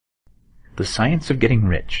The Science of Getting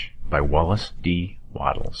Rich by Wallace D.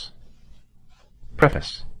 Wattles.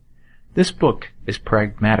 Preface. This book is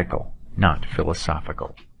pragmatical, not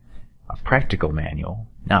philosophical. A practical manual,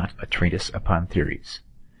 not a treatise upon theories.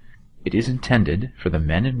 It is intended for the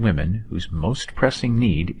men and women whose most pressing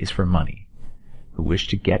need is for money, who wish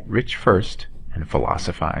to get rich first and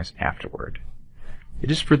philosophize afterward.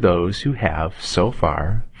 It is for those who have, so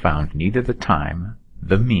far, found neither the time,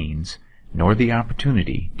 the means, nor the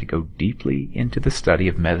opportunity to go deeply into the study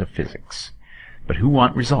of metaphysics, but who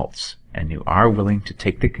want results, and who are willing to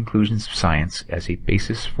take the conclusions of science as a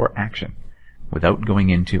basis for action, without going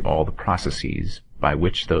into all the processes by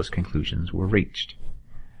which those conclusions were reached.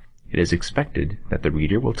 It is expected that the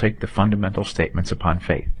reader will take the fundamental statements upon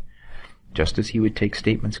faith, just as he would take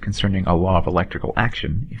statements concerning a law of electrical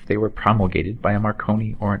action if they were promulgated by a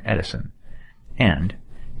Marconi or an Edison, and,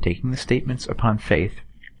 taking the statements upon faith,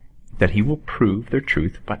 that he will prove their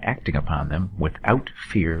truth by acting upon them without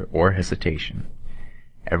fear or hesitation.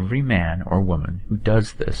 Every man or woman who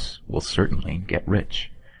does this will certainly get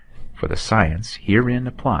rich, for the science herein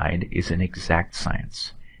applied is an exact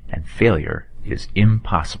science, and failure is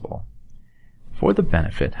impossible. For the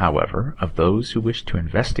benefit, however, of those who wish to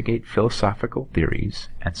investigate philosophical theories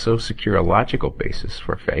and so secure a logical basis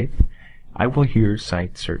for faith, I will here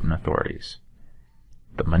cite certain authorities.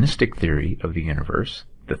 The monistic theory of the universe,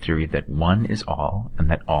 the theory that one is all and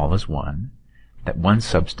that all is one, that one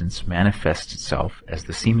substance manifests itself as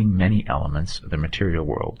the seeming many elements of the material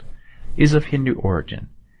world, is of Hindu origin,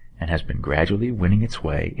 and has been gradually winning its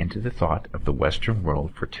way into the thought of the Western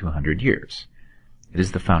world for 200 years. It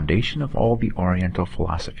is the foundation of all the Oriental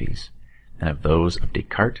philosophies, and of those of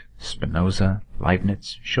Descartes, Spinoza,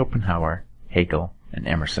 Leibniz, Schopenhauer, Hegel, and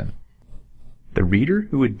Emerson. The reader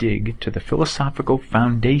who would dig to the philosophical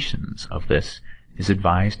foundations of this is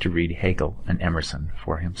advised to read Hegel and Emerson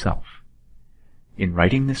for himself. In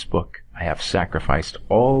writing this book, I have sacrificed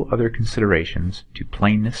all other considerations to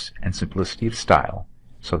plainness and simplicity of style,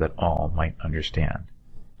 so that all might understand.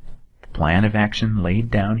 The plan of action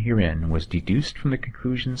laid down herein was deduced from the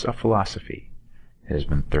conclusions of philosophy. It has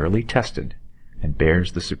been thoroughly tested, and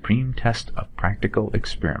bears the supreme test of practical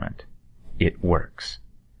experiment. It works.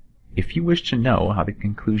 If you wish to know how the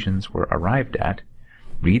conclusions were arrived at,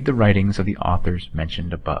 read the writings of the authors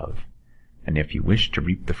mentioned above, and if you wish to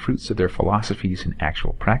reap the fruits of their philosophies in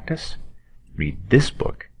actual practice, read this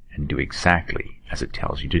book and do exactly as it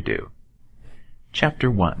tells you to do.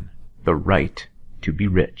 Chapter 1. The Right to be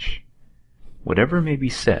Rich. Whatever may be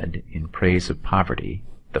said in praise of poverty,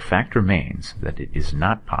 the fact remains that it is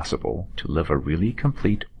not possible to live a really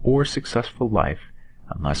complete or successful life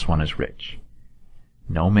unless one is rich.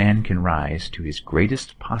 No man can rise to his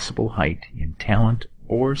greatest possible height in talent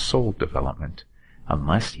or soul development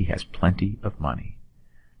unless he has plenty of money.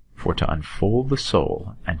 For to unfold the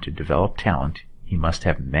soul and to develop talent, he must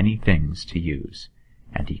have many things to use,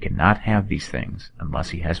 and he cannot have these things unless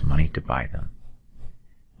he has money to buy them.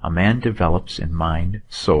 A man develops in mind,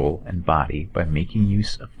 soul, and body by making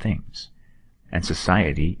use of things, and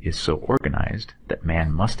society is so organized that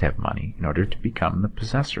man must have money in order to become the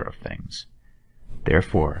possessor of things.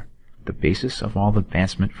 Therefore, the basis of all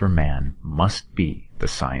advancement for man must be the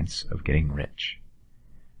science of getting rich.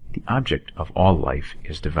 The object of all life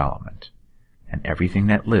is development, and everything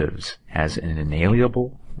that lives has an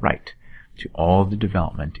inalienable right to all the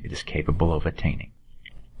development it is capable of attaining.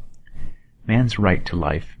 Man's right to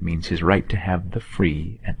life means his right to have the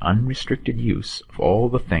free and unrestricted use of all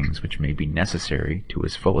the things which may be necessary to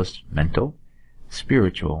his fullest mental,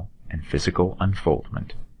 spiritual, and physical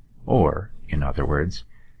unfoldment, or, in other words,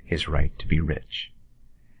 his right to be rich.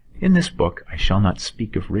 In this book I shall not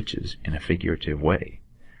speak of riches in a figurative way.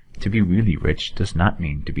 To be really rich does not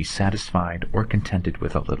mean to be satisfied or contented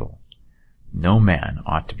with a little. No man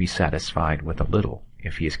ought to be satisfied with a little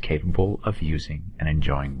if he is capable of using and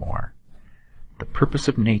enjoying more. The purpose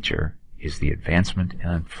of nature is the advancement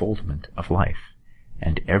and unfoldment of life,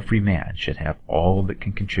 and every man should have all that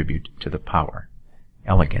can contribute to the power,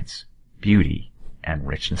 elegance, beauty, and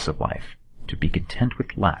richness of life. To be content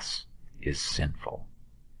with less is sinful.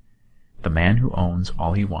 The man who owns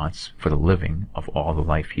all he wants for the living of all the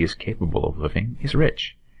life he is capable of living is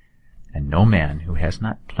rich, and no man who has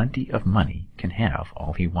not plenty of money can have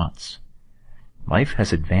all he wants. Life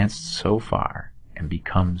has advanced so far and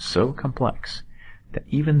become so complex that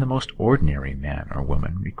even the most ordinary man or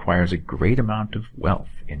woman requires a great amount of wealth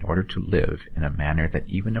in order to live in a manner that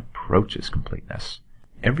even approaches completeness.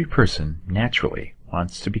 Every person naturally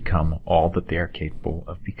wants to become all that they are capable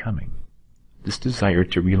of becoming. This desire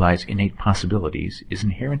to realize innate possibilities is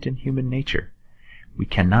inherent in human nature. We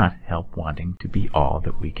cannot help wanting to be all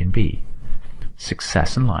that we can be,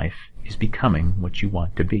 Success in life is becoming what you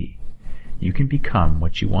want to be. You can become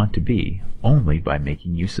what you want to be only by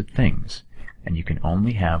making use of things, and you can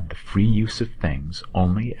only have the free use of things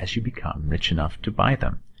only as you become rich enough to buy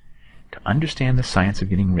them. To understand the science of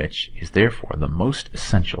getting rich is therefore the most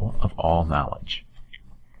essential of all knowledge.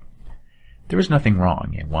 There is nothing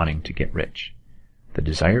wrong in wanting to get rich. The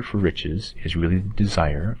desire for riches is really the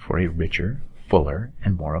desire for a richer, fuller,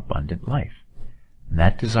 and more abundant life. And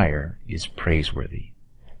that desire is praiseworthy.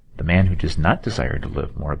 The man who does not desire to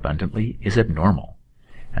live more abundantly is abnormal,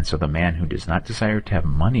 and so the man who does not desire to have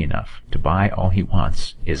money enough to buy all he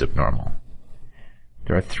wants is abnormal.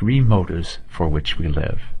 There are three motives for which we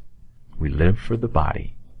live. We live for the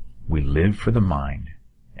body, we live for the mind,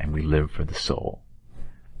 and we live for the soul.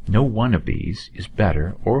 No one of these is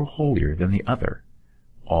better or holier than the other.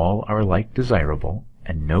 All are alike desirable,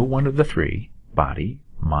 and no one of the three, body,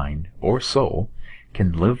 mind, or soul,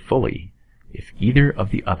 can live fully if either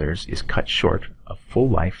of the others is cut short of full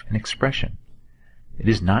life and expression. It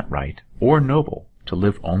is not right or noble to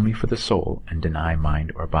live only for the soul and deny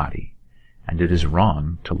mind or body, and it is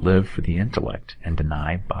wrong to live for the intellect and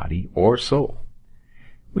deny body or soul.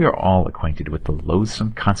 We are all acquainted with the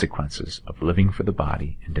loathsome consequences of living for the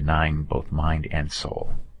body and denying both mind and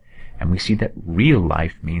soul, and we see that real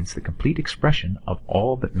life means the complete expression of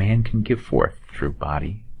all that man can give forth through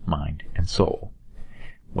body, mind, and soul.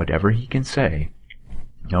 Whatever he can say,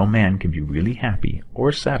 no man can be really happy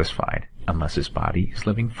or satisfied unless his body is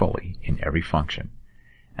living fully in every function,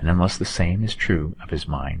 and unless the same is true of his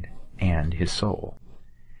mind and his soul.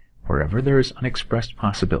 Wherever there is unexpressed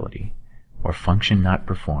possibility, or function not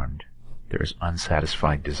performed, there is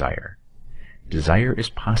unsatisfied desire. Desire is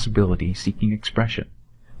possibility seeking expression,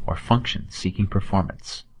 or function seeking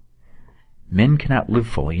performance. Men cannot live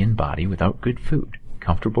fully in body without good food,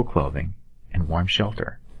 comfortable clothing, and warm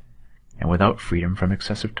shelter, and without freedom from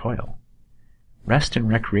excessive toil. Rest and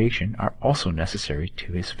recreation are also necessary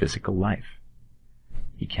to his physical life.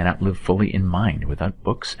 He cannot live fully in mind without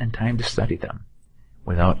books and time to study them,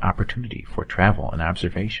 without opportunity for travel and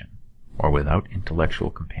observation, or without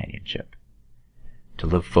intellectual companionship. To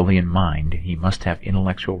live fully in mind, he must have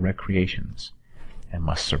intellectual recreations, and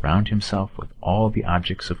must surround himself with all the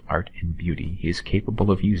objects of art and beauty he is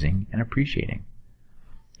capable of using and appreciating.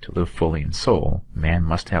 To live fully in soul, man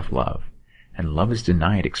must have love, and love is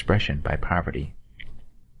denied expression by poverty.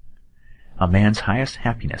 A man's highest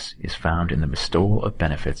happiness is found in the bestowal of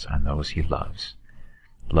benefits on those he loves.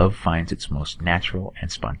 Love finds its most natural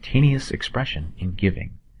and spontaneous expression in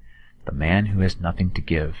giving. The man who has nothing to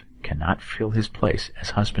give cannot fill his place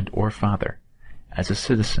as husband or father, as a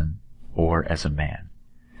citizen, or as a man.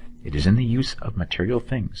 It is in the use of material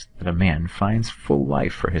things that a man finds full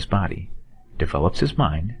life for his body, develops his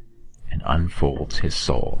mind, and unfolds his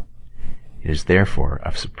soul. It is therefore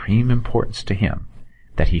of supreme importance to him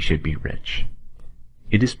that he should be rich.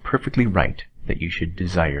 It is perfectly right that you should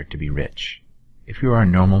desire to be rich. If you are a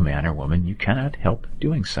normal man or woman, you cannot help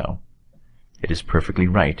doing so. It is perfectly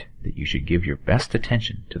right that you should give your best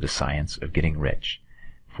attention to the science of getting rich,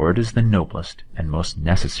 for it is the noblest and most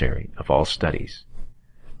necessary of all studies.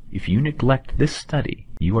 If you neglect this study,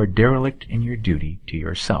 you are derelict in your duty to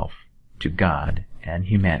yourself, to God, and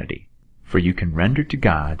humanity, for you can render to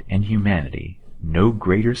God and humanity no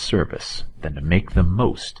greater service than to make the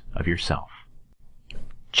most of yourself.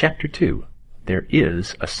 Chapter 2. There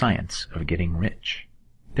is a science of getting rich.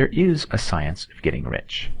 There is a science of getting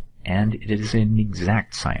rich, and it is an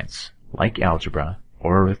exact science, like algebra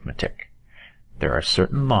or arithmetic. There are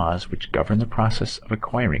certain laws which govern the process of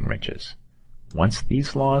acquiring riches. Once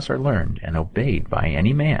these laws are learned and obeyed by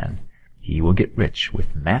any man, he will get rich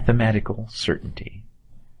with mathematical certainty.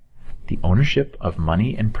 The ownership of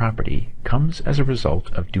money and property comes as a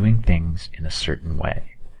result of doing things in a certain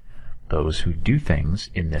way. Those who do things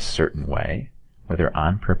in this certain way, whether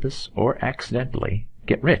on purpose or accidentally,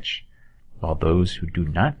 get rich, while those who do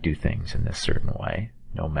not do things in this certain way,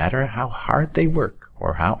 no matter how hard they work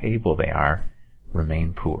or how able they are,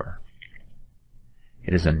 remain poor.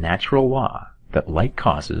 It is a natural law that like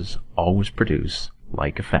causes always produce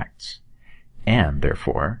like effects, and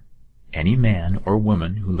therefore any man or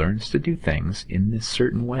woman who learns to do things in this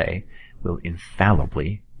certain way will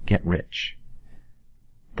infallibly get rich.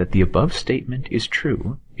 That the above statement is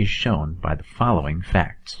true is shown by the following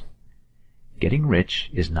facts. Getting rich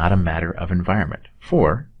is not a matter of environment,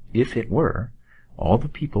 for, if it were, all the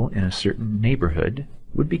people in a certain neighborhood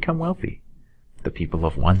would become wealthy. The people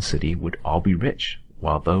of one city would all be rich,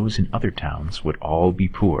 while those in other towns would all be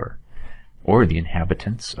poor, or the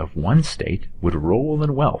inhabitants of one state would roll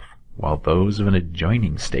in wealth, while those of an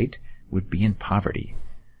adjoining state would be in poverty.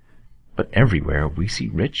 But everywhere we see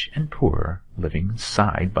rich and poor living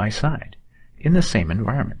side by side, in the same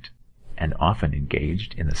environment, and often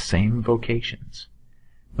engaged in the same vocations.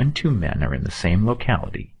 When two men are in the same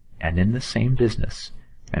locality, and in the same business,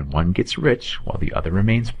 and one gets rich while the other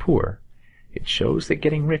remains poor, it shows that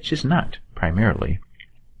getting rich is not, primarily,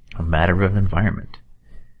 a matter of environment.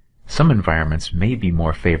 Some environments may be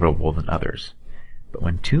more favorable than others, but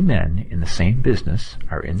when two men in the same business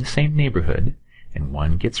are in the same neighborhood, and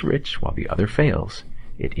one gets rich while the other fails,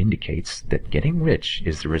 it indicates that getting rich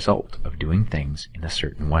is the result of doing things in a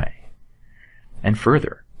certain way. And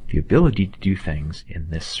further, the ability to do things in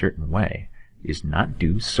this certain way is not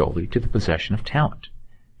due solely to the possession of talent,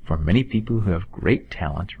 for many people who have great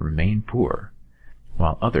talent remain poor,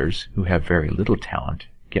 while others who have very little talent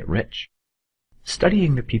get rich.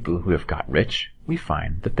 Studying the people who have got rich, we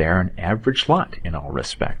find that they are an average lot in all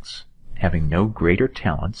respects, having no greater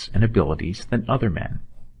talents and abilities than other men.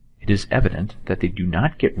 It is evident that they do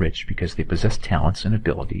not get rich because they possess talents and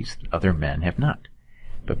abilities that other men have not,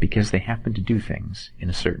 but because they happen to do things in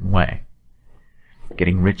a certain way.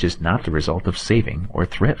 Getting rich is not the result of saving or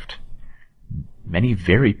thrift. Many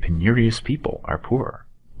very penurious people are poor,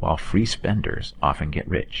 while free spenders often get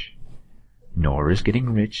rich. Nor is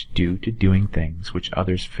getting rich due to doing things which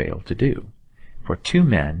others fail to do, for two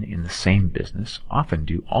men in the same business often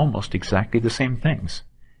do almost exactly the same things,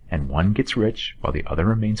 and one gets rich while the other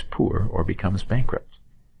remains poor or becomes bankrupt.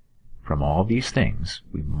 From all these things,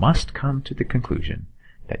 we must come to the conclusion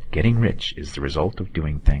that getting rich is the result of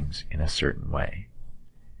doing things in a certain way.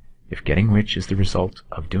 If getting rich is the result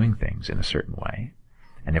of doing things in a certain way,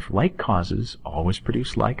 and if like causes always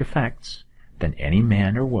produce like effects, then any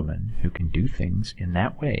man or woman who can do things in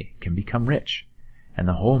that way can become rich, and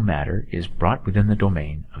the whole matter is brought within the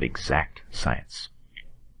domain of exact science.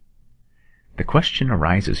 The question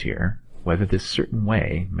arises here whether this certain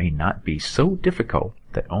way may not be so difficult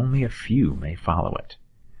that only a few may follow it.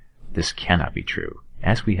 This cannot be true,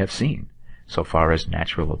 as we have seen, so far as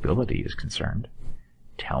natural ability is concerned.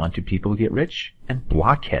 Talented people get rich, and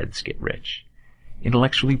blockheads get rich.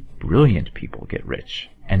 Intellectually brilliant people get rich,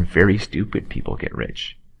 and very stupid people get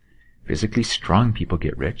rich. Physically strong people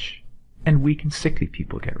get rich, and weak and sickly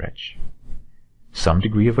people get rich. Some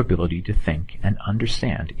degree of ability to think and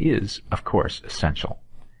understand is, of course, essential.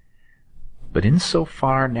 But in so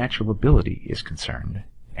far natural ability is concerned,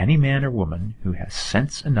 any man or woman who has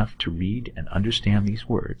sense enough to read and understand these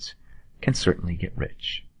words can certainly get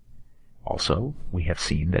rich. Also, we have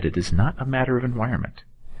seen that it is not a matter of environment.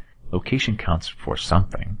 Location counts for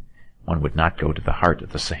something. One would not go to the heart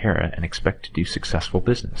of the Sahara and expect to do successful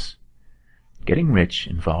business. Getting rich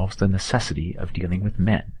involves the necessity of dealing with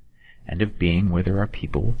men, and of being where there are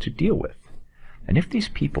people to deal with. And if these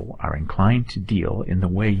people are inclined to deal in the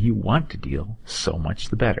way you want to deal, so much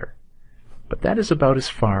the better. But that is about as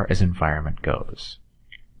far as environment goes.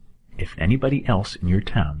 If anybody else in your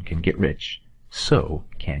town can get rich, so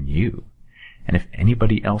can you. And if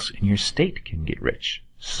anybody else in your state can get rich,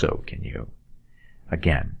 so can you.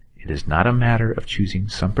 Again, it is not a matter of choosing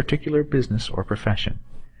some particular business or profession.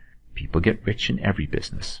 People get rich in every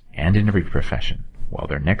business and in every profession, while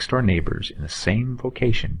their next-door neighbors in the same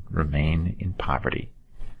vocation remain in poverty.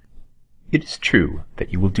 It is true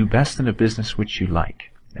that you will do best in a business which you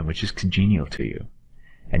like, and which is congenial to you.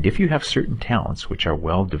 And if you have certain talents which are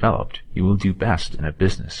well developed, you will do best in a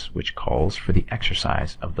business which calls for the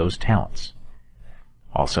exercise of those talents.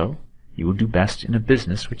 Also, you will do best in a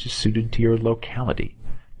business which is suited to your locality.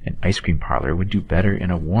 An ice cream parlor would do better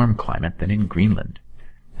in a warm climate than in Greenland,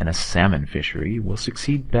 and a salmon fishery will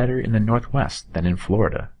succeed better in the Northwest than in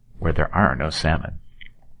Florida, where there are no salmon.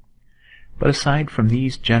 But aside from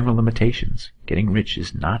these general limitations, getting rich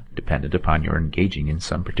is not dependent upon your engaging in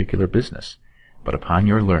some particular business, but upon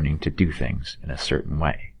your learning to do things in a certain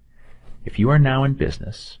way. If you are now in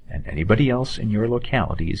business, and anybody else in your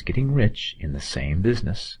locality is getting rich in the same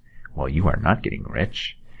business, while you are not getting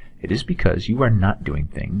rich, it is because you are not doing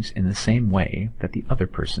things in the same way that the other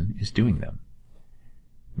person is doing them.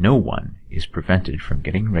 No one is prevented from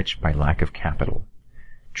getting rich by lack of capital.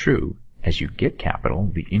 True, as you get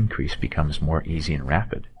capital, the increase becomes more easy and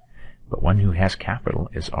rapid, but one who has capital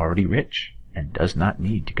is already rich, and does not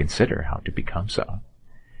need to consider how to become so.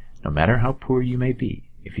 No matter how poor you may be,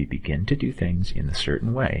 if you begin to do things in a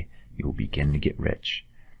certain way, you will begin to get rich,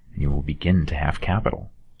 and you will begin to have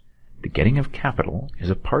capital. The getting of capital is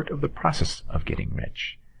a part of the process of getting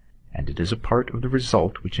rich, and it is a part of the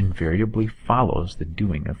result which invariably follows the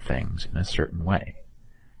doing of things in a certain way.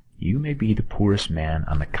 You may be the poorest man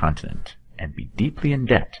on the continent, and be deeply in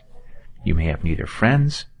debt. You may have neither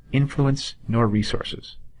friends, influence, nor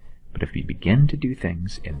resources. But if you begin to do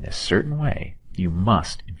things in this certain way, you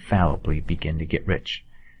must infallibly begin to get rich,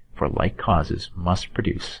 for like causes must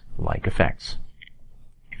produce like effects.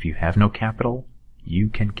 If you have no capital, you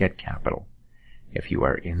can get capital. If you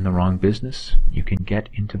are in the wrong business, you can get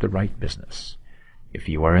into the right business. If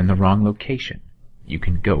you are in the wrong location, you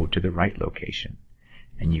can go to the right location.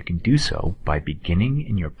 And you can do so by beginning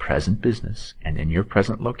in your present business and in your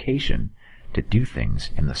present location to do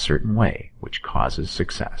things in the certain way which causes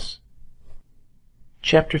success.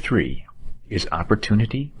 Chapter 3. Is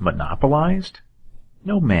opportunity monopolized?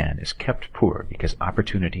 No man is kept poor because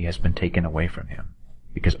opportunity has been taken away from him,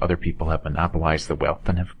 because other people have monopolized the wealth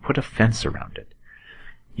and have put a fence around it.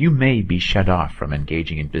 You may be shut off from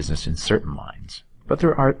engaging in business in certain lines, but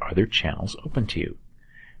there are other channels open to you.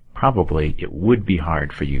 Probably it would be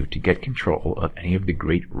hard for you to get control of any of the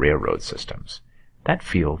great railroad systems. That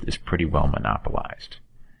field is pretty well monopolized.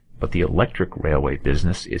 But the electric railway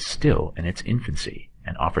business is still in its infancy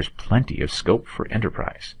and offers plenty of scope for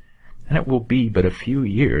enterprise, and it will be but a few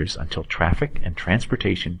years until traffic and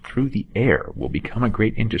transportation through the air will become a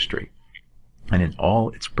great industry, and in all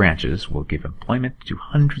its branches will give employment to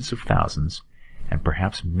hundreds of thousands and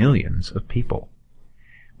perhaps millions of people.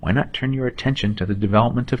 Why not turn your attention to the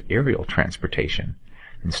development of aerial transportation,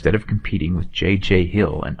 instead of competing with J.J.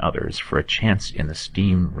 Hill and others for a chance in the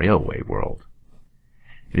steam railway world?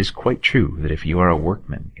 It is quite true that if you are a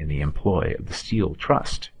workman in the employ of the Steel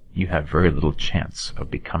Trust, you have very little chance of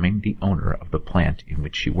becoming the owner of the plant in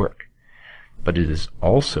which you work. But it is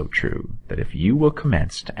also true that if you will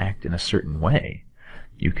commence to act in a certain way,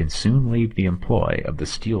 you can soon leave the employ of the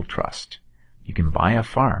Steel Trust. You can buy a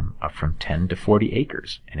farm of from 10 to 40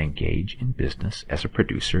 acres and engage in business as a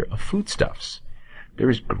producer of foodstuffs. There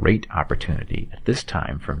is great opportunity at this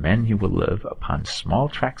time for men who will live upon small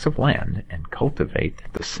tracts of land and cultivate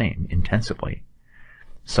the same intensively.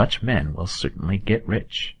 Such men will certainly get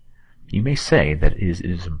rich. You may say that it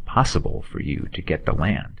is impossible for you to get the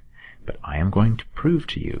land, but I am going to prove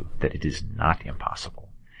to you that it is not impossible,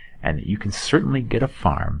 and that you can certainly get a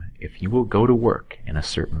farm if you will go to work in a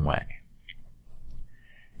certain way.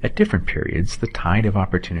 At different periods, the tide of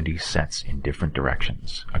opportunity sets in different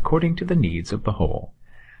directions, according to the needs of the whole,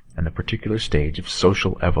 and the particular stage of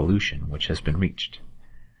social evolution which has been reached.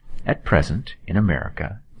 At present, in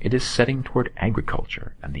America, it is setting toward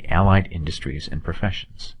agriculture and the allied industries and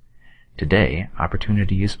professions. Today,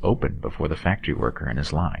 opportunity is open before the factory worker in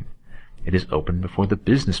his line. It is open before the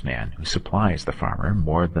businessman who supplies the farmer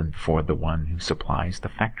more than before the one who supplies the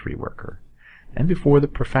factory worker, and before the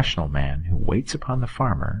professional man who waits upon the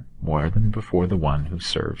farmer more than before the one who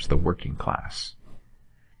serves the working class.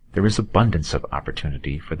 There is abundance of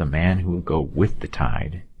opportunity for the man who will go with the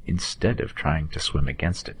tide instead of trying to swim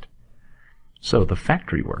against it. So the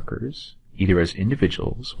factory workers, either as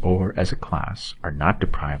individuals or as a class, are not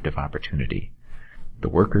deprived of opportunity. The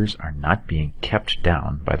workers are not being kept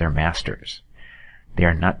down by their masters. They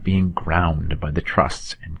are not being ground by the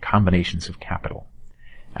trusts and combinations of capital.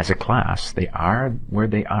 As a class, they are where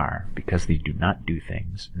they are because they do not do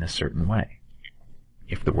things in a certain way.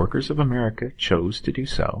 If the workers of America chose to do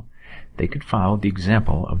so, they could follow the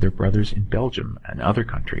example of their brothers in Belgium and other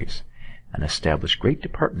countries, and establish great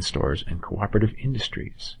department stores and cooperative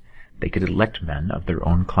industries. They could elect men of their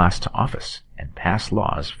own class to office, and pass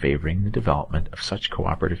laws favoring the development of such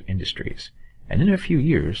cooperative industries, and in a few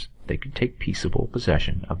years they could take peaceable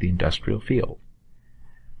possession of the industrial field.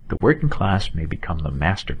 The working class may become the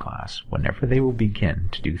master class whenever they will begin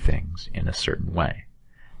to do things in a certain way.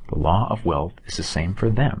 The law of wealth is the same for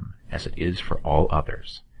them as it is for all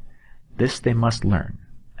others. This they must learn,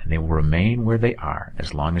 and they will remain where they are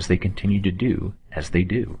as long as they continue to do as they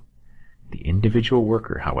do. The individual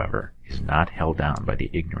worker, however, is not held down by the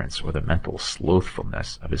ignorance or the mental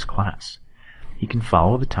slothfulness of his class. He can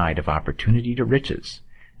follow the tide of opportunity to riches,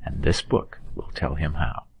 and this book will tell him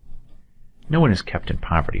how. No one is kept in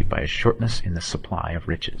poverty by a shortness in the supply of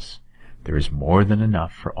riches. There is more than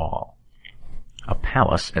enough for all. A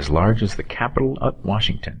palace as large as the Capitol at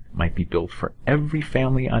Washington might be built for every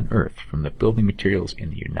family on earth from the building materials in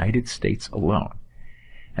the United States alone,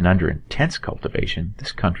 and under intense cultivation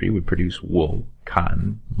this country would produce wool,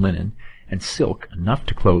 cotton, linen, and silk enough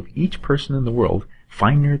to clothe each person in the world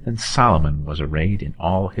finer than Solomon was arrayed in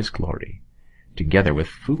all his glory, together with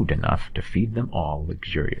food enough to feed them all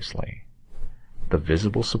luxuriously. The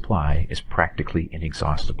visible supply is practically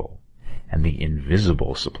inexhaustible, and the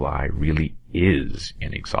invisible supply really is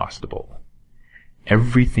inexhaustible.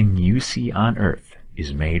 Everything you see on earth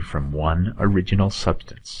is made from one original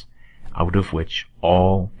substance, out of which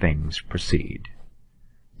all things proceed.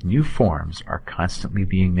 New forms are constantly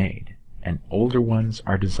being made, and older ones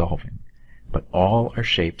are dissolving, but all are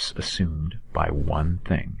shapes assumed by one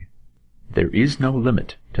thing. There is no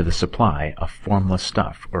limit to the supply of formless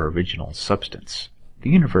stuff or original substance. The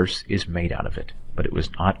universe is made out of it, but it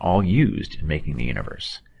was not all used in making the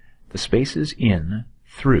universe. The spaces in,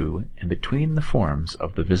 through, and between the forms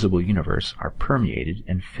of the visible universe are permeated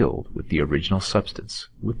and filled with the original substance,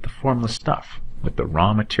 with the formless stuff, with the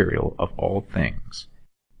raw material of all things.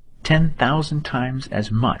 10,000 times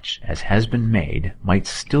as much as has been made might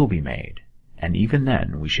still be made, and even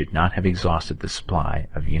then we should not have exhausted the supply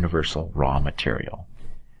of universal raw material.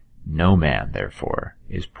 No man, therefore,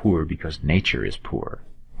 is poor because nature is poor,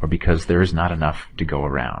 or because there is not enough to go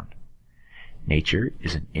around. Nature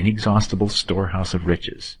is an inexhaustible storehouse of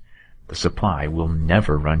riches. The supply will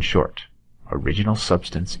never run short. Original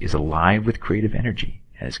substance is alive with creative energy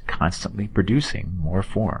and is constantly producing more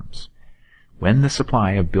forms. When the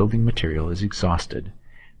supply of building material is exhausted,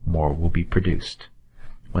 more will be produced.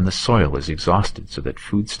 When the soil is exhausted so that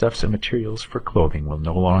foodstuffs and materials for clothing will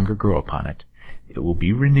no longer grow upon it, it will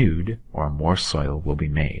be renewed, or more soil will be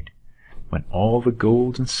made. When all the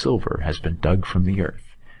gold and silver has been dug from the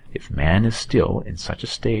earth, if man is still in such a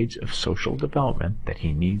stage of social development that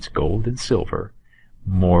he needs gold and silver,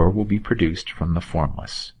 more will be produced from the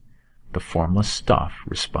formless. The formless stuff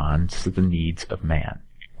responds to the needs of man.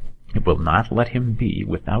 It will not let him be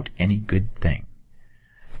without any good thing.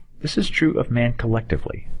 This is true of man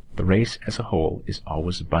collectively. The race as a whole is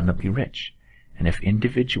always abundantly rich, and if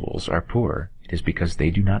individuals are poor, it is because they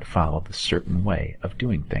do not follow the certain way of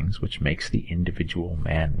doing things which makes the individual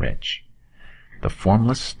man rich. The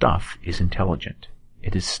formless stuff is intelligent.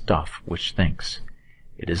 It is stuff which thinks.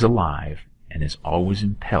 It is alive, and is always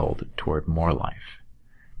impelled toward more life.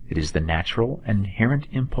 It is the natural and inherent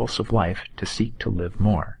impulse of life to seek to live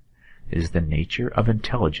more. It is the nature of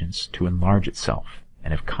intelligence to enlarge itself,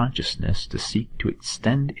 and of consciousness to seek to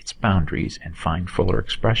extend its boundaries and find fuller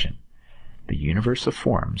expression. The universe of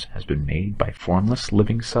forms has been made by formless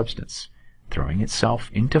living substance, throwing itself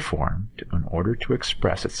into form in order to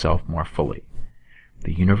express itself more fully.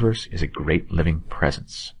 The universe is a great living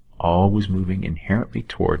presence, always moving inherently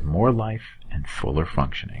toward more life and fuller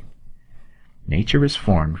functioning. Nature is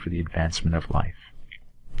formed for the advancement of life.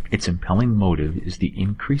 Its impelling motive is the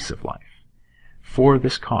increase of life. For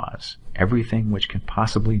this cause, everything which can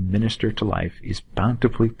possibly minister to life is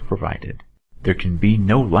bountifully provided. There can be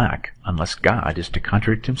no lack unless God is to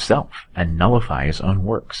contradict himself and nullify his own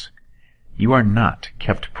works. You are not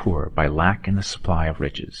kept poor by lack in the supply of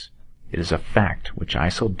riches. It is a fact which I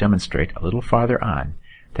shall demonstrate a little farther on,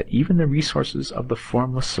 that even the resources of the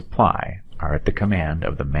formless supply are at the command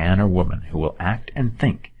of the man or woman who will act and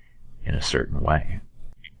think in a certain way.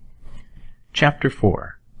 Chapter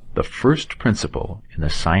 4. The first principle in the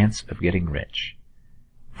science of getting rich.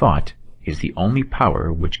 Thought is the only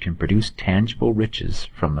power which can produce tangible riches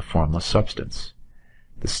from the formless substance.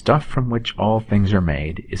 The stuff from which all things are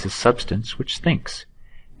made is a substance which thinks,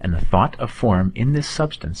 and the thought of form in this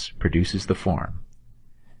substance produces the form.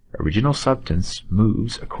 Original substance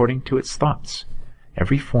moves according to its thoughts.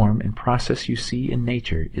 Every form and process you see in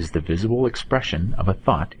nature is the visible expression of a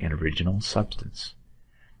thought in original substance.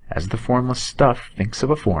 As the formless stuff thinks of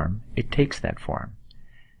a form, it takes that form.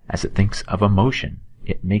 As it thinks of a motion,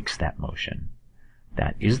 it makes that motion.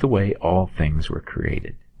 That is the way all things were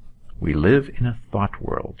created. We live in a thought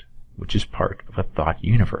world, which is part of a thought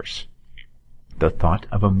universe. The thought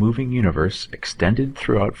of a moving universe extended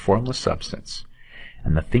throughout formless substance,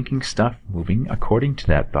 and the thinking stuff moving according to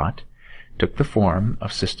that thought took the form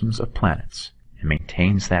of systems of planets, and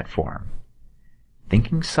maintains that form.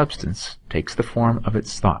 Thinking substance takes the form of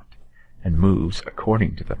its thought, and moves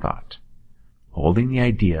according to the thought. Holding the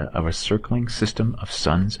idea of a circling system of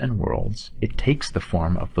suns and worlds, it takes the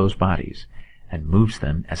form of those bodies, and moves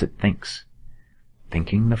them as it thinks.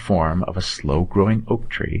 Thinking the form of a slow-growing oak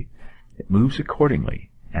tree, it moves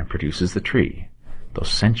accordingly, and produces the tree, though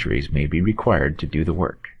centuries may be required to do the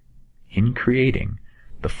work. In creating,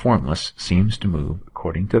 the formless seems to move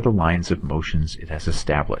according to the lines of motions it has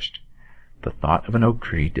established. The thought of an oak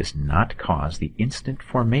tree does not cause the instant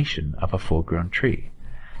formation of a full-grown tree,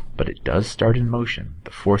 but it does start in motion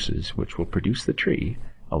the forces which will produce the tree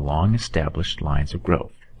along established lines of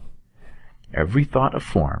growth. Every thought of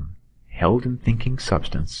form, held in thinking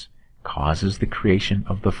substance, causes the creation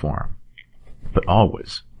of the form, but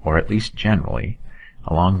always, or at least generally,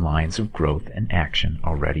 along lines of growth and action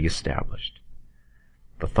already established.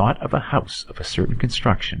 The thought of a house of a certain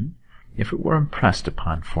construction, if it were impressed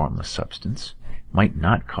upon formless substance, might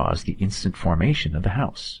not cause the instant formation of the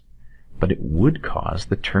house, but it would cause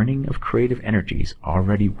the turning of creative energies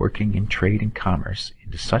already working in trade and commerce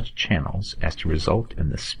into such channels as to result in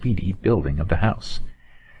the speedy building of the house.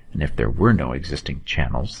 And if there were no existing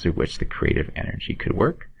channels through which the creative energy could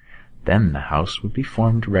work, then the house would be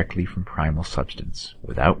formed directly from primal substance,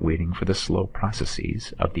 without waiting for the slow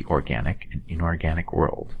processes of the organic and inorganic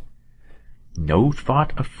world. No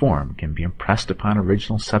thought of form can be impressed upon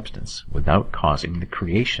original substance without causing the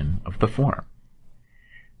creation of the form.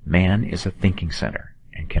 Man is a thinking center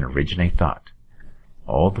and can originate thought.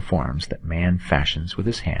 All the forms that man fashions with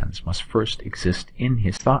his hands must first exist in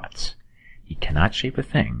his thoughts. He cannot shape a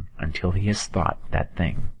thing until he has thought that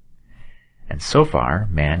thing. And so far,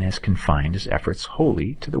 man has confined his efforts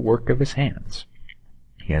wholly to the work of his hands.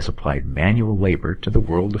 He has applied manual labor to the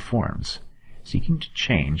world of forms, seeking to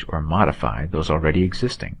change or modify those already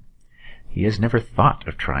existing. He has never thought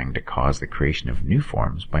of trying to cause the creation of new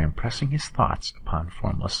forms by impressing his thoughts upon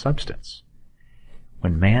formless substance.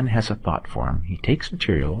 When man has a thought form, he takes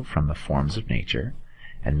material from the forms of nature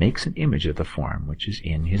and makes an image of the form which is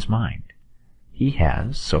in his mind. He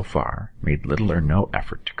has, so far, made little or no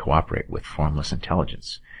effort to cooperate with formless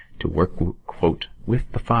intelligence, to work, quote, with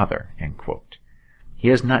the Father, end quote. He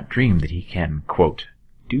has not dreamed that he can, quote,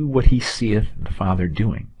 do what he seeth the Father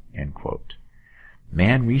doing, end quote.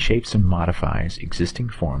 Man reshapes and modifies existing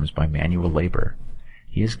forms by manual labor.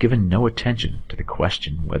 He has given no attention to the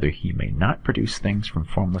question whether he may not produce things from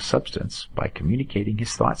formless substance by communicating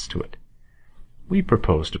his thoughts to it. We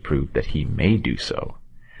propose to prove that he may do so,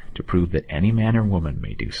 to prove that any man or woman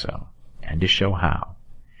may do so, and to show how.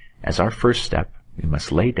 As our first step, we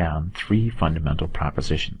must lay down 3 fundamental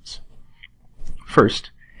propositions.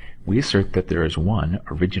 First, we assert that there is one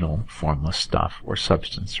original formless stuff or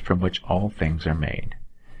substance from which all things are made.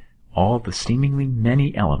 All the seemingly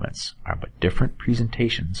many elements are but different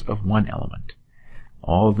presentations of one element.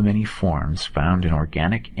 All the many forms found in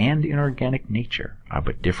organic and inorganic nature are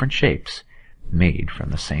but different shapes made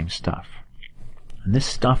from the same stuff. And this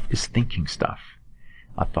stuff is thinking stuff.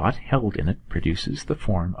 A thought held in it produces the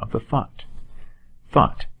form of the thought.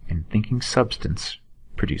 Thought, in thinking substance,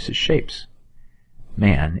 produces shapes.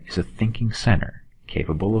 Man is a thinking center,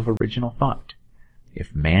 capable of original thought.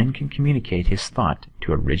 If man can communicate his thought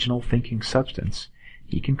to original thinking substance,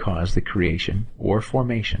 he can cause the creation or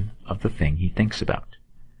formation of the thing he thinks about.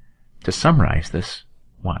 To summarize this,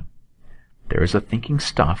 1. There is a thinking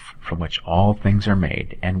stuff from which all things are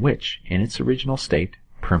made, and which, in its original state,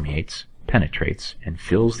 permeates, penetrates, and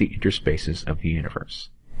fills the interspaces of the universe.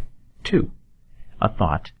 2. A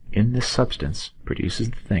thought in this substance produces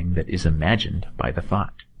the thing that is imagined by the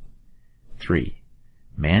thought. 3.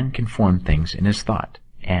 Man can form things in his thought,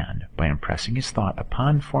 and, by impressing his thought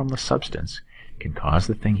upon formless substance, can cause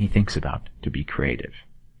the thing he thinks about to be creative.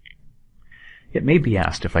 It may be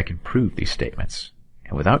asked if I can prove these statements,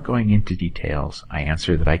 and without going into details, I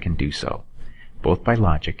answer that I can do so, both by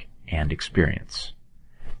logic and experience.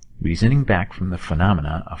 Reasoning back from the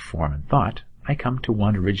phenomena of form and thought, I come to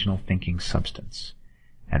one original thinking substance,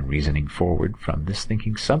 and reasoning forward from this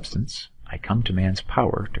thinking substance, I come to man's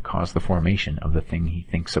power to cause the formation of the thing he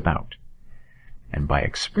thinks about. And by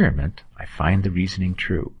experiment, I find the reasoning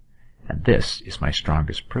true, and this is my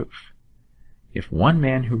strongest proof. If one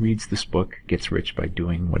man who reads this book gets rich by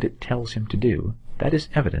doing what it tells him to do, that is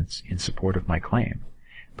evidence in support of my claim.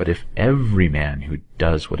 But if every man who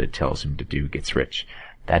does what it tells him to do gets rich,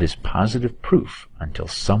 that is positive proof until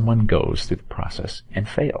someone goes through the process and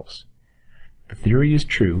fails. The theory is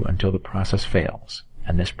true until the process fails,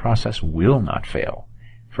 and this process will not fail,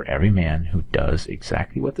 for every man who does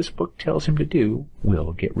exactly what this book tells him to do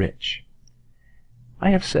will get rich.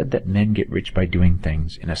 I have said that men get rich by doing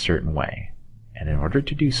things in a certain way, and in order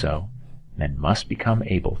to do so, men must become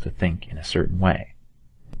able to think in a certain way.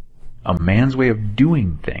 A man's way of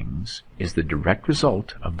doing things is the direct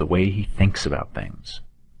result of the way he thinks about things.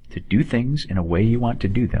 To do things in a way you want to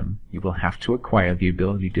do them, you will have to acquire the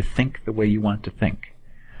ability to think the way you want to think.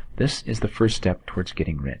 This is the first step towards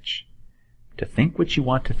getting rich. To think what you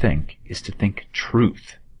want to think is to think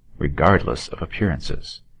truth, regardless of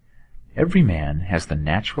appearances. Every man has the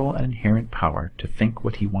natural and inherent power to think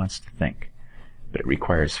what he wants to think, but it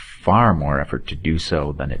requires far more effort to do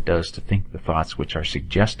so than it does to think the thoughts which are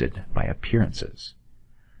suggested by appearances.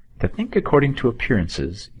 To think according to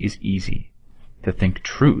appearances is easy. To think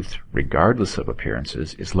truth, regardless of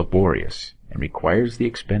appearances, is laborious and requires the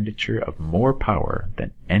expenditure of more power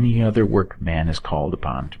than any other work man is called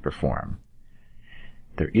upon to perform.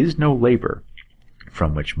 There is no labor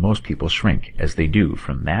from which most people shrink as they do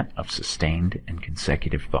from that of sustained and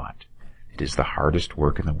consecutive thought. It is the hardest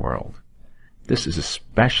work in the world. This is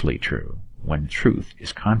especially true when truth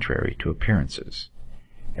is contrary to appearances.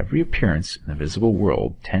 Every appearance in the visible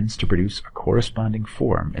world tends to produce a corresponding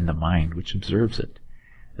form in the mind which observes it,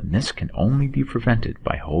 and this can only be prevented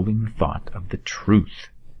by holding the thought of the truth.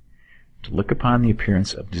 To look upon the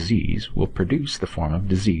appearance of disease will produce the form of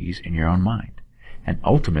disease in your own mind, and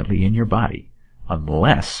ultimately in your body,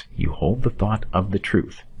 unless you hold the thought of the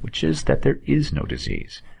truth, which is that there is no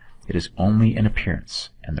disease. It is only an appearance,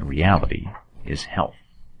 and the reality is health.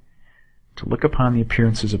 To look upon the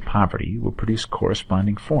appearances of poverty will produce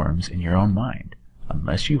corresponding forms in your own mind,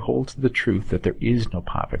 unless you hold to the truth that there is no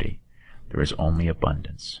poverty. There is only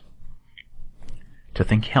abundance. To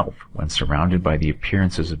think health when surrounded by the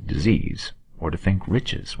appearances of disease, or to think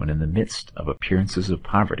riches when in the midst of appearances of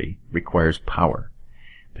poverty, requires power.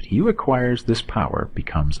 But he who acquires this power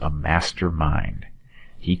becomes a master mind.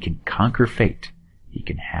 He can conquer fate. He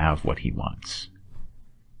can have what he wants.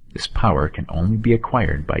 This power can only be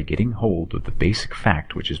acquired by getting hold of the basic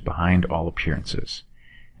fact which is behind all appearances.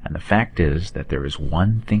 And the fact is that there is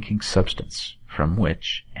one thinking substance, from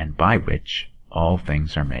which and by which all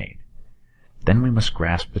things are made. Then we must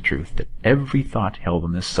grasp the truth that every thought held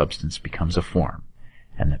in this substance becomes a form,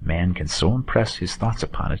 and that man can so impress his thoughts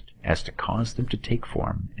upon it as to cause them to take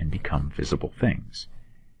form and become visible things.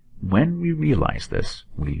 When we realize this,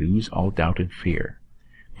 we lose all doubt and fear,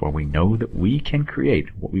 for we know that we can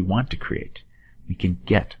create what we want to create, we can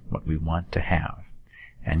get what we want to have,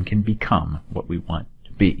 and can become what we want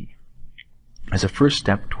to be. As a first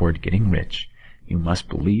step toward getting rich, you must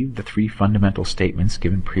believe the three fundamental statements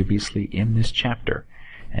given previously in this chapter,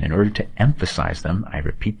 and in order to emphasize them, I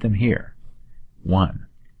repeat them here. 1.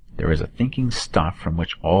 There is a thinking stuff from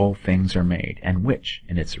which all things are made, and which,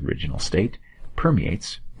 in its original state,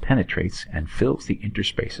 permeates, penetrates, and fills the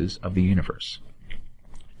interspaces of the universe.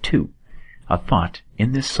 2. A thought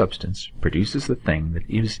in this substance produces the thing that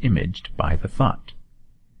is imaged by the thought.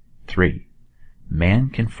 3. Man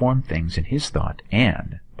can form things in his thought,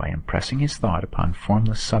 and, by impressing his thought upon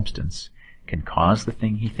formless substance, can cause the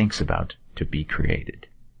thing he thinks about to be created.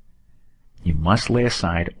 You must lay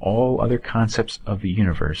aside all other concepts of the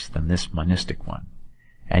universe than this monistic one,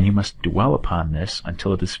 and you must dwell upon this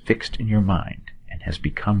until it is fixed in your mind and has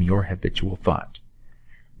become your habitual thought.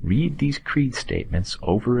 Read these creed statements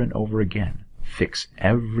over and over again, fix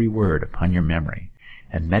every word upon your memory,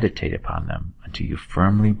 and meditate upon them until you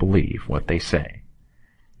firmly believe what they say.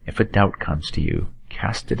 If a doubt comes to you,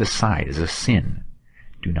 cast it aside as a sin.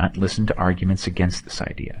 Do not listen to arguments against this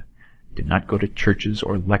idea. Do not go to churches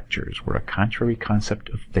or lectures where a contrary concept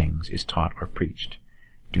of things is taught or preached.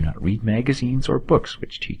 Do not read magazines or books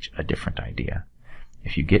which teach a different idea.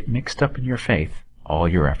 If you get mixed up in your faith, all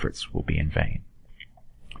your efforts will be in vain.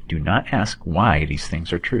 Do not ask why these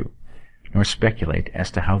things are true, nor speculate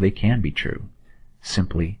as to how they can be true.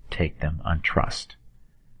 Simply take them on trust.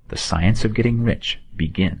 The science of getting rich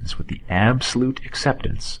begins with the absolute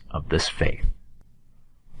acceptance of this faith.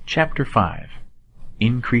 Chapter 5.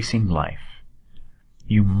 Increasing Life.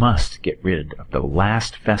 You must get rid of the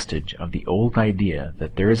last vestige of the old idea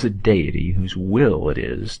that there is a deity whose will it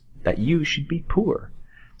is that you should be poor,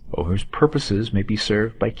 or whose purposes may be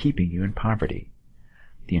served by keeping you in poverty.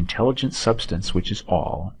 The intelligent substance which is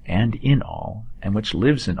all, and in all, and which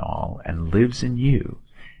lives in all, and lives in you,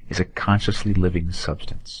 is a consciously living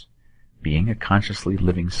substance. Being a consciously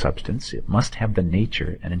living substance, it must have the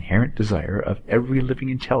nature and inherent desire of every living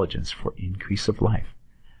intelligence for increase of life.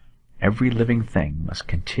 Every living thing must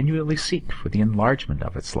continually seek for the enlargement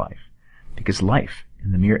of its life, because life,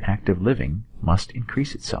 in the mere act of living, must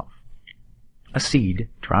increase itself. A seed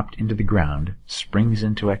dropped into the ground springs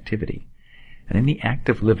into activity, and in the act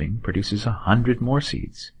of living produces 100 more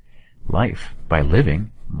seeds. Life, by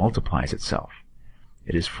living, multiplies itself.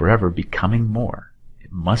 It is forever becoming more.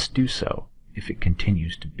 It must do so if it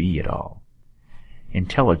continues to be at all.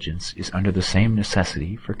 Intelligence is under the same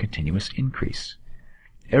necessity for continuous increase.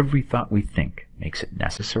 Every thought we think makes it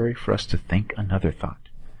necessary for us to think another thought.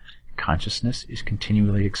 Consciousness is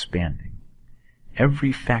continually expanding.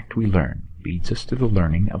 Every fact we learn leads us to the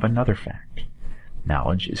learning of another fact.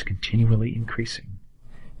 Knowledge is continually increasing.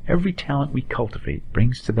 Every talent we cultivate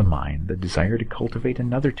brings to the mind the desire to cultivate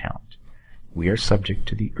another talent. We are subject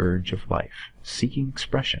to the urge of life, seeking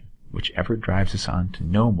expression, which ever drives us on to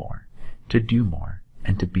know more, to do more,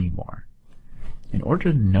 and to be more. In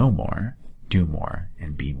order to know more, do more,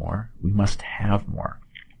 and be more, we must have more.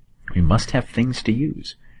 We must have things to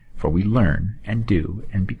use, for we learn and do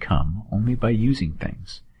and become only by using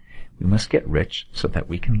things. We must get rich so that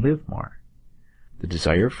we can live more. The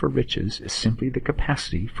desire for riches is simply the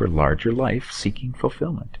capacity for larger life seeking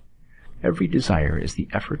fulfillment. Every desire is the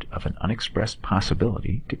effort of an unexpressed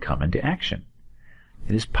possibility to come into action.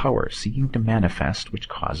 It is power seeking to manifest which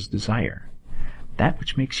causes desire. That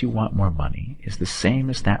which makes you want more money is the same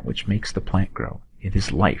as that which makes the plant grow. It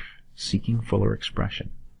is life seeking fuller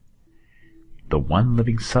expression. The one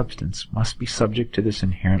living substance must be subject to this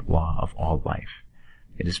inherent law of all life.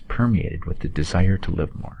 It is permeated with the desire to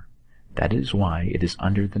live more. That is why it is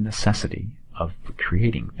under the necessity of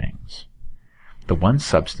creating things. The one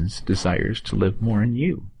substance desires to live more in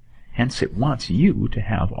you. Hence it wants you to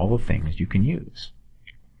have all the things you can use.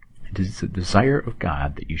 It is the desire of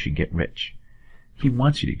God that you should get rich. He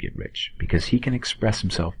wants you to get rich because he can express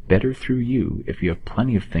himself better through you if you have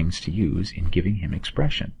plenty of things to use in giving him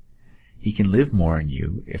expression. He can live more in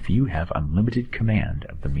you if you have unlimited command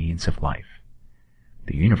of the means of life.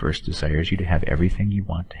 The universe desires you to have everything you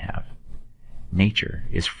want to have. Nature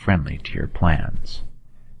is friendly to your plans.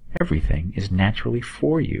 Everything is naturally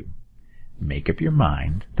for you. Make up your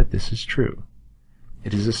mind that this is true.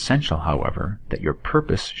 It is essential, however, that your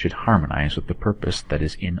purpose should harmonize with the purpose that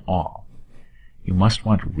is in all. You must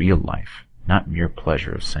want real life, not mere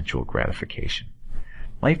pleasure of sensual gratification.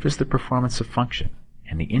 Life is the performance of function,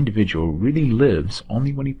 and the individual really lives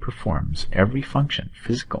only when he performs every function,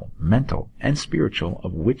 physical, mental, and spiritual,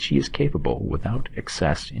 of which he is capable without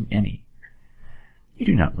excess in any. You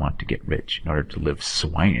do not want to get rich in order to live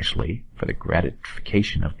swinishly for the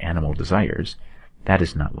gratification of animal desires. That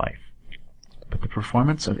is not life. But the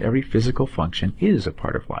performance of every physical function is a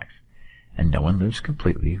part of life, and no one lives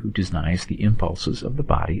completely who denies the impulses of the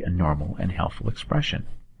body a normal and healthful expression.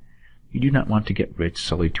 You do not want to get rich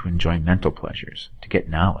solely to enjoy mental pleasures, to get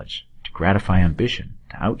knowledge, to gratify ambition,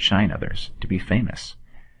 to outshine others, to be famous.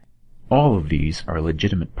 All of these are a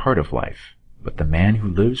legitimate part of life, but the man who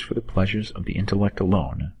lives for the pleasures of the intellect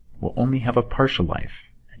alone will only have a partial life,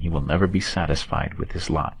 and he will never be satisfied with his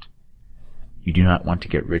lot. You do not want to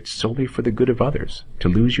get rich solely for the good of others, to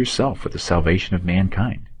lose yourself for the salvation of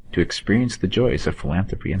mankind, to experience the joys of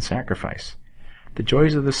philanthropy and sacrifice. The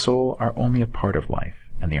joys of the soul are only a part of life,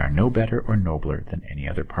 and they are no better or nobler than any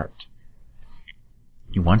other part.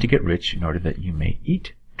 You want to get rich in order that you may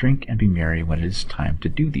eat, drink, and be merry when it is time to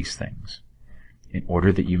do these things, in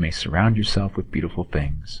order that you may surround yourself with beautiful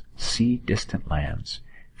things, see distant lands,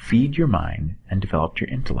 feed your mind, and develop your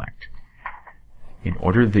intellect, in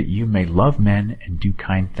order that you may love men and do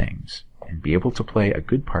kind things, and be able to play a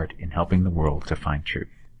good part in helping the world to find truth.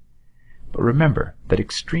 But remember that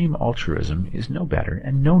extreme altruism is no better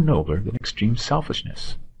and no nobler than extreme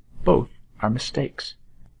selfishness. Both are mistakes.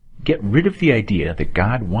 Get rid of the idea that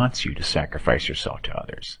God wants you to sacrifice yourself to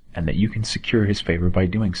others, and that you can secure his favor by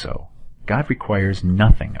doing so. God requires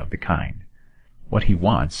nothing of the kind. What he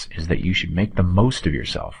wants is that you should make the most of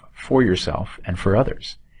yourself, for yourself, and for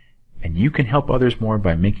others. And you can help others more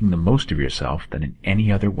by making the most of yourself than in any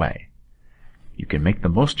other way. You can make the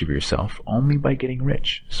most of yourself only by getting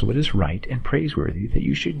rich, so it is right and praiseworthy that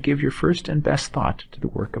you should give your first and best thought to the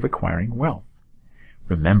work of acquiring wealth.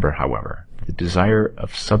 Remember, however, that the desire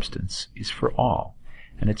of substance is for all,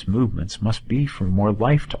 and its movements must be for more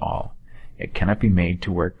life to all. It cannot be made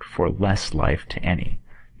to work for less life to any,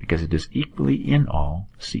 because it is equally in all,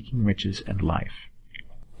 seeking riches and life.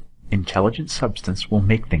 Intelligent substance will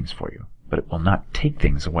make things for you, but it will not take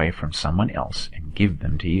things away from someone else and give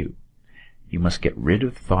them to you. You must get rid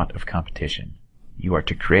of the thought of competition. You are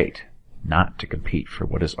to create, not to compete for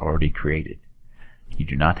what is already created. You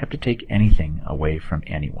do not have to take anything away from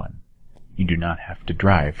anyone. You do not have to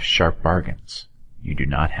drive sharp bargains. You do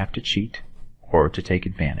not have to cheat or to take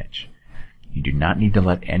advantage. You do not need to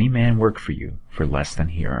let any man work for you for less than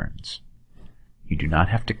he earns. You do not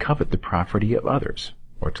have to covet the property of others,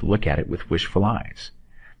 or to look at it with wishful eyes.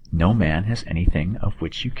 No man has anything of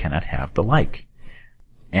which you cannot have the like,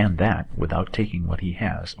 and that without taking what he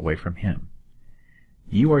has away from him.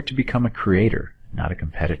 You are to become a creator, not a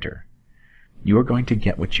competitor. You are going to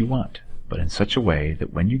get what you want, but in such a way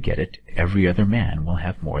that when you get it, every other man will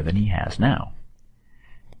have more than he has now.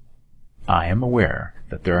 I am aware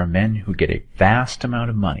that there are men who get a vast amount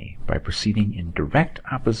of money by proceeding in direct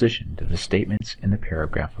opposition to the statements in the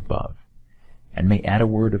paragraph above, and may add a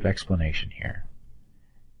word of explanation here.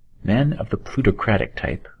 Men of the plutocratic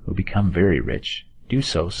type who become very rich do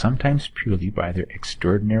so sometimes purely by their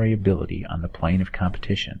extraordinary ability on the plane of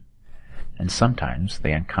competition, and sometimes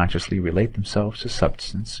they unconsciously relate themselves to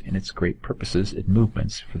substance in its great purposes and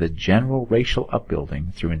movements for the general racial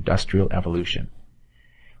upbuilding through industrial evolution.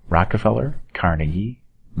 Rockefeller, Carnegie,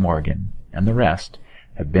 Morgan, and the rest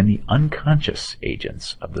have been the unconscious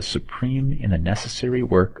agents of the supreme in the necessary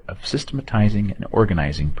work of systematizing and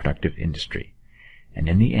organizing productive industry, and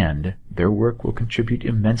in the end, their work will contribute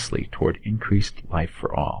immensely toward increased life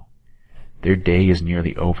for all. Their day is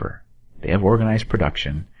nearly over. They have organized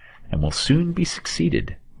production, and will soon be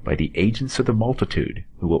succeeded by the agents of the multitude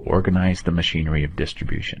who will organize the machinery of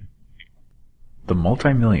distribution. The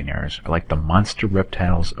multimillionaires are like the monster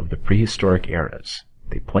reptiles of the prehistoric eras.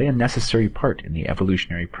 They play a necessary part in the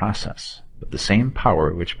evolutionary process, but the same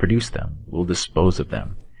power which produced them will dispose of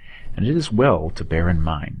them, and it is well to bear in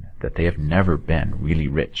mind that they have never been really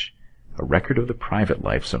rich. A record of the private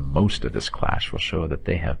lives of most of this class will show that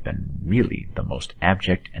they have been really the most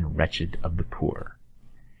abject and wretched of the poor.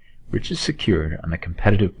 Riches secured on the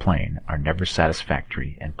competitive plane are never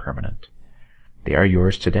satisfactory and permanent. They are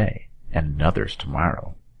yours today, and another's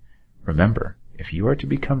tomorrow. Remember, if you are to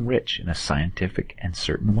become rich in a scientific and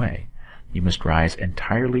certain way, you must rise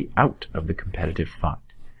entirely out of the competitive thought.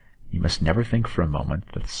 You must never think for a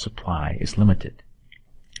moment that the supply is limited.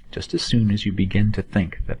 Just as soon as you begin to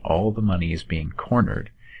think that all the money is being cornered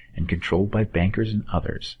and controlled by bankers and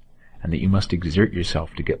others, and that you must exert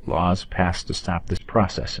yourself to get laws passed to stop this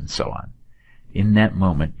process and so on, in that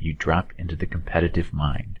moment you drop into the competitive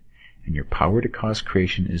mind, and your power to cause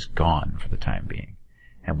creation is gone for the time being.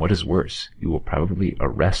 And what is worse, you will probably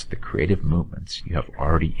arrest the creative movements you have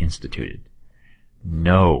already instituted.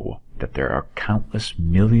 Know that there are countless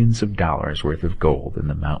millions of dollars worth of gold in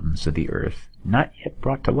the mountains of the earth not yet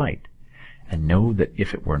brought to light, and know that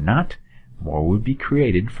if it were not, more would be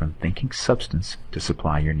created from thinking substance to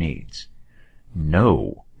supply your needs.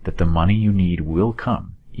 Know that the money you need will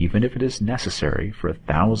come, even if it is necessary for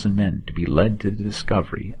 1,000 men to be led to the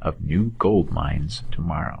discovery of new gold mines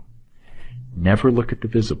tomorrow. Never look at the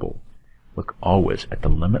visible. Look always at the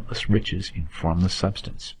limitless riches in formless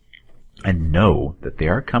substance, and know that they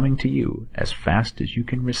are coming to you as fast as you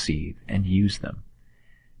can receive and use them.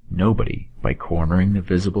 Nobody, by cornering the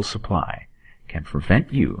visible supply, can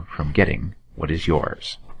prevent you from getting what is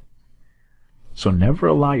yours. So never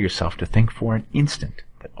allow yourself to think for an instant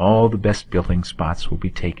that all the best building spots will be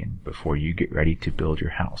taken before you get ready to build your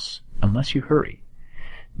house, unless you hurry.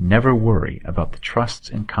 Never worry about the trusts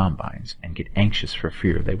and combines and get anxious for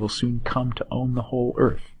fear they will soon come to own the whole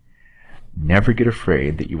earth. Never get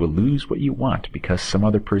afraid that you will lose what you want because some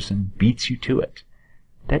other person beats you to it.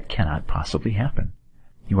 That cannot possibly happen.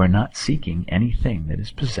 You are not seeking anything that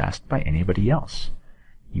is possessed by anybody else.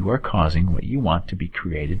 You are causing what you want to be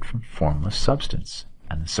created from formless substance,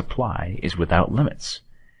 and the supply is without limits.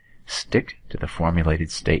 Stick to the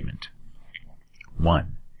formulated statement.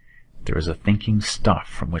 1. There is a thinking stuff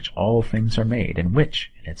from which all things are made, and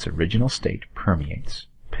which, in its original state, permeates,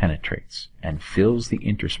 penetrates, and fills the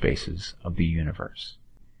interspaces of the universe.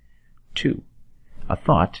 2. A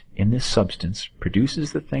thought in this substance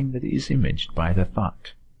produces the thing that is imaged by the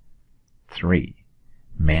thought. 3.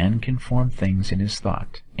 Man can form things in his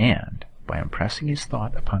thought, and, by impressing his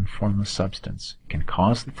thought upon formless substance, can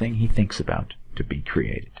cause the thing he thinks about to be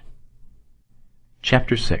created.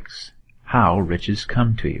 Chapter 6. How Riches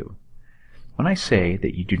Come to You. When I say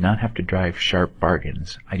that you do not have to drive sharp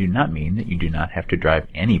bargains, I do not mean that you do not have to drive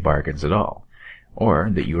any bargains at all, or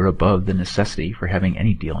that you are above the necessity for having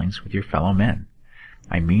any dealings with your fellow men.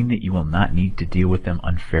 I mean that you will not need to deal with them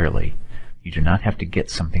unfairly. You do not have to get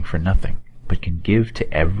something for nothing, but can give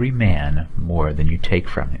to every man more than you take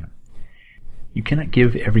from him. You cannot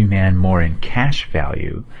give every man more in cash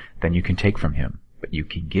value than you can take from him, but you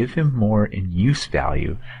can give him more in use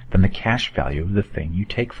value than the cash value of the thing you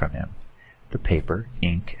take from him. The paper,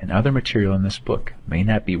 ink, and other material in this book may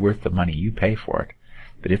not be worth the money you pay for it,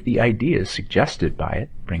 but if the ideas suggested by it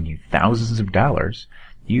bring you thousands of dollars,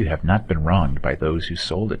 you have not been wronged by those who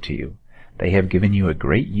sold it to you. They have given you a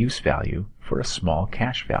great use value for a small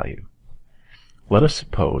cash value. Let us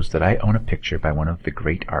suppose that I own a picture by one of the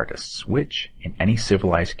great artists, which, in any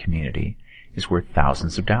civilized community, is worth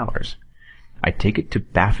thousands of dollars. I take it to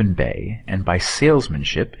Baffin Bay, and by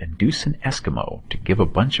salesmanship induce an Eskimo to give a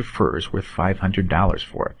bunch of furs worth $500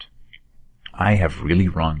 for it. I have really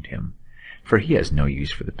wronged him, for he has no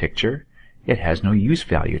use for the picture. It has no use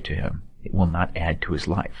value to him. It will not add to his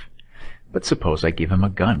life. But suppose I give him a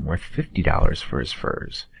gun worth $50 for his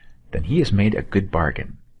furs. Then he has made a good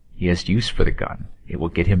bargain. He has use for the gun. It will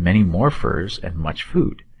get him many more furs and much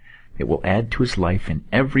food. It will add to his life in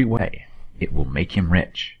every way. It will make him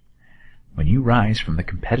rich. When you rise from the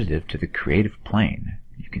competitive to the creative plane,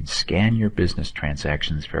 you can scan your business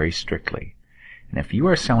transactions very strictly. And if you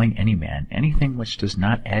are selling any man anything which does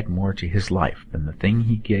not add more to his life than the thing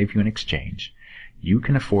he gave you in exchange, you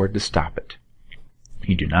can afford to stop it.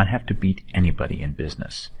 You do not have to beat anybody in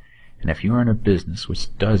business. And if you are in a business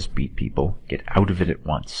which does beat people, get out of it at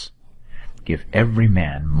once. Give every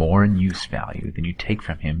man more in use value than you take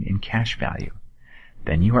from him in cash value.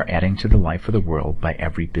 Then you are adding to the life of the world by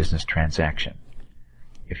every business transaction.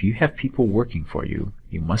 If you have people working for you,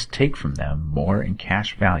 you must take from them more in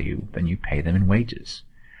cash value than you pay them in wages.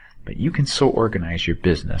 But you can so organize your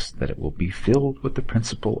business that it will be filled with the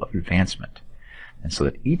principle of advancement, and so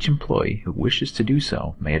that each employee who wishes to do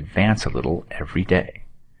so may advance a little every day.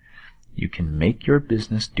 You can make your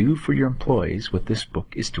business do for your employees what this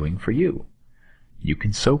book is doing for you. You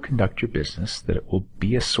can so conduct your business that it will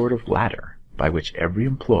be a sort of ladder by which every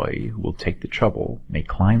employee who will take the trouble may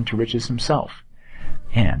climb to riches himself,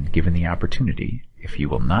 and, given the opportunity, if you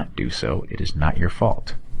will not do so, it is not your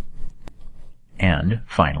fault. And,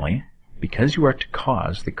 finally, because you are to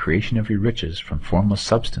cause the creation of your riches from formless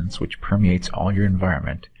substance which permeates all your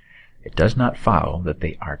environment, it does not follow that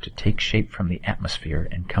they are to take shape from the atmosphere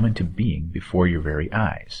and come into being before your very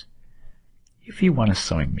eyes. If you want a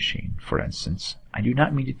sewing machine, for instance, I do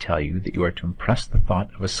not mean to tell you that you are to impress the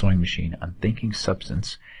thought of a sewing machine on thinking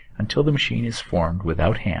substance until the machine is formed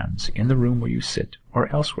without hands in the room where you sit or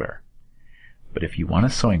elsewhere. But if you want a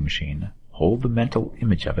sewing machine, hold the mental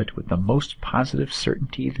image of it with the most positive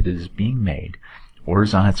certainty that it is being made or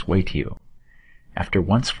is on its way to you. After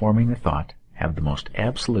once forming the thought, have the most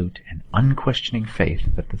absolute and unquestioning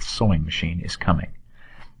faith that the sewing machine is coming.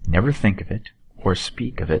 Never think of it or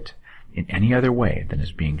speak of it in any other way than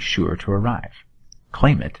as being sure to arrive.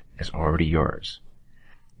 Claim it as already yours.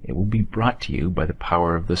 It will be brought to you by the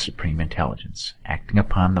power of the Supreme Intelligence, acting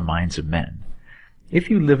upon the minds of men. If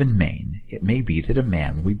you live in Maine, it may be that a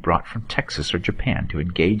man will be brought from Texas or Japan to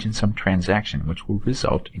engage in some transaction which will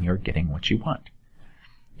result in your getting what you want.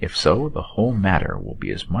 If so, the whole matter will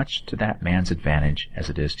be as much to that man's advantage as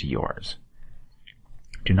it is to yours.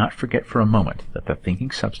 Do not forget for a moment that the thinking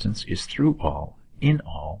substance is through all, in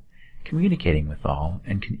all, communicating with all,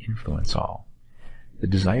 and can influence all. The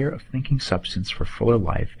desire of thinking substance for fuller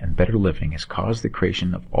life and better living has caused the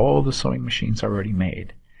creation of all the sewing machines already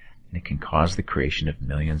made, and it can cause the creation of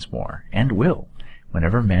millions more, and will,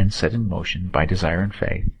 whenever men set in motion by desire and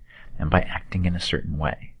faith, and by acting in a certain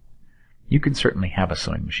way. You can certainly have a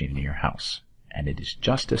sewing machine in your house, and it is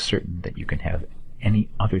just as certain that you can have any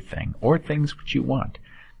other thing, or things which you want,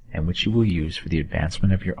 and which you will use for the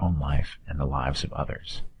advancement of your own life and the lives of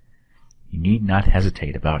others. You need not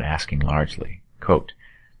hesitate about asking largely. Quote,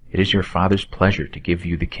 "It is your Father's pleasure to give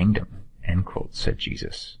you the kingdom," end quote, said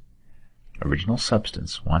Jesus. Original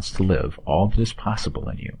substance wants to live all that is possible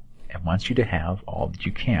in you, and wants you to have all that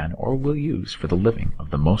you can or will use for the living of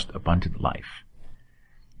the most abundant life.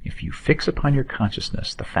 If you fix upon your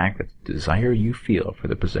consciousness the fact that the desire you feel for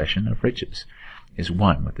the possession of riches is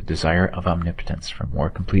one with the desire of omnipotence for more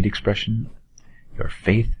complete expression, your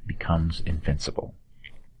faith becomes invincible.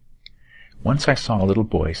 Once I saw a little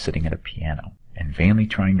boy sitting at a piano and vainly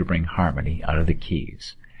trying to bring harmony out of the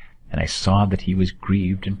keys, and I saw that he was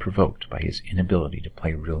grieved and provoked by his inability to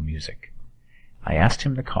play real music. I asked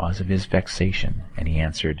him the cause of his vexation, and he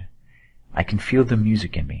answered, "I can feel the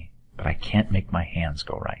music in me, but I can't make my hands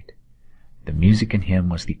go right." The music in him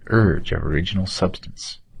was the urge of original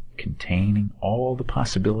substance, containing all the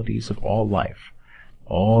possibilities of all life.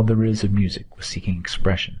 All there is of music was seeking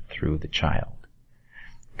expression through the child.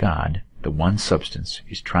 God, the one substance,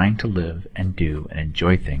 is trying to live and do and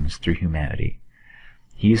enjoy things through humanity.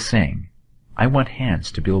 He is saying, "I want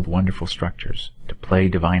hands to build wonderful structures, to play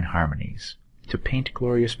divine harmonies, to paint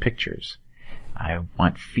glorious pictures. I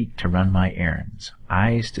want feet to run my errands,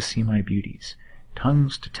 eyes to see my beauties,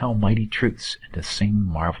 tongues to tell mighty truths and to sing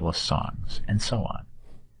marvelous songs," and so on.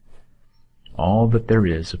 All that there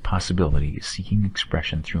is of possibility is seeking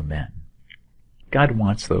expression through men. God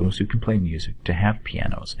wants those who can play music to have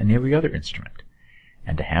pianos and every other instrument,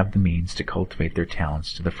 and to have the means to cultivate their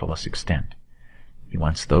talents to the fullest extent. He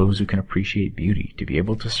wants those who can appreciate beauty to be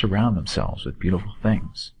able to surround themselves with beautiful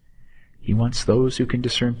things. He wants those who can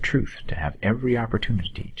discern truth to have every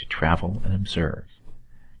opportunity to travel and observe.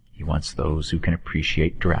 He wants those who can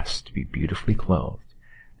appreciate dress to be beautifully clothed,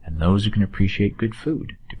 and those who can appreciate good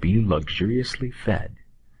food to be luxuriously fed.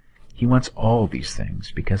 He wants all these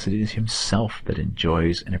things because it is himself that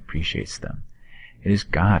enjoys and appreciates them. It is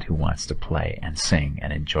God who wants to play and sing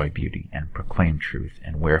and enjoy beauty and proclaim truth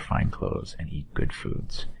and wear fine clothes and eat good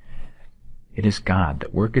foods. It is God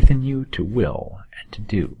that worketh in you to will and to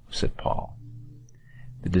do, said Paul.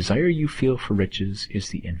 The desire you feel for riches is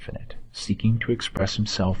the infinite, seeking to express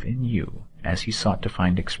himself in you as he sought to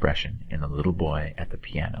find expression in the little boy at the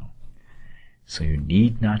piano. So you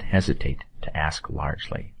need not hesitate to ask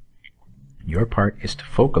largely. Your part is to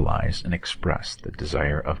focalize and express the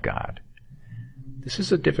desire of God. This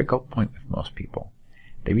is a difficult point with most people.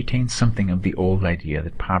 They retain something of the old idea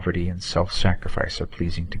that poverty and self-sacrifice are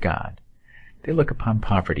pleasing to God. They look upon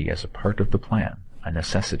poverty as a part of the plan, a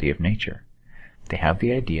necessity of nature. They have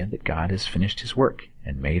the idea that God has finished his work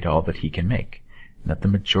and made all that he can make, and that the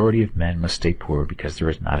majority of men must stay poor because there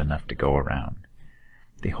is not enough to go around.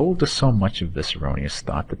 They hold to so much of this erroneous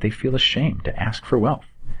thought that they feel ashamed to ask for wealth.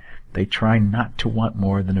 They try not to want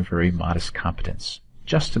more than a very modest competence,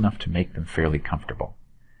 just enough to make them fairly comfortable.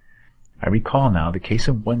 I recall now the case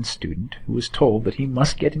of one student who was told that he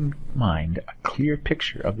must get in mind a clear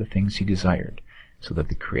picture of the things he desired, so that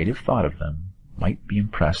the creative thought of them might be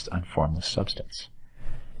impressed on formless substance.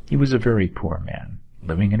 He was a very poor man,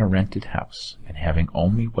 living in a rented house, and having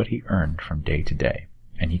only what he earned from day to day,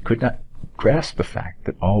 and he could not grasp the fact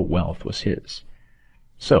that all wealth was his.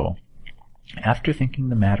 So, after thinking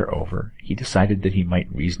the matter over, he decided that he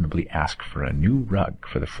might reasonably ask for a new rug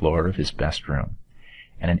for the floor of his best room,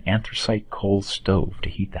 and an anthracite coal stove to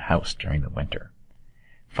heat the house during the winter.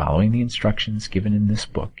 Following the instructions given in this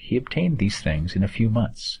book, he obtained these things in a few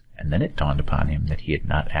months, and then it dawned upon him that he had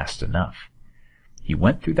not asked enough. He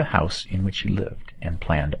went through the house in which he lived, and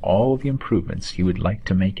planned all the improvements he would like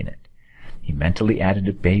to make in it. He mentally added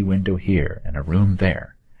a bay window here and a room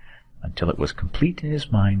there, until it was complete in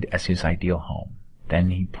his mind as his ideal home.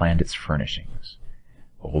 Then he planned its furnishings.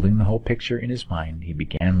 Holding the whole picture in his mind, he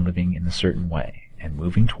began living in a certain way, and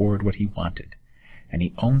moving toward what he wanted. And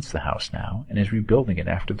he owns the house now, and is rebuilding it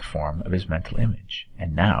after the form of his mental image.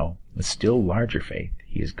 And now, with still larger faith,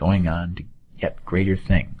 he is going on to yet greater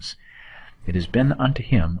things. It has been unto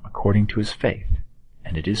him according to his faith,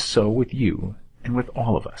 and it is so with you and with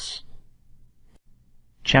all of us.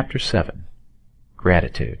 Chapter 7.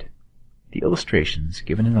 Gratitude. The illustrations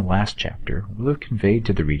given in the last chapter will have conveyed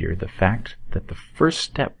to the reader the fact that the first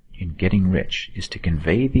step in getting rich is to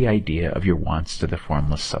convey the idea of your wants to the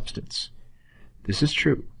formless substance. This is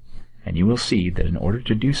true, and you will see that in order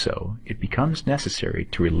to do so, it becomes necessary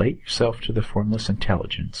to relate yourself to the formless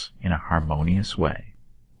intelligence in a harmonious way.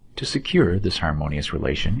 To secure this harmonious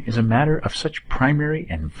relation is a matter of such primary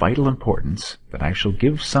and vital importance that I shall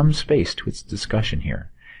give some space to its discussion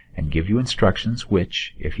here, and give you instructions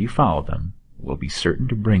which, if you follow them, will be certain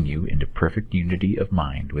to bring you into perfect unity of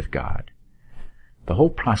mind with God. The whole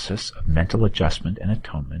process of mental adjustment and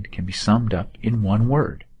atonement can be summed up in one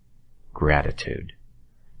word: gratitude.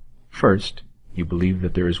 First, you believe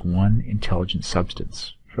that there is one intelligent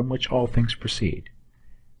substance from which all things proceed.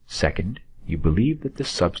 Second, you believe that this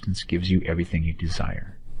substance gives you everything you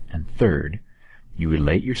desire. And third, you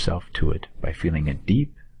relate yourself to it by feeling a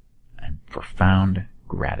deep and profound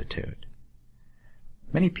gratitude.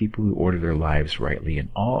 Many people who order their lives rightly in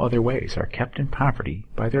all other ways are kept in poverty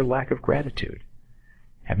by their lack of gratitude.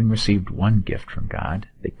 Having received one gift from God,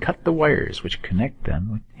 they cut the wires which connect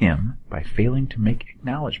them with Him by failing to make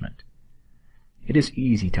acknowledgement. It is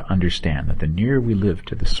easy to understand that the nearer we live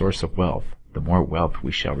to the source of wealth, the more wealth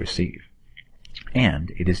we shall receive.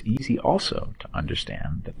 And it is easy also to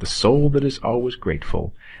understand that the soul that is always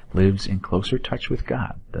grateful lives in closer touch with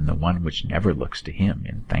God than the one which never looks to Him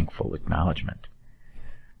in thankful acknowledgement.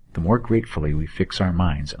 The more gratefully we fix our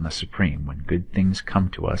minds on the Supreme when good things come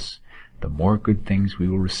to us, the more good things we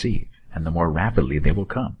will receive, and the more rapidly they will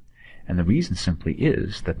come. And the reason simply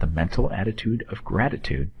is that the mental attitude of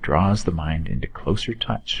gratitude draws the mind into closer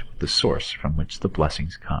touch with the source from which the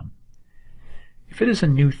blessings come. If it is a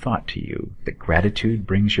new thought to you that gratitude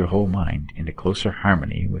brings your whole mind into closer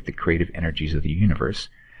harmony with the creative energies of the universe,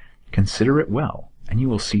 consider it well, and you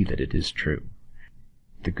will see that it is true.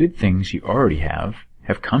 The good things you already have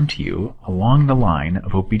come to you along the line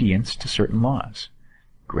of obedience to certain laws.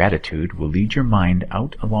 Gratitude will lead your mind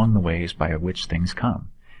out along the ways by which things come,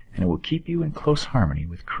 and it will keep you in close harmony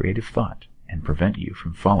with creative thought and prevent you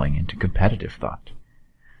from falling into competitive thought.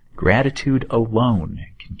 Gratitude alone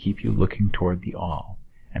can keep you looking toward the all,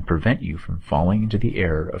 and prevent you from falling into the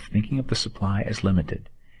error of thinking of the supply as limited,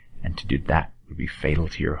 and to do that would be fatal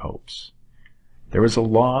to your hopes. There is a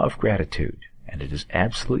law of gratitude, and it is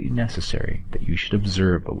absolutely necessary that you should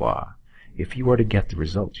observe the law, if you are to get the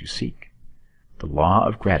results you seek. The law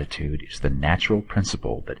of gratitude is the natural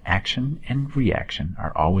principle that action and reaction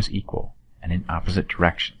are always equal, and in opposite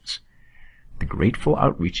directions. The grateful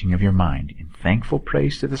outreaching of your mind in thankful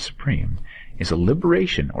praise to the Supreme is a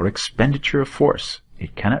liberation or expenditure of force.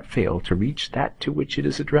 It cannot fail to reach that to which it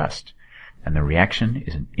is addressed, and the reaction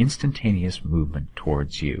is an instantaneous movement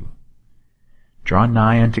towards you. Draw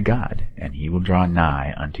nigh unto God, and He will draw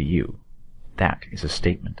nigh unto you. That is a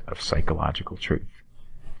statement of psychological truth.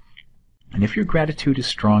 And if your gratitude is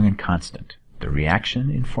strong and constant, the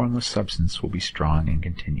reaction in formless substance will be strong and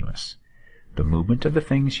continuous. The movement of the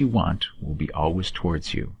things you want will be always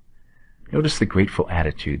towards you. Notice the grateful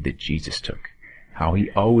attitude that Jesus took, how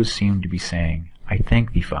he always seemed to be saying, I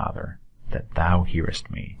thank thee, Father, that thou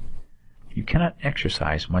hearest me. You cannot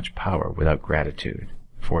exercise much power without gratitude,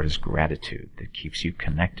 for it is gratitude that keeps you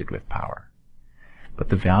connected with power. But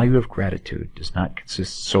the value of gratitude does not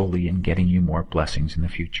consist solely in getting you more blessings in the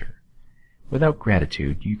future. Without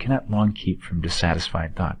gratitude, you cannot long keep from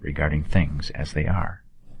dissatisfied thought regarding things as they are.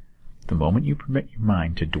 The moment you permit your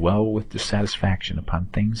mind to dwell with dissatisfaction upon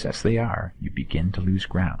things as they are, you begin to lose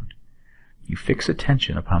ground. You fix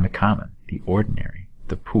attention upon the common, the ordinary,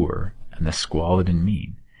 the poor, and the squalid and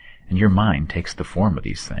mean, and your mind takes the form of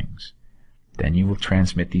these things. Then you will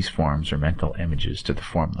transmit these forms or mental images to the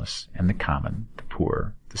formless, and the common, the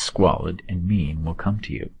poor, the squalid, and mean will come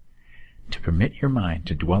to you. To permit your mind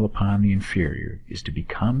to dwell upon the inferior is to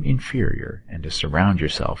become inferior and to surround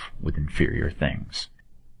yourself with inferior things.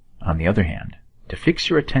 On the other hand, to fix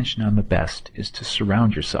your attention on the best is to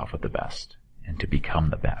surround yourself with the best, and to become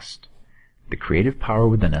the best. The creative power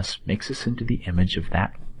within us makes us into the image of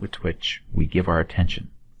that with which we give our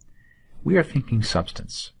attention. We are thinking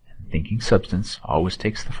substance, and thinking substance always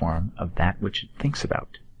takes the form of that which it thinks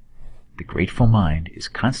about. The grateful mind is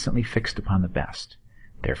constantly fixed upon the best,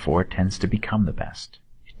 therefore it tends to become the best.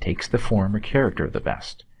 It takes the form or character of the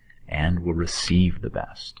best, and will receive the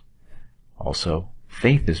best. Also,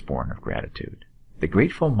 faith is born of gratitude. The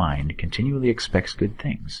grateful mind continually expects good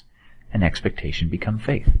things, and expectation becomes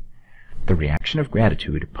faith. The reaction of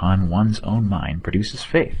gratitude upon one's own mind produces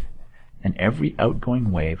faith, and every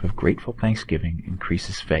outgoing wave of grateful thanksgiving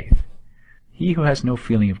increases faith. He who has no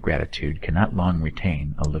feeling of gratitude cannot long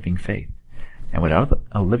retain a living faith, and without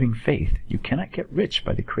a living faith you cannot get rich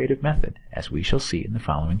by the creative method, as we shall see in the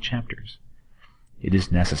following chapters. It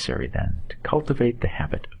is necessary, then, to cultivate the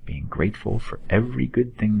habit of being grateful for every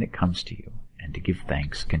good thing that comes to you, and to give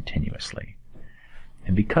thanks continuously.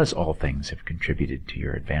 And because all things have contributed to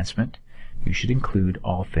your advancement, you should include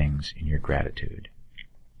all things in your gratitude.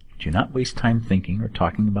 Do not waste time thinking or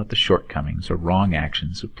talking about the shortcomings or wrong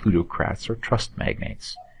actions of plutocrats or trust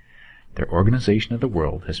magnates. Their organization of the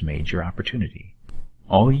world has made your opportunity.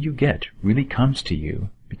 All you get really comes to you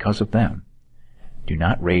because of them. Do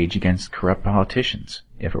not rage against corrupt politicians.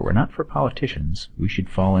 If it were not for politicians, we should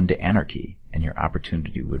fall into anarchy, and your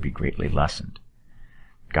opportunity would be greatly lessened.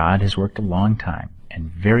 God has worked a long time,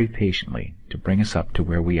 and very patiently, to bring us up to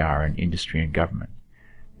where we are in industry and government,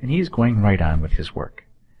 and he is going right on with his work.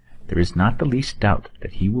 There is not the least doubt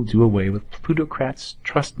that he will do away with plutocrats,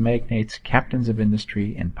 trust magnates, captains of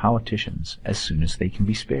industry, and politicians as soon as they can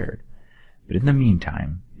be spared. But in the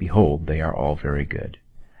meantime, behold, they are all very good.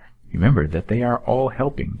 Remember that they are all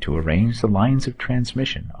helping to arrange the lines of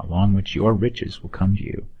transmission along which your riches will come to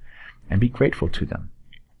you, and be grateful to them.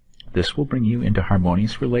 This will bring you into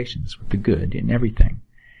harmonious relations with the good in everything,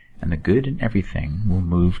 and the good in everything will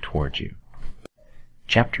move towards you.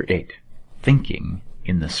 Chapter 8. Thinking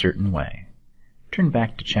in the Certain Way. Turn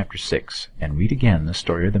back to Chapter 6 and read again the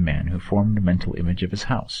story of the man who formed a mental image of his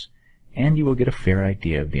house, and you will get a fair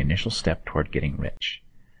idea of the initial step toward getting rich.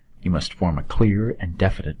 You must form a clear and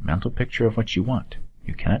definite mental picture of what you want.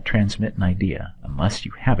 You cannot transmit an idea unless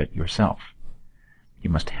you have it yourself. You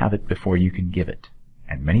must have it before you can give it,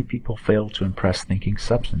 and many people fail to impress thinking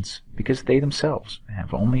substance because they themselves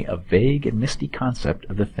have only a vague and misty concept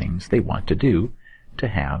of the things they want to do, to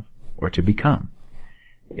have, or to become.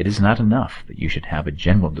 It is not enough that you should have a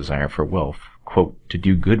general desire for wealth, quote, to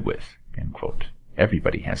do good with, end quote.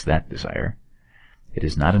 Everybody has that desire. It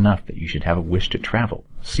is not enough that you should have a wish to travel,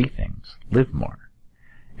 see things, live more.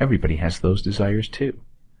 Everybody has those desires too.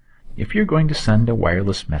 If you're going to send a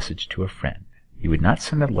wireless message to a friend, you would not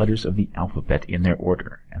send the letters of the alphabet in their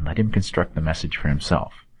order and let him construct the message for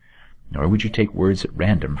himself. Nor would you take words at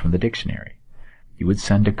random from the dictionary. You would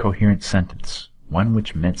send a coherent sentence, one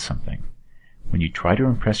which meant something. When you try to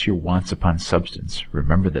impress your wants upon substance,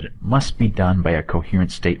 remember that it must be done by a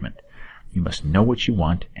coherent statement. You must know what you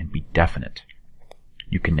want and be definite.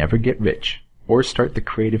 You can never get rich or start the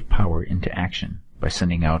creative power into action by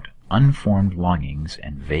sending out unformed longings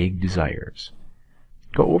and vague desires.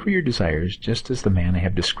 Go over your desires just as the man I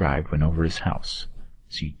have described went over his house.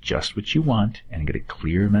 See just what you want and get a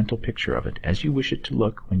clear mental picture of it as you wish it to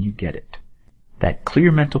look when you get it. That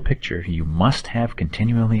clear mental picture you must have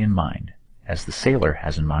continually in mind, as the sailor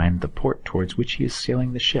has in mind the port towards which he is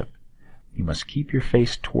sailing the ship. You must keep your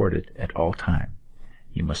face toward it at all time.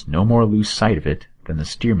 You must no more lose sight of it than the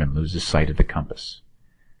steersman loses sight of the compass.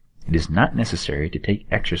 It is not necessary to take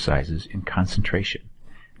exercises in concentration,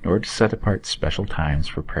 nor to set apart special times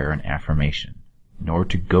for prayer and affirmation. nor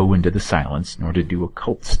to go into the silence, nor to do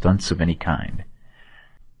occult stunts of any kind.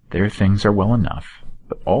 Their things are well enough,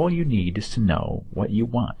 but all you need is to know what you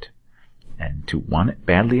want, and to want it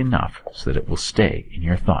badly enough so that it will stay in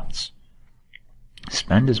your thoughts.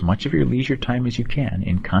 Spend as much of your leisure time as you can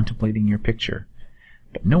in contemplating your picture,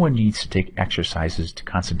 but no one needs to take exercises to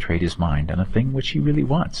concentrate his mind on a thing which he really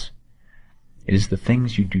wants. It is the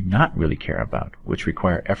things you do not really care about which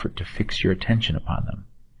require effort to fix your attention upon them.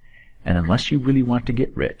 And unless you really want to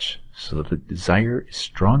get rich, so that the desire is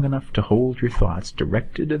strong enough to hold your thoughts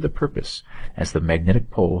directed to the purpose as the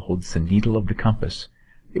magnetic pole holds the needle of the compass,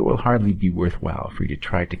 it will hardly be worthwhile for you to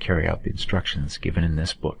try to carry out the instructions given in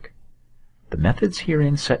this book. The methods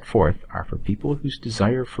herein set forth are for people whose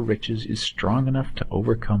desire for riches is strong enough to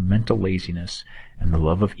overcome mental laziness and the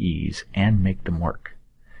love of ease and make them work.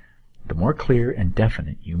 The more clear and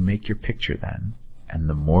definite you make your picture then, and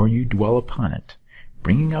the more you dwell upon it,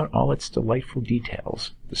 bringing out all its delightful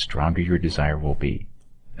details, the stronger your desire will be.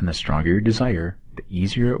 And the stronger your desire, the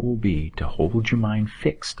easier it will be to hold your mind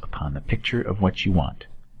fixed upon the picture of what you want.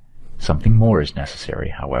 Something more is necessary,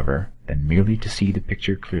 however, than merely to see the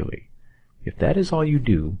picture clearly. If that is all you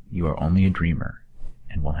do, you are only a dreamer,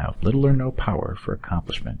 and will have little or no power for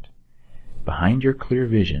accomplishment. Behind your clear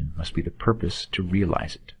vision must be the purpose to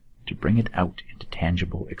realize it, to bring it out into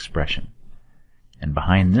tangible expression. And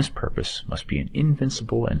behind this purpose must be an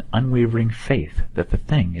invincible and unwavering faith that the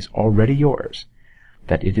thing is already yours,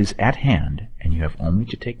 that it is at hand, and you have only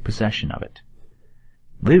to take possession of it.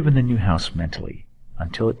 Live in the new house mentally,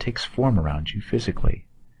 until it takes form around you physically.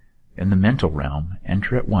 In the mental realm,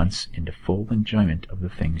 enter at once into full enjoyment of the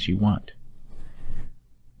things you want.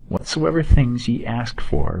 Whatsoever things ye ask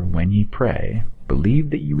for when ye pray,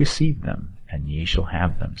 believe that ye receive them, and ye shall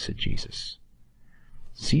have them, said Jesus.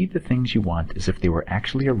 See the things you want as if they were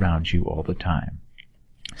actually around you all the time.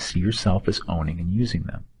 See yourself as owning and using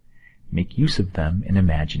them. Make use of them in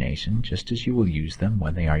imagination just as you will use them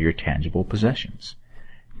when they are your tangible possessions.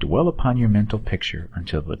 Dwell upon your mental picture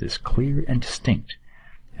until it is clear and distinct,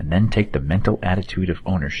 and then take the mental attitude of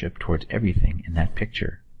ownership towards everything in that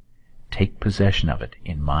picture. Take possession of it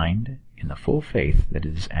in mind, in the full faith that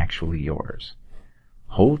it is actually yours.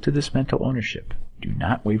 Hold to this mental ownership. Do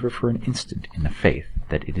not waver for an instant in the faith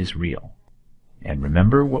that it is real. And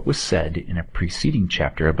remember what was said in a preceding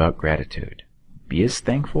chapter about gratitude. Be as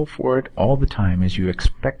thankful for it all the time as you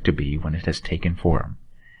expect to be when it has taken form.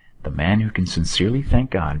 The man who can sincerely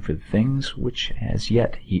thank God for the things which as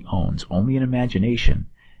yet he owns only in imagination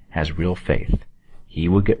has real faith. He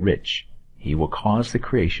will get rich. He will cause the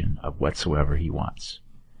creation of whatsoever he wants.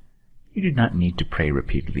 You do not need to pray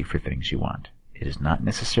repeatedly for things you want. It is not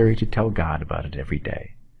necessary to tell God about it every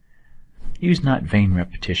day. Use not vain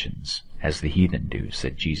repetitions, as the heathen do,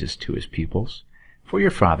 said Jesus to his pupils, for your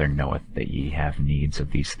Father knoweth that ye have needs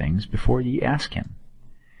of these things before ye ask him.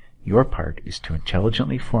 Your part is to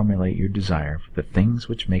intelligently formulate your desire for the things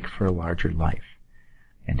which make for a larger life,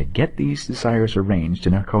 and to get these desires arranged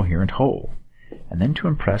in a coherent whole, and then to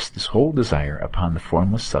impress this whole desire upon the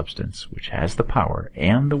formless substance which has the power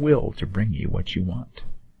and the will to bring you what you want.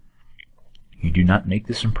 You do not make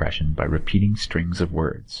this impression by repeating strings of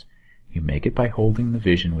words. You make it by holding the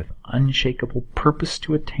vision with unshakable purpose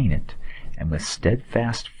to attain it, and with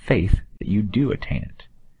steadfast faith that you do attain it.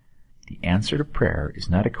 The answer to prayer is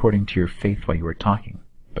not according to your faith while you are talking,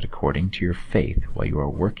 but according to your faith while you are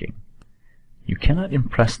working. You cannot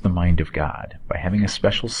impress the mind of God by having a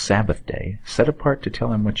special Sabbath day set apart to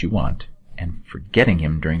tell him what you want, and forgetting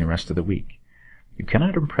him during the rest of the week. You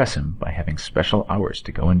cannot impress him by having special hours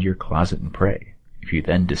to go into your closet and pray, if you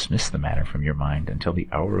then dismiss the matter from your mind until the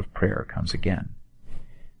hour of prayer comes again.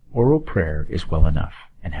 Oral prayer is well enough,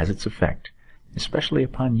 and has its effect, especially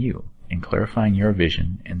upon you, in clarifying your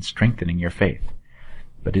vision and strengthening your faith.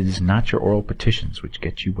 But it is not your oral petitions which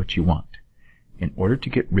get you what you want. In order to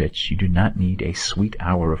get rich, you do not need a sweet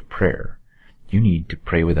hour of prayer. You need to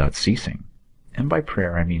pray without ceasing. And by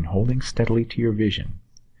prayer I mean holding steadily to your vision,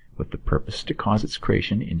 with the purpose to cause its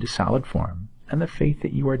creation into solid form, and the faith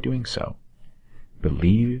that you are doing so.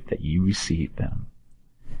 Believe that you receive them.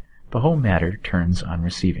 The whole matter turns on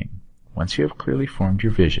receiving. Once you have clearly formed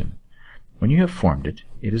your vision, when you have formed it,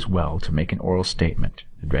 it is well to make an oral statement,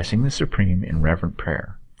 addressing the Supreme in reverent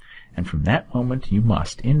prayer, and from that moment you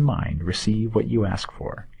must, in mind, receive what you ask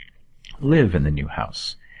for. Live in the new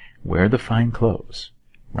house, wear the fine clothes,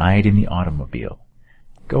 ride in the automobile,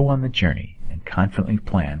 go on the journey, and confidently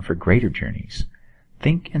plan for greater journeys.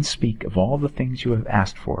 Think and speak of all the things you have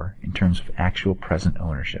asked for in terms of actual present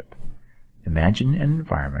ownership. Imagine an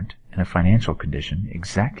environment and a financial condition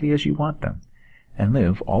exactly as you want them, and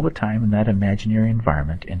live all the time in that imaginary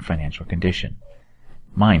environment and financial condition.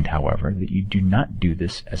 Mind, however, that you do not do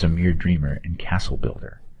this as a mere dreamer and castle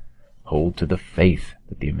builder. Hold to the faith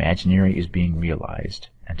that the imaginary is being realized,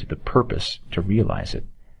 and to the purpose to realize it.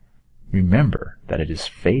 Remember that it is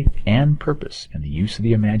faith and purpose in the use of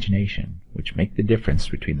the imagination which make the difference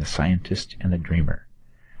between the scientist and the dreamer.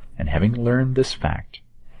 And having learned this fact,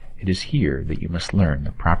 it is here that you must learn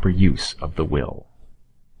the proper use of the will.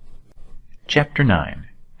 Chapter 9.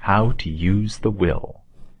 How to Use the Will.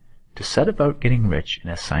 To set about getting rich in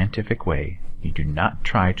a scientific way, you do not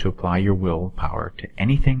try to apply your will power to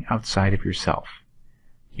anything outside of yourself.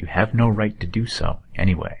 You have no right to do so,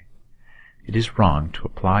 anyway. It is wrong to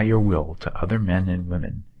apply your will to other men and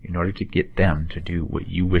women in order to get them to do what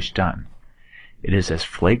you wish done. It is as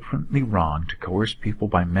flagrantly wrong to coerce people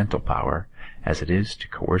by mental power as it is to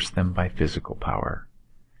coerce them by physical power.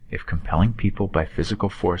 If compelling people by physical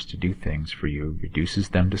force to do things for you reduces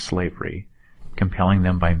them to slavery, compelling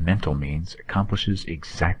them by mental means accomplishes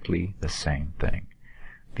exactly the same thing.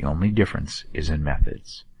 The only difference is in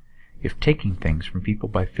methods. If taking things from people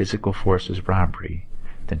by physical force is robbery,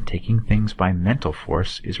 then taking things by mental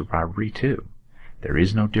force is robbery too. There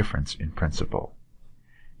is no difference in principle.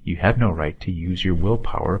 You have no right to use your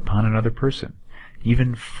willpower upon another person,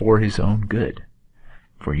 even for his own good,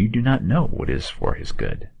 for you do not know what is for his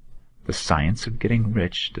good. The science of getting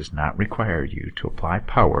rich does not require you to apply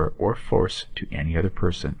power or force to any other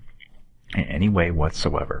person in any way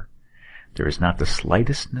whatsoever. There is not the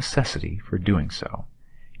slightest necessity for doing so.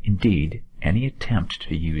 Indeed, any attempt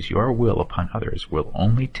to use your will upon others will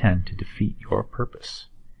only tend to defeat your purpose.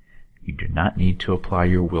 You do not need to apply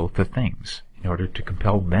your will to things in order to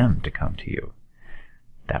compel them to come to you.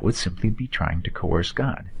 That would simply be trying to coerce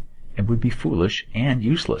God, and would be foolish and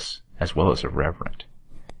useless, as well as irreverent.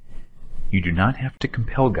 You do not have to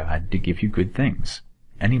compel God to give you good things,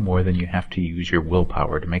 any more than you have to use your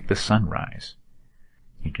willpower to make the sun rise.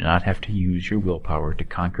 You do not have to use your willpower to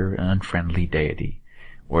conquer an unfriendly deity,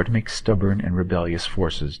 or to make stubborn and rebellious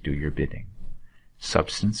forces do your bidding.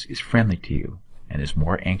 Substance is friendly to you, and is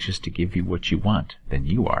more anxious to give you what you want than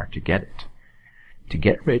you are to get it. To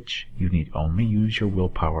get rich, you need only use your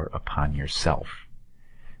willpower upon yourself.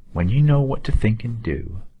 When you know what to think and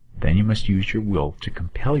do, then you must use your will to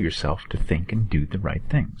compel yourself to think and do the right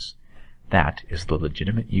things. That is the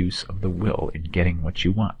legitimate use of the will in getting what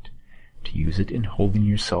you want, to use it in holding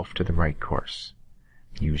yourself to the right course.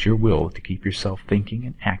 Use your will to keep yourself thinking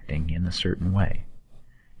and acting in a certain way.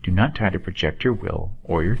 Do not try to project your will,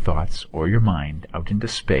 or your thoughts, or your mind out into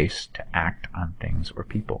space to act on things or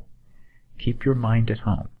people. Keep your mind at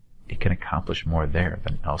home. It can accomplish more there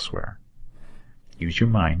than elsewhere. Use your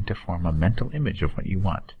mind to form a mental image of what you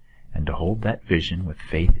want, and to hold that vision with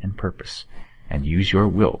faith and purpose, and use your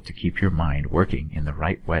will to keep your mind working in the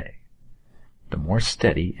right way. The more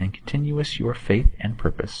steady and continuous your faith and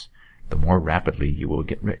purpose, the more rapidly you will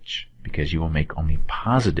get rich, because you will make only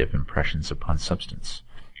positive impressions upon substance,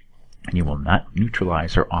 and you will not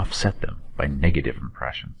neutralize or offset them by negative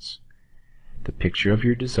impressions. The picture of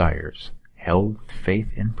your desires, held with faith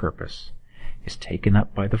and purpose, is taken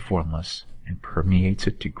up by the formless and permeates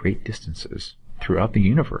it to great distances throughout the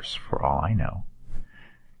universe, for all I know.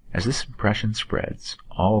 As this impression spreads,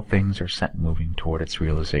 all things are set moving toward its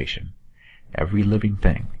realization. Every living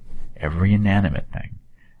thing, every inanimate thing,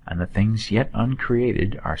 and the things yet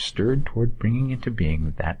uncreated are stirred toward bringing into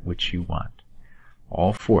being that which you want.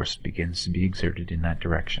 All force begins to be exerted in that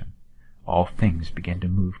direction. All things begin to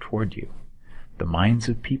move toward you. The minds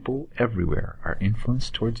of people everywhere are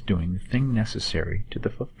influenced towards doing the thing necessary to the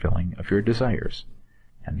fulfilling of your desires,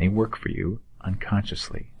 and they work for you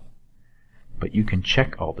unconsciously. But you can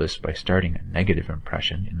check all this by starting a negative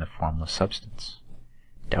impression in the formless substance.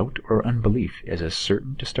 Doubt or unbelief is as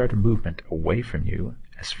certain to start a movement away from you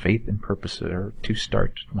as faith and purpose are to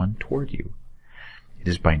start one toward you. It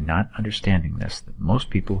is by not understanding this that most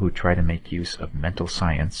people who try to make use of mental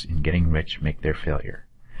science in getting rich make their failure.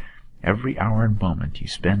 Every hour and moment you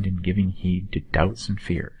spend in giving heed to doubts and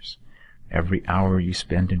fears, every hour you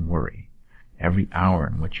spend in worry, every hour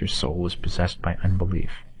in which your soul is possessed by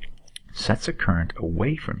unbelief, sets a current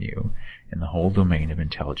away from you in the whole domain of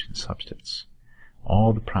intelligent substance.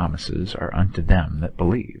 All the promises are unto them that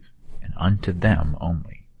believe, and unto them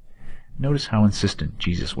only. Notice how insistent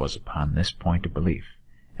Jesus was upon this point of belief,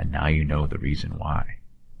 and now you know the reason why.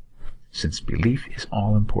 Since belief is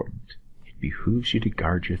all important, it behooves you to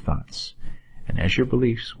guard your thoughts, and as your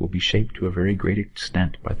beliefs will be shaped to a very great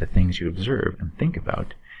extent by the things you observe and think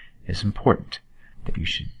about, it is important that you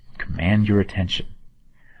should command your attention.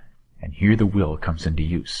 And here the will comes into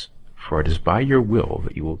use, for it is by your will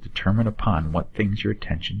that you will determine upon what things your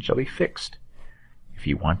attention shall be fixed. If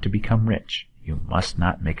you want to become rich, You must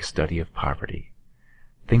not make a study of poverty.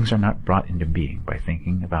 Things are not brought into being by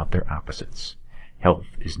thinking about their opposites. Health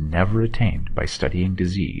is never attained by studying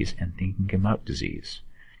disease and thinking about disease.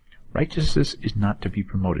 Righteousness is not to be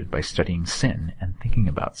promoted by studying sin and thinking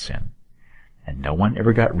about sin. And no one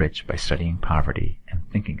ever got rich by studying poverty and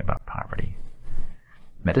thinking about poverty.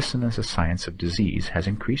 Medicine as a science of disease has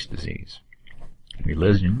increased disease.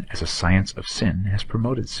 Religion as a science of sin has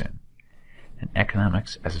promoted sin. And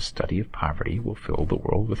economics as a study of poverty will fill the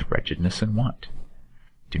world with wretchedness and want.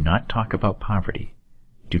 Do not talk about poverty.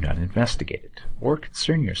 Do not investigate it, or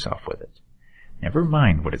concern yourself with it. Never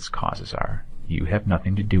mind what its causes are. You have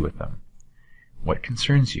nothing to do with them. What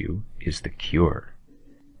concerns you is the cure.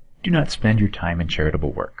 Do not spend your time in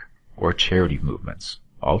charitable work, or charity movements.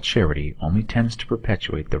 All charity only tends to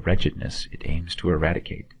perpetuate the wretchedness it aims to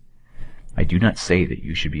eradicate. I do not say that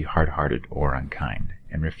you should be hard-hearted or unkind,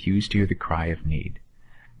 and refuse to hear the cry of need.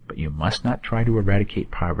 But you must not try to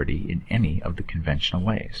eradicate poverty in any of the conventional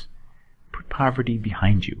ways. Put poverty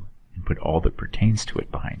behind you, and put all that pertains to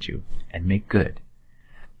it behind you, and make good.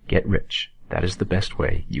 Get rich. That is the best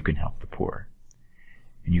way you can help the poor.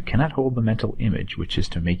 And you cannot hold the mental image which is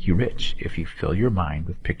to make you rich if you fill your mind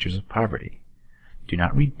with pictures of poverty. Do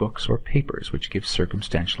not read books or papers which give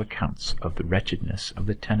circumstantial accounts of the wretchedness of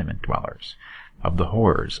the tenement dwellers, of the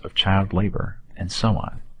horrors of child labor, and so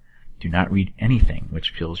on. Do not read anything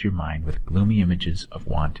which fills your mind with gloomy images of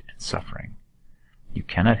want and suffering. You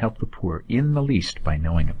cannot help the poor in the least by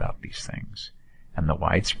knowing about these things, and the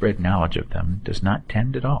widespread knowledge of them does not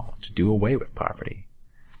tend at all to do away with poverty.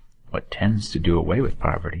 What tends to do away with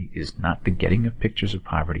poverty is not the getting of pictures of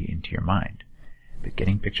poverty into your mind, but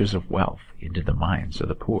getting pictures of wealth into the minds of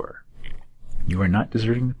the poor. You are not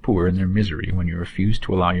deserting the poor in their misery when you refuse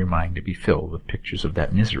to allow your mind to be filled with pictures of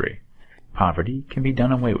that misery. Poverty can be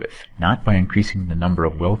done away with, not by increasing the number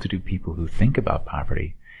of well-to-do people who think about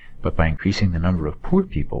poverty, but by increasing the number of poor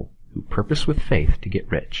people who purpose with faith to get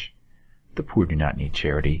rich. The poor do not need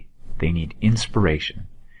charity. They need inspiration.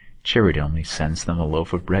 Charity only sends them a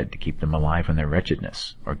loaf of bread to keep them alive in their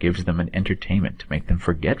wretchedness, or gives them an entertainment to make them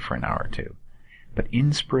forget for an hour or two. But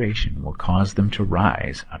inspiration will cause them to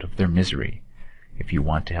rise out of their misery. If you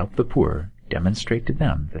want to help the poor, demonstrate to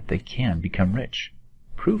them that they can become rich.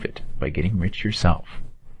 Prove it by getting rich yourself.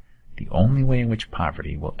 The only way in which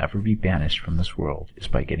poverty will ever be banished from this world is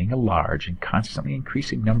by getting a large and constantly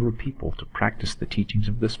increasing number of people to practice the teachings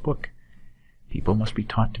of this book. People must be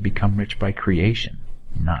taught to become rich by creation,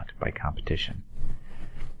 not by competition.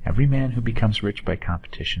 Every man who becomes rich by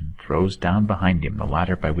competition throws down behind him the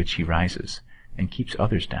ladder by which he rises, and keeps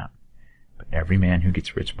others down. But every man who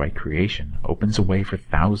gets rich by creation opens a way for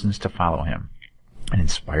thousands to follow him, and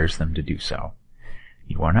inspires them to do so.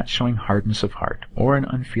 You are not showing hardness of heart or an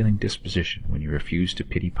unfeeling disposition when you refuse to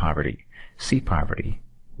pity poverty, see poverty,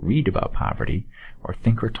 read about poverty, or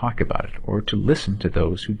think or talk about it, or to listen to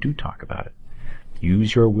those who do talk about it.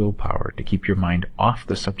 Use your willpower to keep your mind off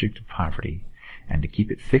the subject of poverty, and to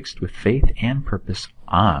keep it fixed with faith and purpose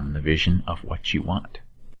on the vision of what you want.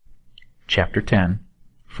 Chapter 10.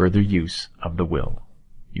 Further Use of the Will.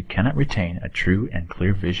 You cannot retain a true and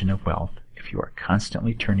clear vision of wealth if you are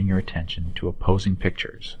constantly turning your attention to opposing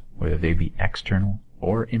pictures, whether they be external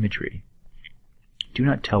or imagery. Do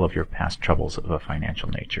not tell of your past troubles of a financial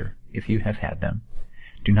nature, if you have had them.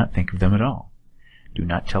 Do not think of them at all. Do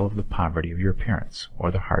not tell of the poverty of your parents or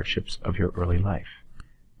the hardships of your early life.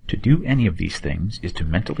 To do any of these things is to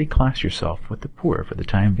mentally class yourself with the poor for the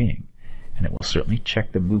time being, and it will certainly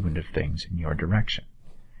check the movement of things in your direction.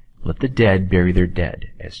 Let the dead bury their dead,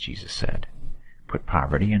 as Jesus said. Put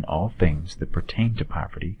poverty and all things that pertain to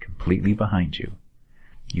poverty completely behind you.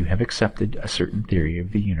 You have accepted a certain theory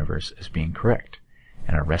of the universe as being correct,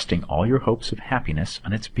 and are resting all your hopes of happiness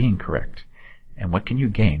on its being correct. And what can you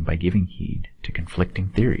gain by giving heed to conflicting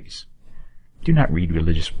theories? Do not read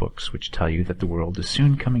religious books which tell you that the world is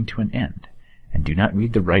soon coming to an end, and do not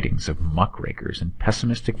read the writings of muckrakers and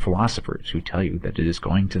pessimistic philosophers who tell you that it is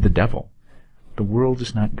going to the devil. The world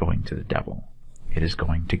is not going to the devil. It is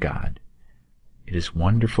going to God. It is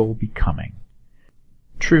wonderful becoming.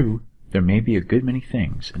 True, there may be a good many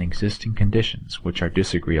things in existing conditions which are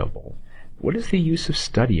disagreeable. What is the use of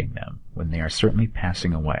studying them when they are certainly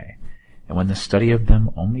passing away, and when the study of them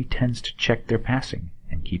only tends to check their passing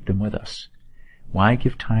and keep them with us? Why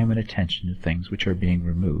give time and attention to things which are being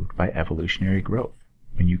removed by evolutionary growth,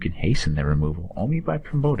 when you can hasten their removal only by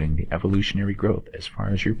promoting the evolutionary growth as far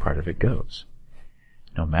as your part of it goes?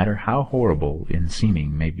 No matter how horrible in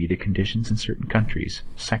seeming may be the conditions in certain countries,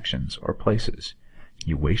 sections, or places,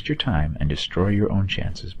 you waste your time and destroy your own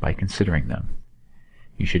chances by considering them.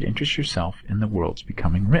 You should interest yourself in the world's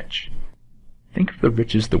becoming rich. Think of the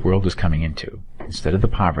riches the world is coming into, instead of the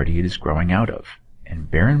poverty it is growing out of, and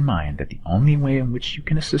bear in mind that the only way in which you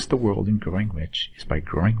can assist the world in growing rich is by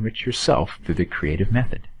growing rich yourself through the creative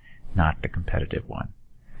method, not the competitive one.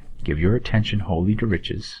 Give your attention wholly to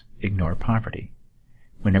riches, ignore poverty.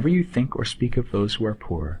 Whenever you think or speak of those who are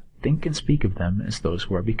poor, think and speak of them as those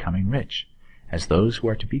who are becoming rich, as those who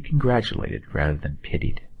are to be congratulated rather than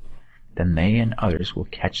pitied. Then they and others will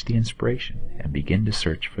catch the inspiration and begin to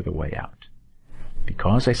search for the way out.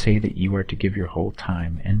 Because I say that you are to give your whole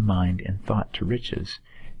time and mind and thought to riches,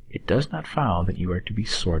 it does not follow that you are to be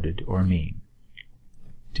sordid or mean.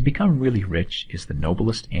 To become really rich is the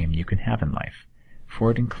noblest aim you can have in life,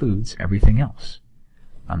 for it includes everything else.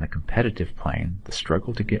 On the competitive plane, the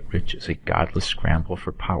struggle to get rich is a godless scramble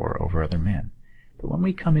for power over other men. But when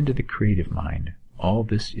we come into the creative mind, all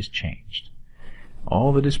this is changed.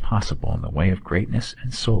 All that is possible in the way of greatness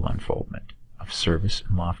and soul unfoldment, of service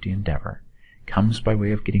and lofty endeavor, comes by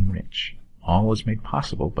way of getting rich. All is made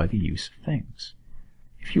possible by the use of things.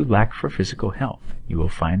 If you lack for physical health, you will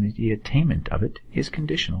find that the attainment of it is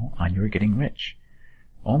conditional on your getting rich.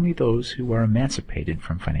 Only those who are emancipated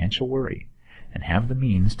from financial worry and have the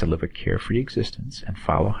means to live a carefree existence and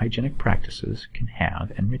follow hygienic practices can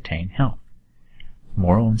have and retain health.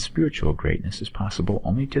 Moral and spiritual greatness is possible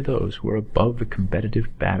only to those who are above the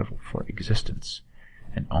competitive battle for existence,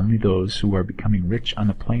 and only those who are becoming rich on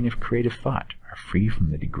the plane of creative thought are free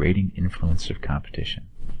from the degrading influence of competition.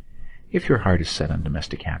 If your heart is set on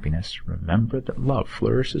domestic happiness, remember that love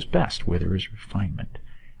flourishes best where there is refinement,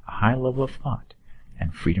 a high level of thought,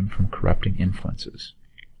 and freedom from corrupting influences.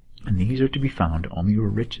 And these are to be found only where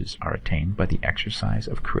riches are attained by the exercise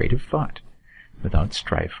of creative thought, without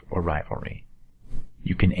strife or rivalry.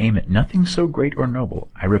 You can aim at nothing so great or noble,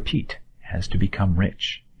 I repeat, as to become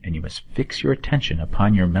rich, and you must fix your attention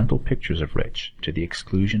upon your mental pictures of rich, to the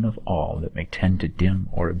exclusion of all that may tend to dim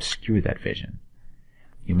or obscure that vision.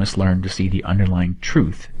 You must learn to see the underlying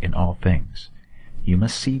truth in all things. You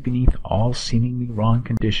must see beneath all seemingly wrong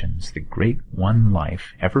conditions the great one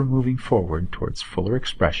life ever moving forward towards fuller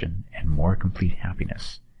expression and more complete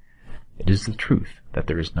happiness. It is the truth that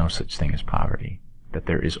there is no such thing as poverty, that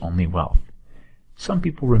there is only wealth. Some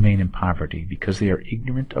people remain in poverty because they are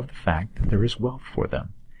ignorant of the fact that there is wealth for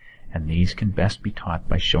them, and these can best be taught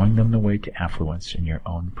by showing them the way to affluence in your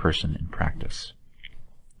own person and practice.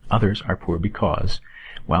 Others are poor because,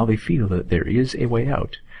 while they feel that there is a way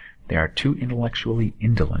out, they are too intellectually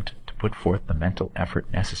indolent to put forth the mental effort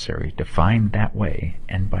necessary to find that way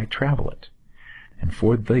and by travel it. And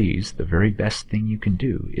for these, the very best thing you can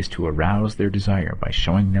do is to arouse their desire by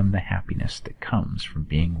showing them the happiness that comes from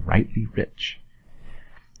being rightly rich.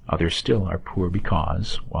 Others still are poor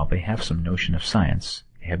because, while they have some notion of science,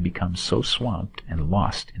 they have become so swamped and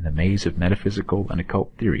lost in the maze of metaphysical and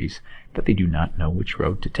occult theories that they do not know which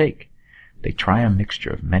road to take. They try a mixture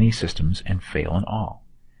of many systems and fail in all.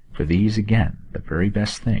 For these, again, the very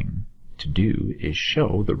best thing to do is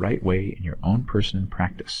show the right way in your own person and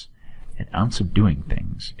practice. An ounce of doing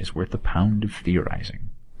things is worth a pound of theorizing.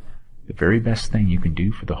 The very best thing you can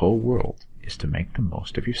do for the whole world is to make the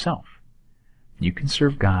most of yourself. You can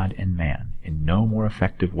serve God and man in no more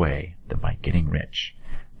effective way than by getting rich.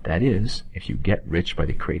 That is, if you get rich by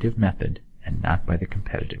the creative method and not by the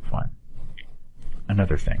competitive one.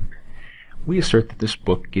 Another thing. We assert that this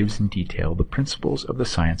book gives in detail the principles of the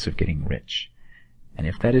science of getting rich. And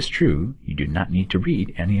if that is true, you do not need to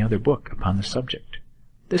read any other book upon the subject.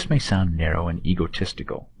 This may sound narrow and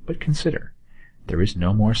egotistical, but consider. There is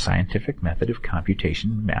no more scientific method of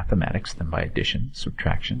computation in mathematics than by addition,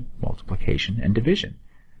 subtraction, multiplication, and division.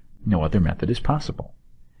 No other method is possible.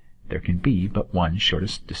 There can be but one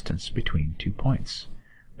shortest distance between 2 points.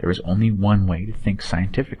 There is only one way to think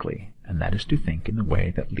scientifically, and that is to think in the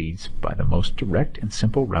way that leads by the most direct and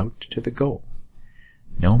simple route to the goal.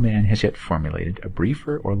 No man has yet formulated a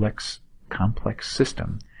briefer or less complex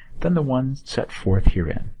system than the one set forth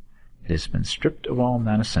herein. It has been stripped of all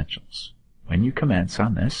non-essentials. When you commence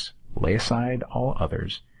on this, lay aside all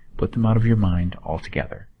others, put them out of your mind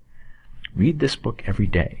altogether. Read this book every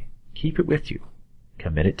day. Keep it with you.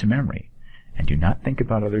 Commit it to memory, and do not think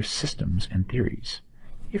about other systems and theories.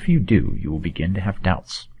 If you do, you will begin to have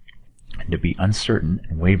doubts, and to be uncertain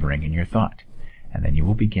and wavering in your thought, and then you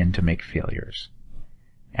will begin to make failures.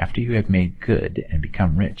 After you have made good and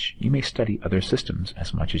become rich, you may study other systems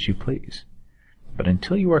as much as you please. But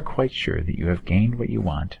until you are quite sure that you have gained what you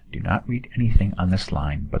want, do not read anything on this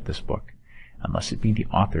line but this book, unless it be the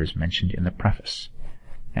authors mentioned in the preface,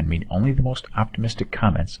 and read only the most optimistic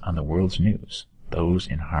comments on the world's news, those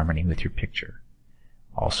in harmony with your picture.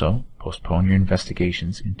 Also, postpone your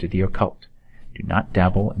investigations into the occult. Do Do not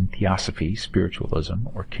dabble in theosophy, spiritualism,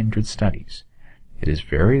 or kindred studies. It is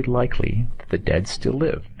very likely that the dead still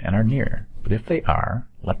live and are near, but if they are,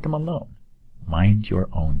 let them alone. Mind your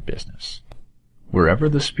own business. Wherever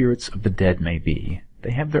the spirits of the dead may be, they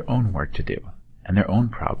have their own work to do, and their own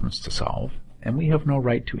problems to solve, and we have no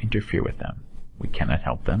right to interfere with them. We cannot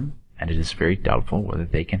help them, and it is very doubtful whether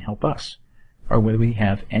they can help us, or whether we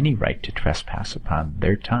have any right to trespass upon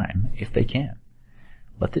their time if they can.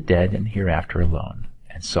 Let the dead and hereafter alone,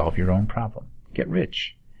 and solve your own problem. Get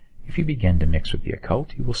rich. If you begin to mix with the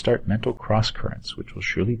occult, you will start mental cross-currents which will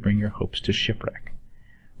surely bring your hopes to shipwreck.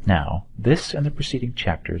 Now, this and the preceding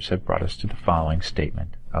chapters have brought us to the following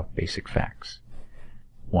statement of basic facts.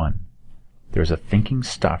 1. There is a thinking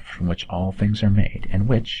stuff from which all things are made, and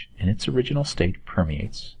which, in its original state,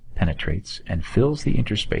 permeates, penetrates, and fills the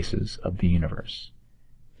interspaces of the universe.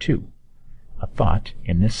 2. A thought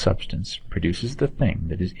in this substance produces the thing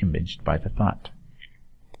that is imaged by the thought.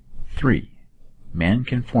 3. Man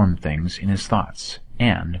can form things in his thoughts,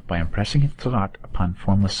 and, by impressing his thought upon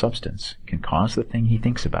formless substance, can cause the thing he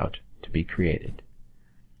thinks about to be created.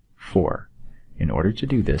 4. In order to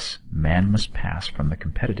do this, man must pass from the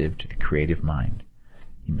competitive to the creative mind.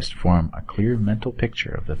 He must form a clear mental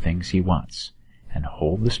picture of the things he wants, and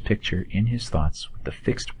hold this picture in his thoughts with the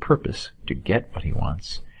fixed purpose to get what he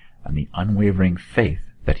wants, and the unwavering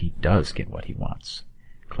faith that he does get what he wants,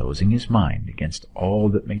 closing his mind against all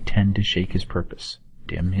that may tend to shake his purpose,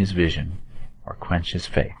 dim his vision, or quench his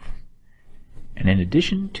faith. And in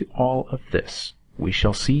addition to all of this, we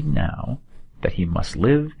shall see now that he must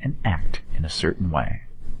live and act in a certain way.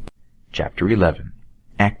 Chapter 11.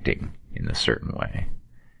 Acting in a certain way.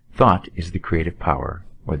 Thought is the creative power,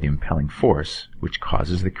 or the impelling force, which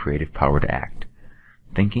causes the creative power to act.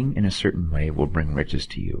 Thinking in a certain way will bring riches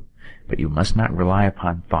to you, but you must not rely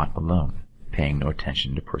upon thought alone, paying no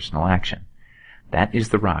attention to personal action. That is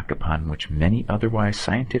the rock upon which many otherwise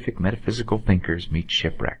scientific metaphysical thinkers meet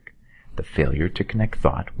shipwreck, the failure to connect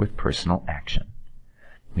thought with personal action.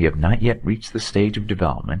 We have not yet reached the stage of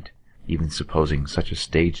development, even supposing such a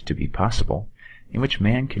stage to be possible, in which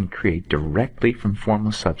man can create directly from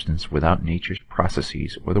formless substance without nature's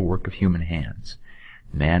processes or the work of human hands.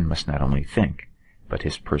 Man must not only think, but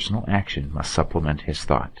his personal action must supplement his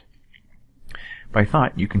thought. By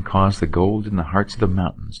thought you can cause the gold in the hearts of the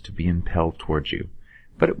mountains to be impelled towards you,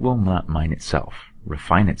 but it will not mine itself,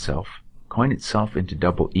 refine itself, coin itself into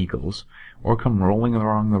double eagles, or come rolling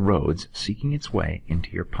along the roads seeking its way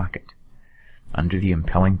into your pocket. Under the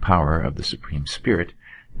impelling power of the Supreme Spirit,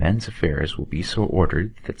 men's affairs will be so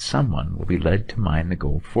ordered that someone will be led to mine the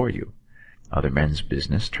gold for you. Other men's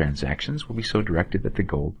business transactions will be so directed that the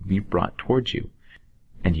gold will be brought towards you,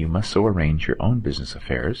 and you must so arrange your own business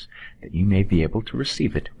affairs that you may be able to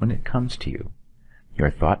receive it when it comes to you.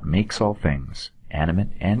 Your thought makes all things, animate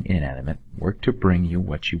and inanimate, work to bring you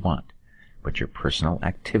what you want, but your personal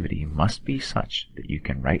activity must be such that you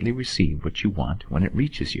can rightly receive what you want when it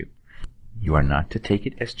reaches you. You are not to take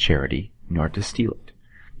it as charity, nor to steal it.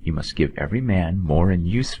 You must give every man more in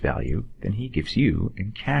use value than he gives you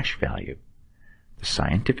in cash value. The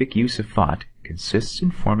scientific use of thought consists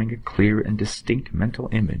in forming a clear and distinct mental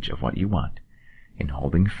image of what you want, in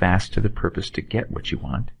holding fast to the purpose to get what you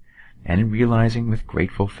want, and in realizing with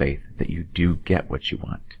grateful faith that you do get what you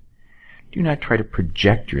want. Do not try to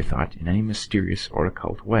project your thought in any mysterious or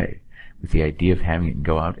occult way, with the idea of having it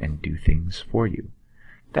go out and do things for you.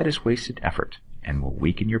 That is wasted effort, and will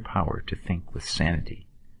weaken your power to think with sanity.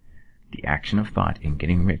 The action of thought in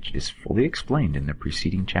getting rich is fully explained in the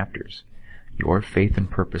preceding chapters. Your faith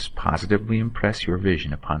and purpose positively impress your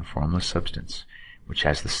vision upon formless substance, which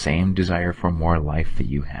has the same desire for more life that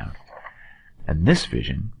you have. And this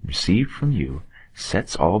vision, received from you,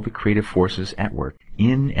 sets all the creative forces at work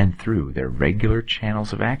in and through their regular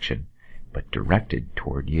channels of action, but directed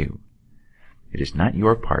toward you. It is not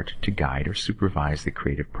your part to guide or supervise the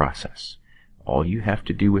creative process. All you have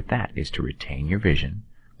to do with that is to retain your vision,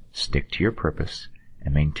 stick to your purpose,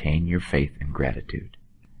 and maintain your faith and gratitude.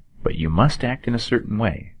 But you must act in a certain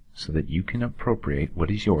way, so that you can appropriate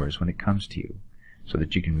what is yours when it comes to you, so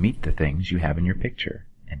that you can meet the things you have in your picture,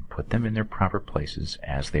 and put them in their proper places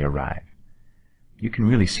as they arrive. You can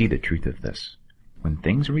really see the truth of this. When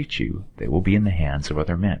things reach you, they will be in the hands of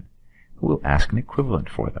other men, who will ask an equivalent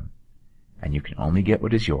for them, and you can only get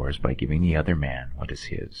what is yours by giving the other man what is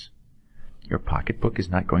his. Your pocketbook is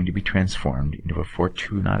not going to be transformed into a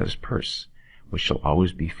Fortunatus purse, which shall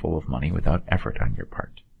always be full of money without effort on your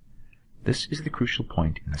part. This is the crucial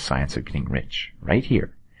point in the science of getting rich, right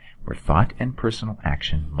here, where thought and personal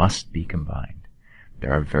action must be combined.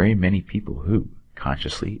 There are very many people who,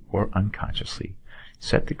 consciously or unconsciously,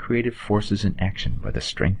 set the creative forces in action by the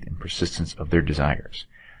strength and persistence of their desires,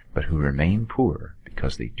 but who remain poor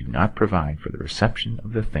because they do not provide for the reception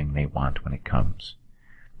of the thing they want when it comes.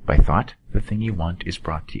 By thought, the thing you want is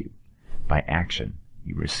brought to you. By action,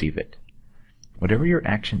 you receive it. Whatever your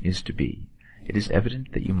action is to be, it is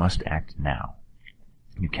evident that you must act now.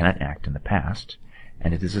 You cannot act in the past,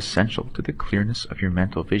 and it is essential to the clearness of your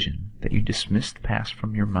mental vision that you dismiss the past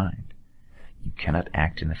from your mind. You cannot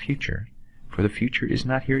act in the future, for the future is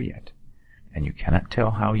not here yet, and you cannot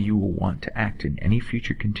tell how you will want to act in any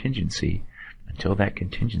future contingency until that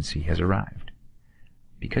contingency has arrived.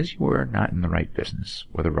 Because you are not in the right business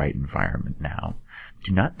or the right environment now,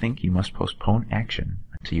 do not think you must postpone action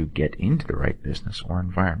until you get into the right business or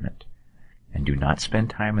environment, and do not spend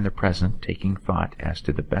time in the present taking thought as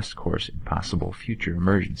to the best course in possible future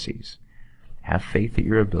emergencies. Have faith in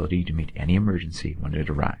your ability to meet any emergency when it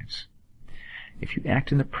arrives. If you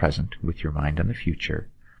act in the present with your mind on the future,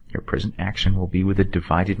 your present action will be with a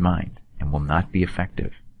divided mind and will not be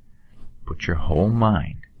effective. Put your whole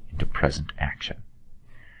mind into present action.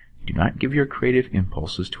 Do not give your creative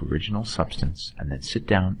impulses to original substance and then sit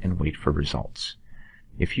down and wait for results.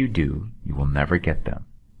 If you do, you will never get them.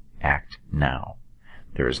 Act now.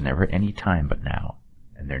 There is never any time but now,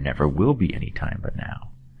 and there never will be any time but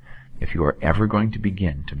now. If you are ever going to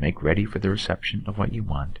begin to make ready for the reception of what you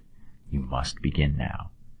want, you must begin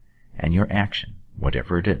now. And your action,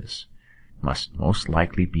 whatever it is, must most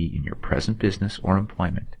likely be in your present business or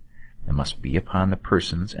employment, and must be upon the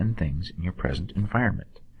persons and things in your present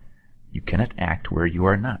environment. You cannot act where you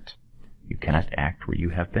are not. You cannot act where you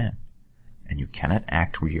have been. And you cannot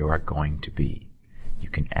act where you are going to be. You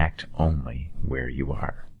can act only where you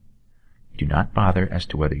are. Do not bother as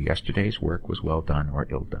to whether yesterday's work was well done or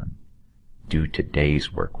ill done. Do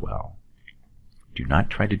today's work well. Do not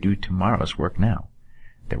try to do tomorrow's work now.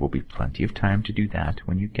 There will be plenty of time to do that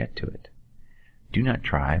when you get to it. Do not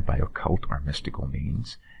try, by occult or mystical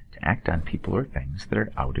means, to act on people or things that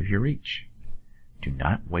are out of your reach. Do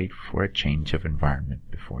not wait for a change of environment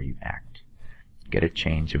before you act. Get a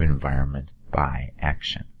change of environment by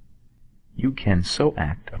action. You can so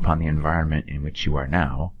act upon the environment in which you are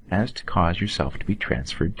now as to cause yourself to be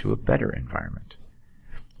transferred to a better environment.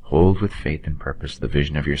 Hold with faith and purpose the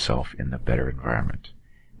vision of yourself in the better environment,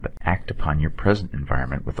 but act upon your present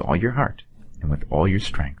environment with all your heart, and with all your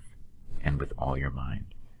strength, and with all your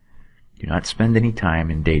mind. Do not spend any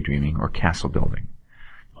time in daydreaming or castle building.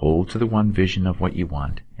 Hold to the one vision of what you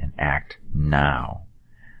want, and act now.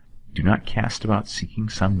 Do not cast about seeking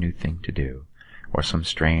some new thing to do, or some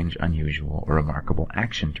strange, unusual, or remarkable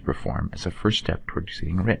action to perform as a first step towards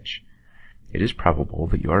getting rich. It is probable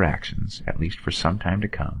that your actions, at least for some time to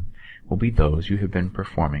come, will be those you have been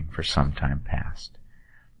performing for some time past.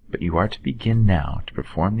 But you are to begin now to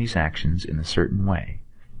perform these actions in a certain way,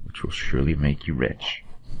 which will surely make you rich.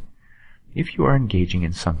 If you are engaging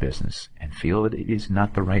in some business and feel that it is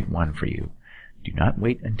not the right one for you, do not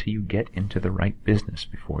wait until you get into the right business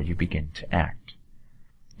before you begin to act.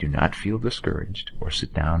 Do not feel discouraged or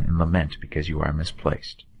sit down and lament because you are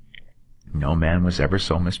misplaced. No man was ever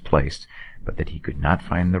so misplaced but that he could not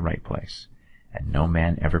find the right place, and no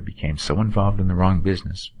man ever became so involved in the wrong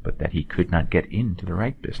business but that he could not get into the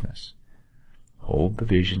right business. Hold the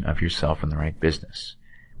vision of yourself in the right business,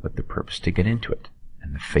 with the purpose to get into it,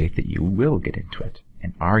 and the faith that you will get into it,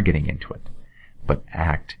 and are getting into it, but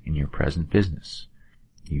act in your present business.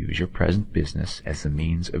 Use your present business as the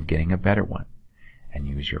means of getting a better one, and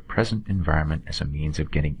use your present environment as a means of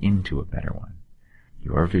getting into a better one.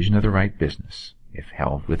 Your vision of the right business, if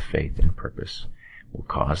held with faith and purpose, will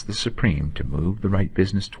cause the Supreme to move the right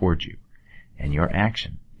business towards you, and your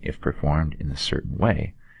action, if performed in a certain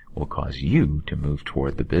way, will cause you to move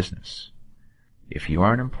toward the business. If you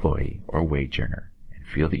are an employee or wage earner, and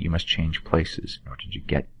feel that you must change places in order to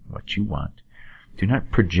get what you want, do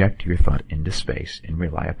not project your thought into space and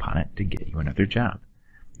rely upon it to get you another job.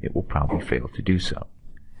 It will probably fail to do so.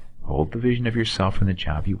 Hold the vision of yourself in the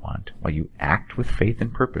job you want while you act with faith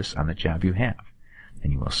and purpose on the job you have,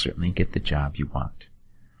 and you will certainly get the job you want.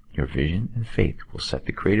 Your vision and faith will set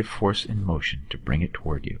the creative force in motion to bring it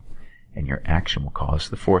toward you, and your action will cause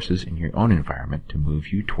the forces in your own environment to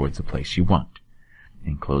move you towards the place you want.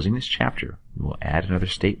 In closing this chapter, we will add another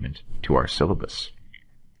statement to our syllabus.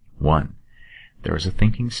 1. There is a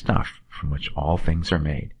thinking stuff from which all things are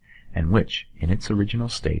made, and which, in its original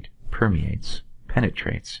state, permeates,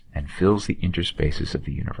 penetrates, and fills the interspaces of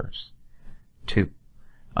the universe. 2.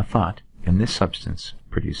 A thought, in this substance,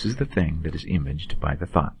 produces the thing that is imaged by the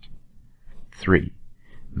thought. 3.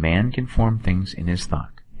 Man can form things in his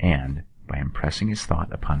thought, and, by impressing his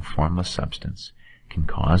thought upon formless substance, can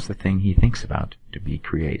cause the thing he thinks about to be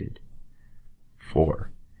created. 4.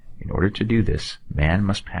 In order to do this, man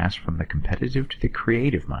must pass from the competitive to the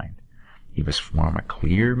creative mind. He must form a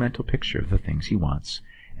clear mental picture of the things he wants,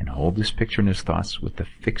 and hold this picture in his thoughts with the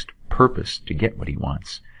fixed purpose to get what he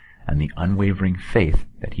wants, and the unwavering faith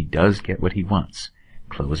that he does get what he wants,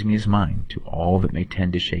 closing his mind to all that may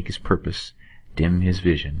tend to shake his purpose, dim his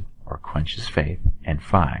vision, or quench his faith. And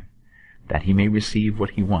 5. That he may receive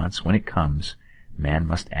what he wants when it comes, man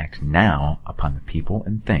must act now upon the people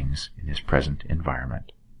and things in his present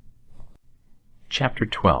environment. Chapter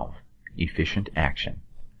 12. Efficient Action.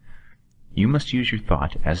 You must use your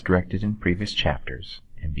thought as directed in previous chapters,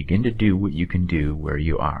 and begin to do what you can do where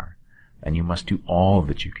you are, and you must do all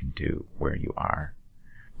that you can do where you are.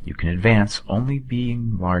 You can advance only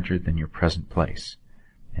being larger than your present place,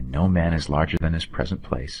 and no man is larger than his present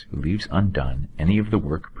place who leaves undone any of the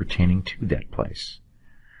work pertaining to that place.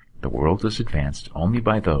 The world is advanced only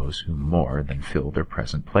by those who more than fill their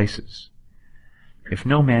present places. If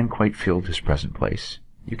no man quite filled his present place,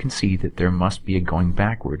 you can see that there must be a going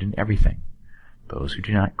backward in everything. Those who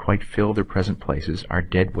do not quite fill their present places are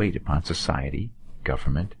dead weight upon society,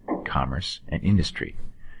 government, commerce, and industry.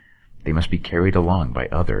 They must be carried along by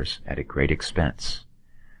others at a great expense.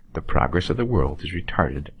 The progress of the world is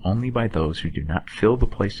retarded only by those who do not fill the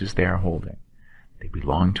places they are holding. They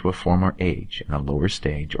belong to a former age and a lower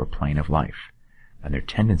stage or plane of life, and their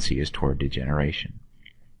tendency is toward degeneration.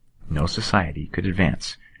 No society could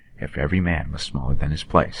advance if every man was smaller than his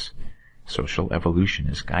place. Social evolution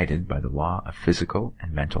is guided by the law of physical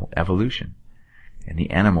and mental evolution. In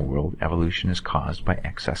the animal world, evolution is caused by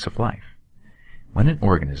excess of life. When an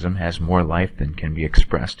organism has more life than can be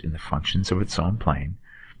expressed in the functions of its own plane,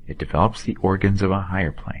 it develops the organs of a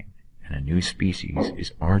higher plane, and a new species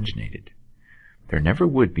is originated. There never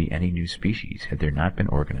would be any new species had there not been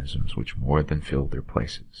organisms which more than filled their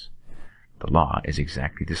places. The law is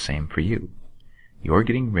exactly the same for you. Your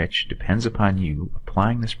getting rich depends upon you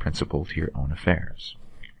applying this principle to your own affairs.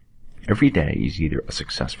 Every day is either a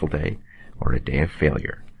successful day or a day of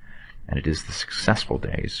failure, and it is the successful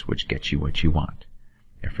days which get you what you want.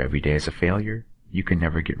 If every day is a failure, you can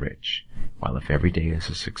never get rich, while if every day is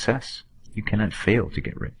a success, you cannot fail to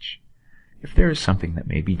get rich. If there is something that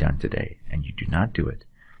may be done today, and you do not do it,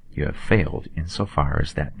 you have failed insofar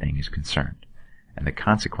as that thing is concerned, and the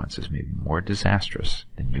consequences may be more disastrous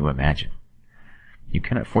than you imagine. You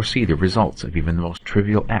cannot foresee the results of even the most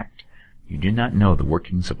trivial act. You do not know the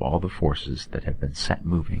workings of all the forces that have been set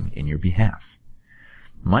moving in your behalf.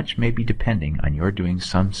 Much may be depending on your doing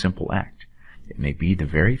some simple act. It may be the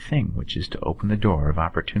very thing which is to open the door of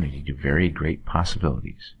opportunity to very great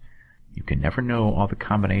possibilities. You can never know all the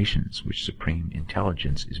combinations which supreme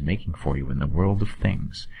intelligence is making for you in the world of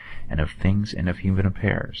things and of human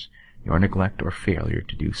affairs. Your neglect or failure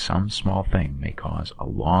to do some small thing may cause a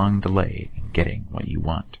long delay in getting what you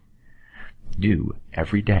want. Do,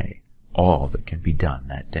 every day, all that can be done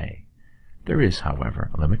that day. There is, however,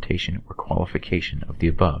 a limitation or qualification of the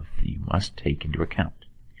above that you must take into account.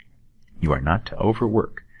 You are not to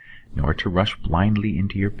overwork, nor to rush blindly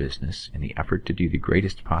into your business in the effort to do the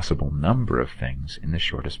greatest possible number of things in the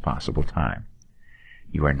shortest possible time.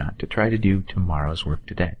 You are not to try to do tomorrow's work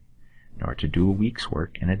today, nor to do a week's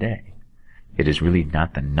work in a day. It is really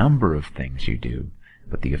not the number of things you do,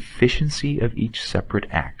 but the efficiency of each separate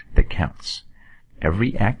act that counts.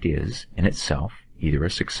 Every act is, in itself, either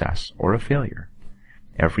a success or a failure.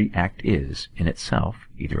 Every act is, in itself,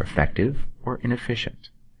 either effective or inefficient.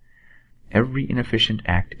 Every inefficient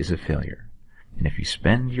act is a failure, and if you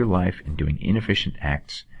spend your life in doing inefficient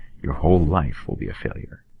acts, your whole life will be a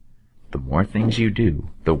failure. The more things you do,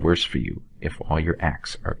 the worse for you if all your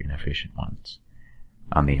acts are inefficient ones.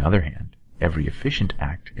 On the other hand, every efficient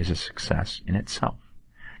act is a success in itself,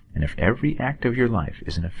 and if every act of your life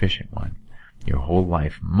is an efficient one, your whole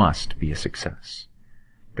life must be a success.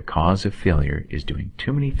 The cause of failure is doing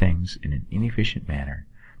too many things in an inefficient manner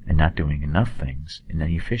and not doing enough things in an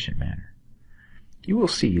efficient manner. You will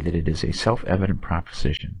see that it is a self-evident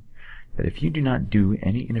proposition that if you do not do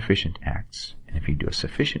any inefficient acts, and if you do a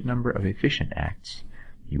sufficient number of efficient acts,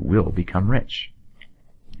 you will become rich.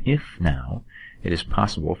 If, now, it is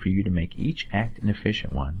possible for you to make each act an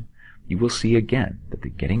efficient one, you will see again that the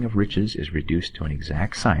getting of riches is reduced to an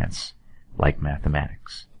exact science, like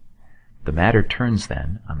mathematics. The matter turns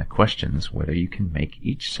then on the questions whether you can make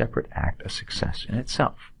each separate act a success in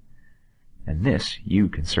itself. And this you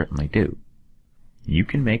can certainly do. You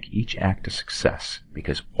can make each act a success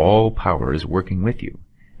because all power is working with you,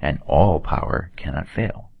 and all power cannot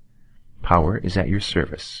fail. Power is at your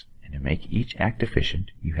service, and to make each act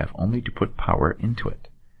efficient, you have only to put power into it.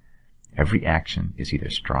 Every action is either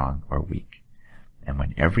strong or weak. And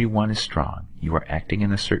when every one is strong, you are acting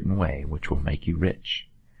in a certain way which will make you rich.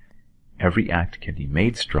 Every act can be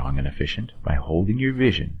made strong and efficient by holding your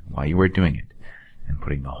vision while you are doing it, and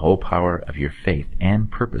putting the whole power of your faith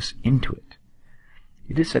and purpose into it.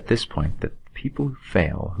 It is at this point that people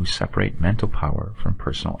fail who separate mental power from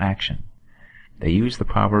personal action. They use the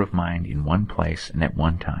power of mind in one place and at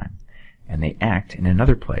one time, and they act in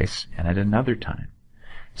another place and at another time.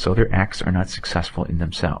 So their acts are not successful in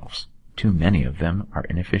themselves. Too many of them are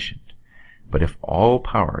inefficient. But if all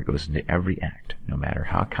power goes into every act, no matter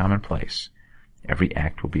how commonplace, every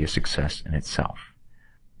act will be a success in itself.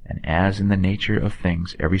 And as in the nature of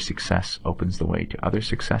things every success opens the way to other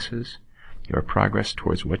successes, your progress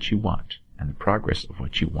towards what you want, and the progress of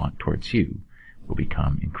what you want towards you, will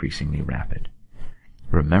become increasingly rapid.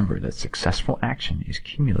 Remember that successful action is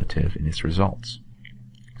cumulative in its results.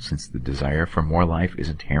 Since the desire for more life is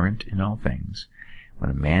inherent in all things, when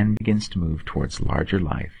a man begins to move towards larger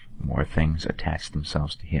life, more things attach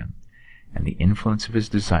themselves to him, and the influence of his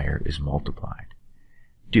desire is multiplied.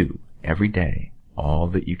 Do, every day, all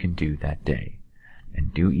that you can do that day,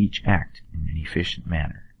 and do each act in an efficient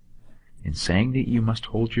manner. In saying that you must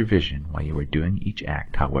hold your vision while you are doing each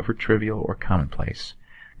act, however trivial or commonplace,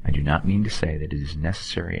 I do not mean to say that it is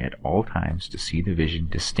necessary at all times to see the vision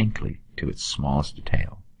distinctly to its smallest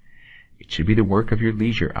detail. It should be the work of your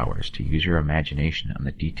leisure hours to use your imagination on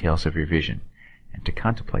the details of your vision, and to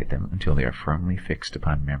contemplate them until they are firmly fixed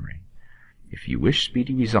upon memory. If you wish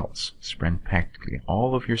speedy results, spend practically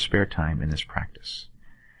all of your spare time in this practice.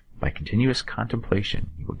 By continuous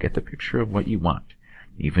contemplation, you will get the picture of what you want,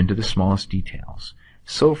 even to the smallest details,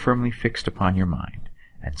 so firmly fixed upon your mind,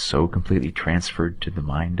 and so completely transferred to the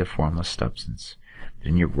mind of formless substance, that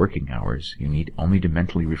in your working hours you need only to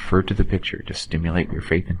mentally refer to the picture to stimulate your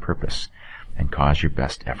faith and purpose, and cause your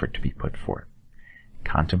best effort to be put forth.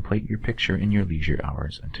 Contemplate your picture in your leisure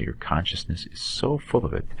hours until your consciousness is so full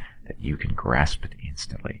of it that you can grasp it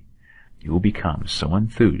instantly. You will become so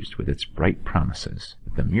enthused with its bright promises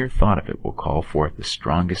that the mere thought of it will call forth the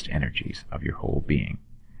strongest energies of your whole being.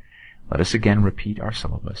 Let us again repeat our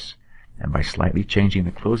syllabus, and by slightly changing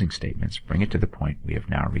the closing statements, bring it to the point we have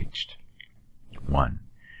now reached. 1.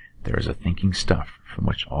 There is a thinking stuff from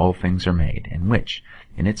which all things are made, and which,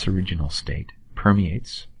 in its original state,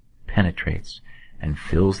 permeates, penetrates, and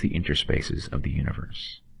fills the interspaces of the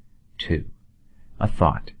universe. 2. A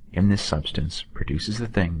thought in this substance produces the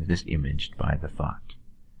thing that is imaged by the thought.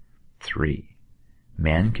 3.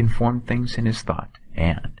 Man can form things in his thought,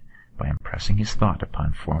 and, by impressing his thought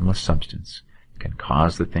upon formless substance, can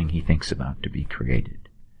cause the thing he thinks about to be created.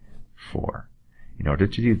 4. In order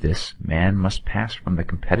to do this, man must pass from the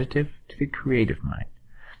competitive to the creative mind.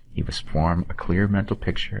 He must form a clear mental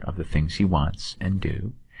picture of the things he wants, and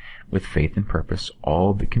do, with faith and purpose,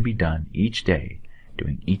 all that can be done each day,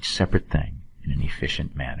 doing each separate thing in an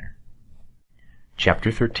efficient manner.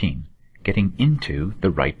 Chapter 13. Getting into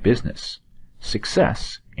the right business.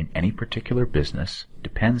 Success in any particular business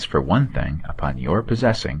depends for one thing upon your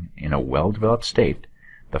possessing, in a well-developed state,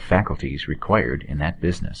 the faculties required in that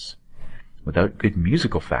business. Without good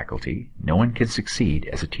musical faculty, no one can succeed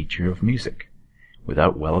as a teacher of music.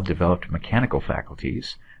 Without well-developed mechanical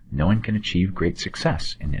faculties, no one can achieve great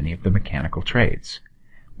success in any of the mechanical trades.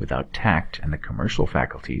 Without tact and the commercial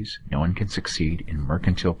faculties, no one can succeed in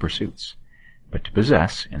mercantile pursuits. But to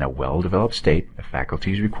possess, in a well-developed state, the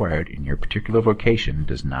faculties required in your particular vocation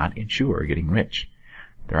does not ensure getting rich.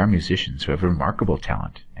 There are musicians who have remarkable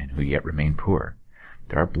talent, and who yet remain poor.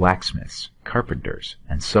 There are blacksmiths, carpenters,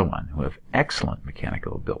 and so on, who have excellent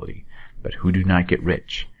mechanical ability, but who do not get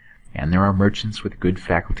rich. And there are merchants with good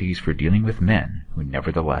faculties for dealing with men, who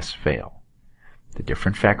nevertheless fail. The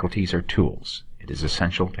different faculties are tools. It is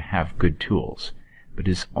essential to have good tools, but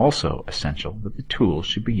it is also essential that the tools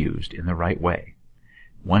should be used in the right way.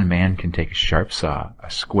 One man can take a sharp saw, a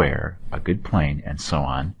square, a good plane, and so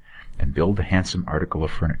on, and build a handsome article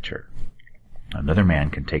of furniture. Another man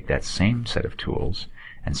can take that same set of tools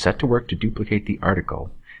and set to work to duplicate the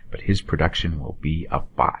article, but his production will be a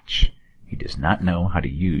botch. He does not know how to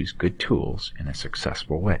use good tools in a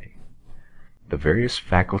successful way. The various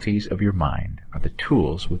faculties of your mind are the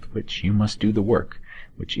tools with which you must do the work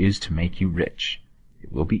which is to make you rich.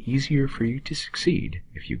 It will be easier for you to succeed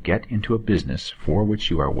if you get into a business for which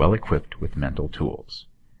you are well equipped with mental tools.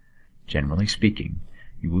 Generally speaking,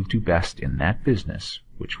 you will do best in that business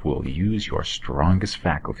which will use your strongest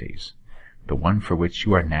faculties, the one for which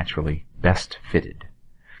you are naturally best fitted.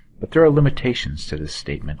 But there are limitations to this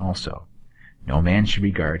statement also. No man should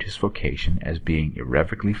regard his vocation as being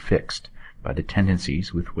irrevocably fixed by the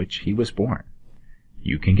tendencies with which he was born.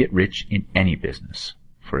 You can get rich in any business,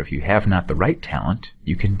 for if you have not the right talent,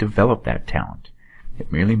 you can develop that talent.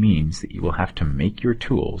 It merely means that you will have to make your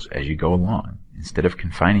tools as you go along, instead of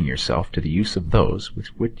confining yourself to the use of those with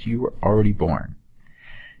which you were already born.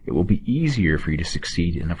 It will be easier for you to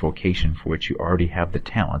succeed in a vocation for which you already have the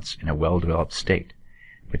talents in a well-developed state,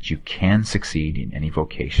 but you can succeed in any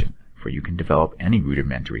vocation, for you can develop any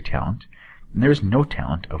rudimentary talent, and there is no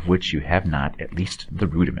talent of which you have not at least the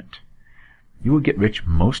rudiment. You will get rich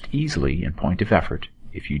most easily in point of effort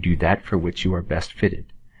if you do that for which you are best fitted,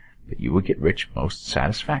 but you will get rich most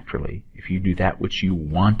satisfactorily if you do that which you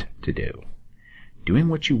want to do. Doing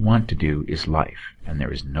what you want to do is life, and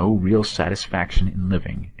there is no real satisfaction in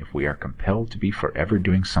living if we are compelled to be forever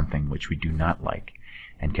doing something which we do not like,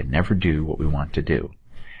 and can never do what we want to do.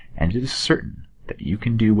 And it is certain that you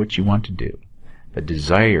can do what you want to do. The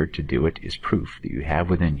desire to do it is proof that you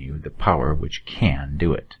have within you the power which can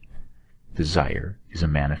do it. Desire is a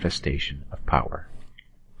manifestation of power.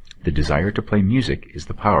 The desire to play music is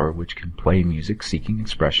the power which can play music seeking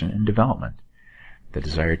expression and development. The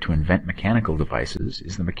desire to invent mechanical devices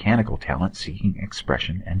is the mechanical talent seeking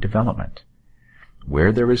expression and development.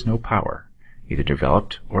 Where there is no power, either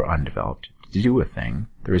developed or undeveloped, to do a thing,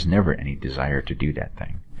 there is never any desire to do that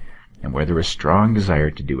thing. And where there is strong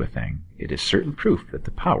desire to do a thing, it is certain proof that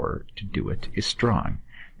the power to do it is strong,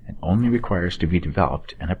 and only requires to be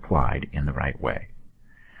developed and applied in the right way.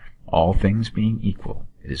 All things being equal,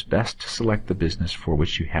 it is best to select the business for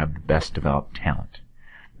which you have the best developed talent.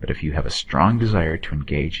 But if you have a strong desire to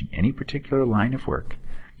engage in any particular line of work,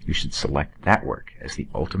 you should select that work as the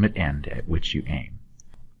ultimate end at which you aim.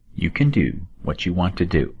 You can do what you want to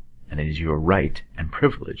do, and it is your right and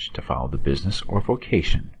privilege to follow the business or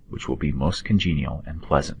vocation which will be most congenial and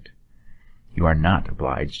pleasant. You are not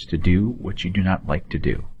obliged to do what you do not like to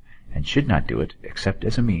do, and should not do it except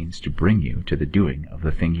as a means to bring you to the doing of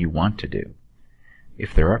the thing you want to do.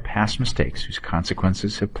 If there are past mistakes whose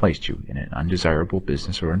consequences have placed you in an undesirable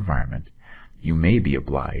business or environment, you may be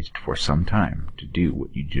obliged for some time to do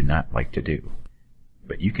what you do not like to do.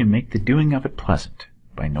 But you can make the doing of it pleasant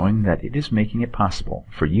by knowing that it is making it possible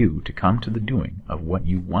for you to come to the doing of what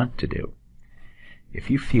you want to do. If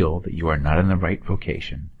you feel that you are not in the right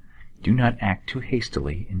vocation, do not act too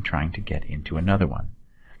hastily in trying to get into another one.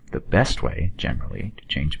 The best way, generally, to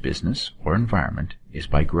change business or environment is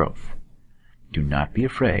by growth. Do not be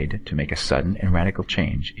afraid to make a sudden and radical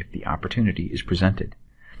change if the opportunity is presented,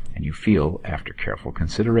 and you feel, after careful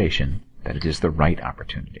consideration, that it is the right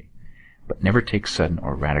opportunity. But never take sudden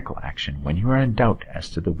or radical action when you are in doubt as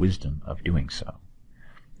to the wisdom of doing so.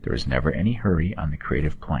 There is never any hurry on the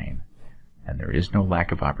creative plane, and there is no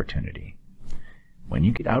lack of opportunity. When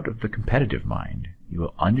you get out of the competitive mind, you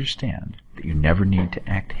will understand that you never need to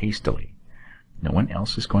act hastily. No one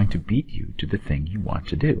else is going to beat you to the thing you want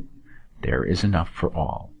to do. There is enough for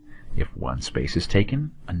all. If one space is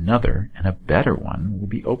taken, another and a better one will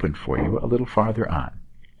be opened for you a little farther on.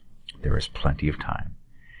 There is plenty of time.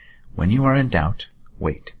 When you are in doubt,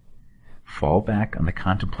 wait. Fall back on the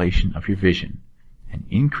contemplation of your vision, and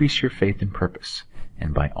increase your faith and purpose,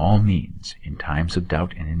 and by all means, in times of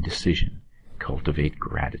doubt and indecision, cultivate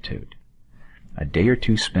gratitude. A day or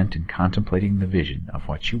two spent in contemplating the vision of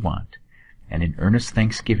what you want, and in earnest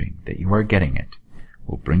thanksgiving that you are getting it,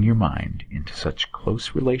 will bring your mind into such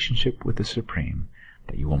close relationship with the Supreme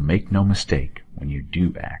that you will make no mistake when you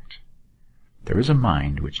do act. There is a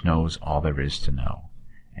mind which knows all there is to know,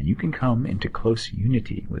 and you can come into close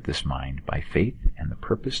unity with this mind by faith and the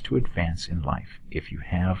purpose to advance in life if you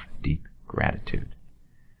have deep gratitude.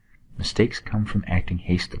 Mistakes come from acting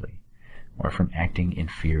hastily, or from acting in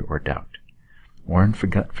fear or doubt, or in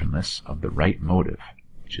forgetfulness of the right motive,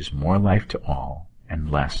 which is more life to all and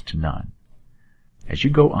less to none. As you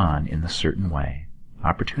go on in the certain way,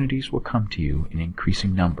 opportunities will come to you in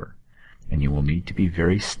increasing number, and you will need to be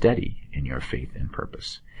very steady in your faith and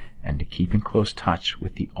purpose, and to keep in close touch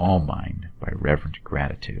with the All-Mind by reverent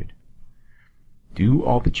gratitude. Do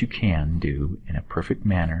all that you can do in a perfect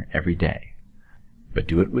manner every day, but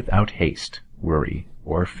do it without haste, worry,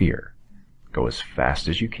 or fear. Go as fast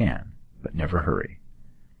as you can, but never hurry.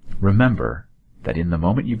 Remember that in the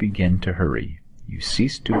moment you begin to hurry, you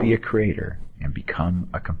cease to be a creator and become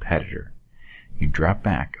a competitor. You drop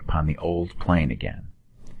back upon the old plane again.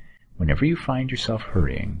 Whenever you find yourself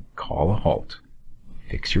hurrying, call a halt.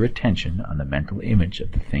 Fix your attention on the mental image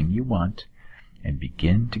of the thing you want, and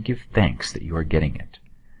begin to give thanks that you are getting it.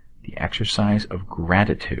 The exercise of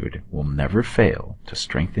gratitude will never fail to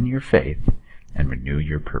strengthen your faith and renew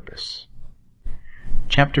your purpose.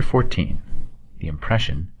 Chapter 14. The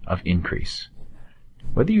Impression of Increase.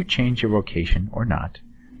 Whether you change your vocation or not,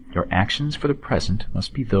 Your actions for the present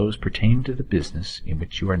must be those pertaining to the business in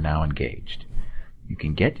which you are now engaged. You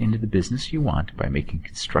can get into the business you want by making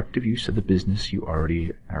constructive use of the business you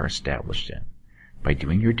already are established in, by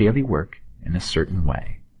doing your daily work in a certain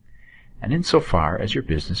way. And insofar as your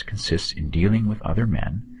business consists in dealing with other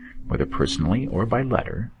men, whether personally or by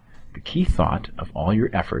letter, the key thought of all your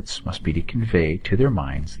efforts must be to convey to their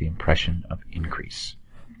minds the impression of increase.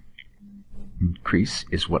 Increase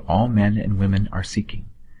is what all men and women are seeking.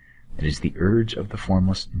 It is the urge of the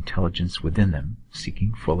formless intelligence within them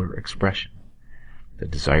seeking fuller expression. The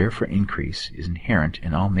desire for increase is inherent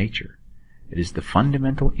in all nature. It is the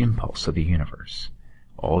fundamental impulse of the universe.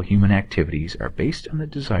 All human activities are based on the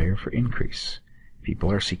desire for increase.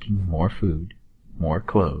 People are seeking more food, more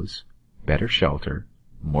clothes, better shelter,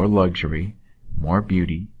 more luxury, more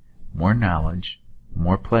beauty, more knowledge,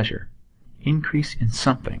 more pleasure. Increase in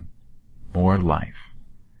something, more life.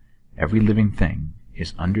 Every living thing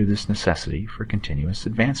is under this necessity for continuous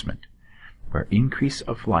advancement. Where increase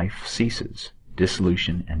of life ceases,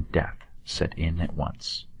 dissolution and death set in at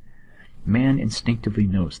once. Man instinctively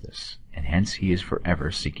knows this, and hence he is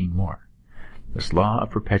forever seeking more. This law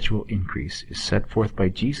of perpetual increase is set forth by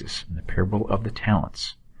Jesus in the parable of the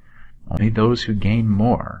talents. Only those who gain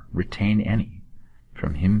more retain any.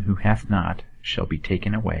 From him who hath not shall be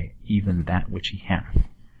taken away even that which he hath.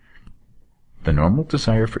 The normal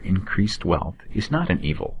desire for increased wealth is not an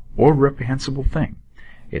evil or reprehensible thing.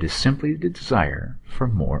 It is simply the desire for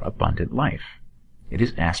more abundant life. It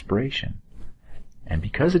is aspiration. And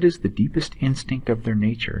because it is the deepest instinct of their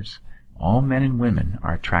natures, all men and women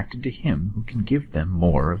are attracted to him who can give them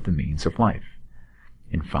more of the means of life.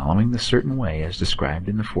 In following the certain way as described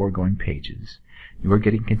in the foregoing pages, you are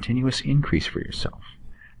getting continuous increase for yourself,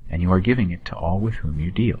 and you are giving it to all with whom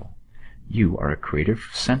you deal. You are a creative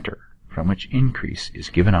center from which increase is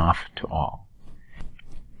given off to all.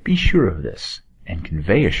 Be sure of this, and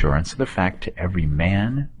convey assurance of the fact to every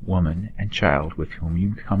man, woman, and child with whom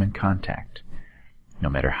you come in contact, no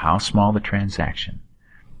matter how small the transaction.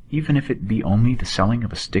 Even if it be only the selling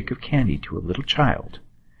of a stick of candy to a little child,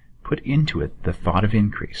 put into it the thought of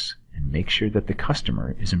increase, and make sure that the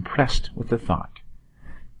customer is impressed with the thought.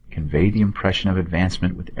 Convey the impression of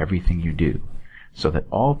advancement with everything you do, so that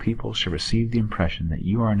all people shall receive the impression that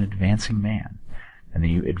you are an advancing man, and that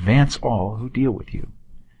you advance all who deal with you,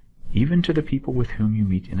 even to the people with whom you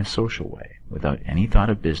meet in a social way, without any thought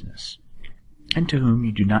of business, and to whom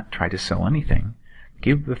you do not try to sell anything.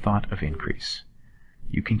 Give the thought of increase.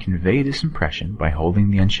 You can convey this impression by holding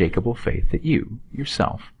the unshakable faith that you,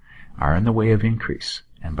 yourself, are in the way of increase,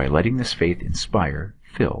 and by letting this faith inspire,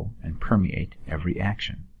 fill, and permeate every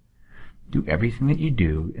action. Do everything that you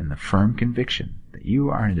do in the firm conviction that you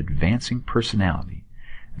are an advancing personality,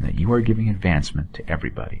 and that you are giving advancement to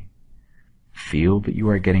everybody. Feel that you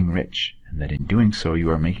are getting rich, and that in doing so you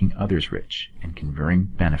are making others rich, and conferring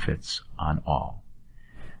benefits on all.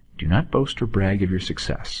 Do not boast or brag of your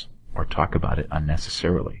success, or talk about it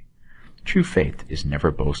unnecessarily. True faith is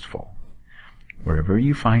never boastful. Wherever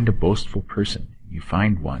you find a boastful person, you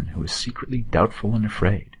find one who is secretly doubtful and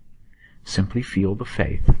afraid. Simply feel the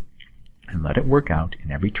faith, and let it work out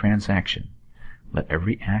in every transaction. Let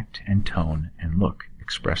every act and tone and look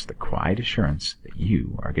express the quiet assurance that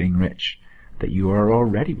you are getting rich, that you are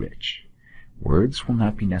already rich. Words will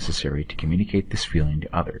not be necessary to communicate this feeling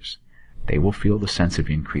to others. They will feel the sense of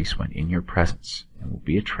increase when in your presence, and will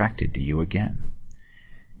be attracted to you again.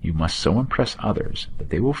 You must so impress others that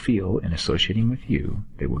they will feel, in associating with you,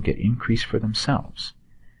 they will get increase for themselves.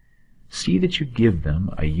 See that you give them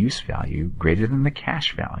a use value greater than the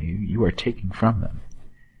cash value you are taking from them.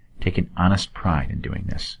 Take an honest pride in doing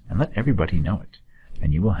this, and let everybody know it,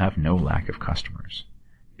 and you will have no lack of customers.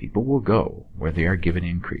 People will go where they are given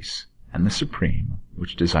increase, and the Supreme,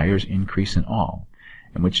 which desires increase in all,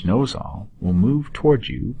 and which knows all, will move toward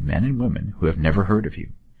you men and women who have never heard of you.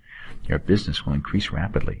 Your business will increase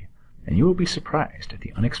rapidly, and you will be surprised at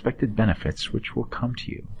the unexpected benefits which will come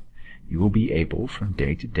to you. You will be able from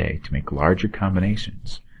day to day to make larger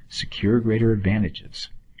combinations, secure greater advantages,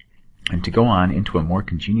 and to go on into a more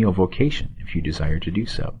congenial vocation if you desire to do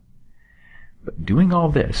so. But doing all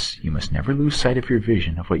this, you must never lose sight of your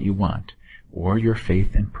vision of what you want, or your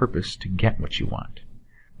faith and purpose to get what you want.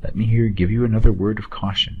 Let me here give you another word of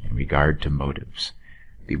caution in regard to motives.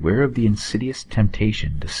 Beware of the insidious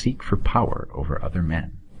temptation to seek for power over other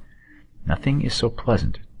men. Nothing is so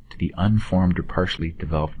pleasant to the unformed or partially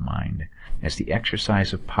developed mind as the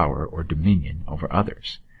exercise of power or dominion over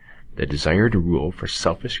others. The desire to rule for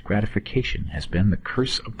selfish gratification has been the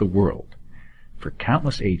curse of the world. For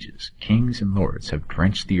countless ages, kings and lords have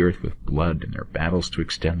drenched the earth with blood in their battles to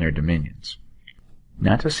extend their dominions.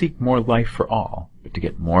 not to seek more life for all, but to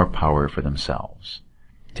get more power for themselves.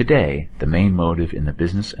 Today, the main motive in the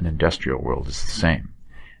business and industrial world is the same.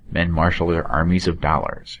 Men marshal their armies of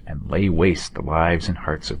dollars and lay waste the lives and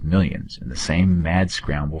hearts of millions in the same mad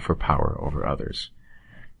scramble for power over others.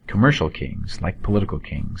 Commercial kings, like political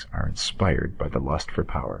kings, are inspired by the lust for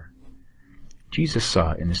power. Jesus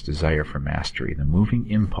saw in this desire for mastery the moving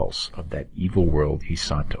impulse of that evil world he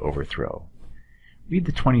sought to overthrow. Read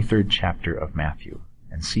the 23rd chapter of Matthew,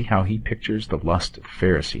 and see how he pictures the lust of the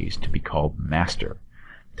Pharisees to be called master,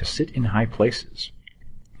 to sit in high places,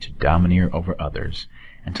 to domineer over others,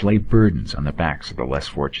 and to lay burdens on the backs of the less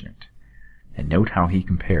fortunate. And note how he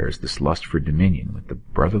compares this lust for dominion with the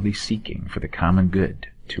brotherly seeking for the common good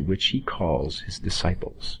to which he calls his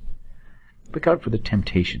disciples. Look out for the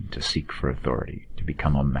temptation to seek for authority, to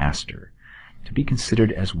become a master, to be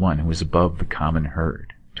considered as one who is above the common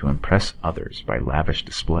herd, to impress others by lavish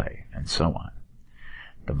display, and so on.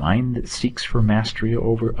 The mind that seeks for mastery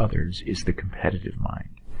over others is the competitive mind,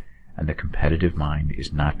 and the competitive mind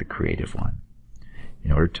is not the creative one.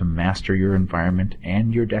 In order to master your environment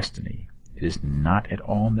and your destiny, it is not at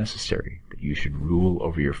all necessary that you should rule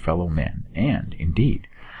over your fellow men, and, indeed,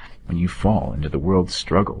 when you fall into the world's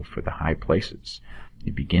struggle for the high places,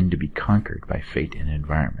 you begin to be conquered by fate and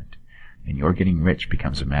environment, and your getting rich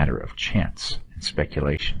becomes a matter of chance and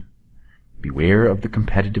speculation. Beware of the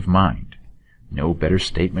competitive mind. No better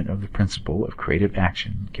statement of the principle of creative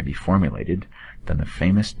action can be formulated than the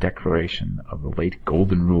famous declaration of the late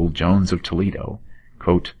Golden Rule Jones of Toledo,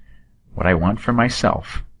 quote, "What I want for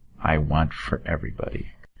myself, I want for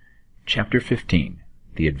everybody." Chapter 15.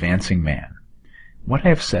 The Advancing Man. What I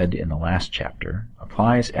have said in the last chapter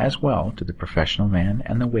applies as well to the professional man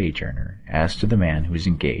and the wage earner as to the man who is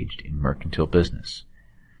engaged in mercantile business.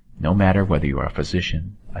 No matter whether you are a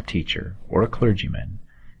physician, a teacher, or a clergyman,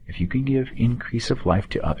 if you can give increase of life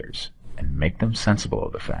to others and make them sensible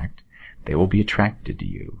of the fact, they will be attracted to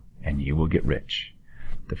you, and you will get rich.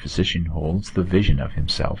 The physician holds the vision of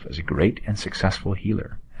himself as a great and successful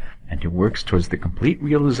healer, and who works towards the complete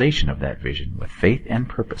realization of that vision with faith and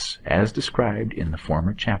purpose, as described in the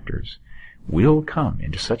former chapters, will come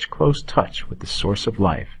into such close touch with the source of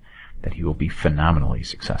life that he will be phenomenally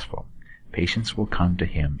successful. Patients will come to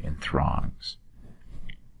him in throngs.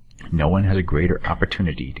 No one has a greater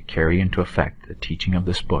opportunity to carry into effect the teaching of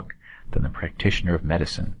this book than the practitioner of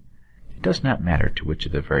medicine. It does not matter to which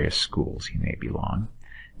of the various schools he may belong,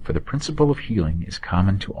 for the principle of healing is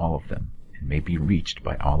common to all of them, and may be reached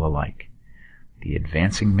by all alike. The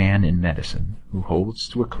advancing man in medicine, who holds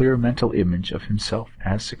to a clear mental image of himself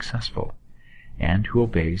as successful, and who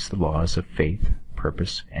obeys the laws of faith,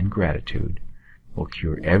 purpose, and gratitude, will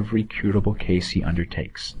cure every curable case he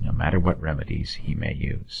undertakes, no matter what remedies he may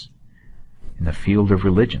use. In the field of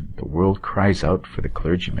religion, the world cries out for the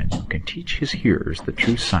clergyman who can teach his hearers the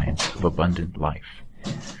true science of abundant life.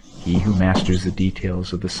 He who masters the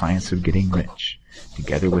details of the science of getting rich,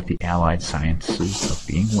 together with the allied sciences of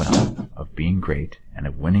being well, of being great, and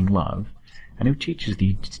of winning love, and who teaches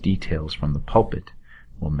these details from the pulpit,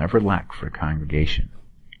 will never lack for a congregation.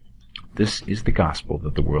 This is the gospel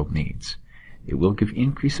that the world needs. It will give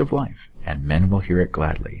increase of life, and men will hear it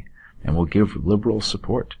gladly, and will give liberal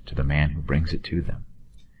support to the man who brings it to them.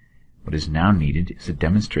 What is now needed is a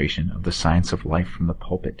demonstration of the science of life from the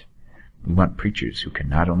pulpit. We want preachers who can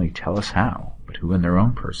not only tell us how, but who in their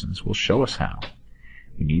own persons will show us how.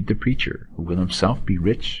 We need the preacher who will himself be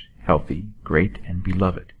rich, healthy, great, and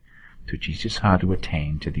beloved, to teach us how to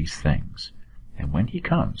attain to these things, and when he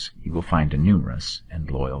comes, he will find a numerous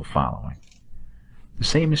and loyal following. The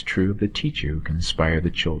same is true of the teacher who can inspire the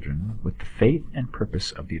children with the faith and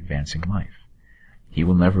purpose of the advancing life. He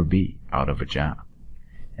will never be out of a job,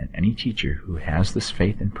 and any teacher who has this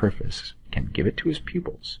faith and purpose can give it to his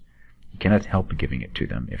pupils. He cannot help giving it to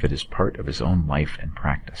them if it is part of his own life and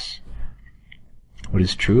practice. What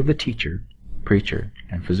is true of the teacher, preacher,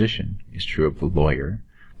 and physician is true of the lawyer,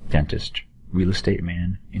 dentist, real estate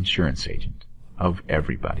man, insurance agent, of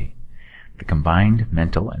everybody. The combined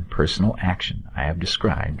mental and personal action I have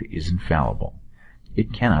described is infallible.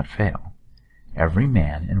 It cannot fail. Every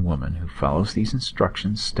man and woman who follows these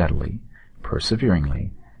instructions steadily,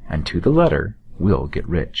 perseveringly, and to the letter will get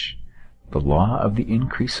rich. The law of the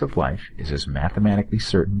increase of life is as mathematically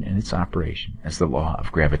certain in its operation as the law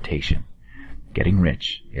of gravitation. Getting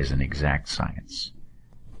rich is an exact science.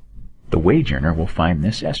 The wage earner will find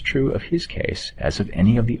this as true of his case as of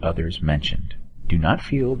any of the others mentioned. Do not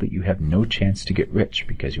feel that you have no chance to get rich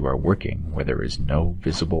because you are working where there is no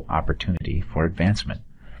visible opportunity for advancement,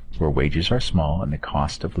 where wages are small and the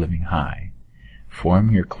cost of living high.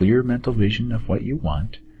 Form your clear mental vision of what you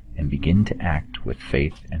want, and begin to act with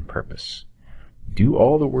faith and purpose. Do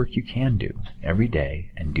all the work you can do every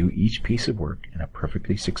day, and do each piece of work in a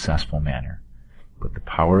perfectly successful manner. Put the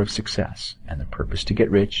power of success and the purpose to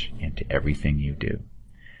get rich into everything you do.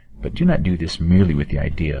 But do not do this merely with the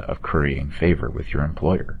idea of currying favor with your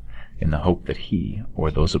employer, in the hope that he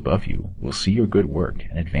or those above you will see your good work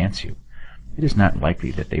and advance you. It is not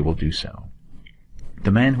likely that they will do so.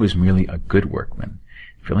 The man who is merely a good workman,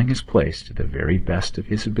 filling his place to the very best of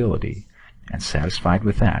his ability, and satisfied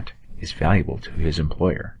with that, is valuable to his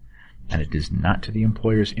employer, and it is not to the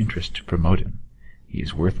employer's interest to promote him. He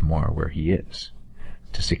is worth more where he is.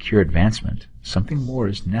 To secure advancement, something more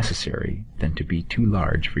is necessary than to be too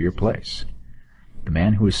large for your place. The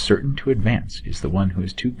man who is certain to advance is the one who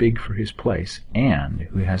is too big for his place, and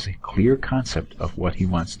who has a clear concept of what he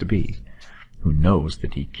wants to be, who knows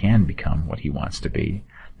that he can become what he wants to be,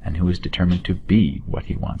 and who is determined to be what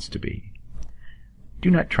he wants to be. Do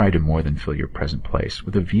not try to more than fill your present place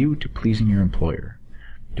with a view to pleasing your employer.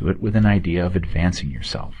 Do it with an idea of advancing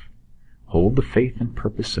yourself. Hold the faith and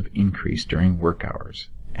purpose of increase during work hours,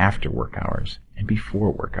 after work hours, and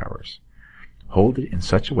before work hours. Hold it in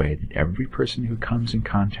such a way that every person who comes in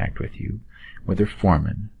contact with you, whether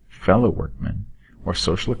foreman, fellow workman, or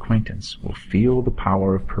social acquaintance, will feel the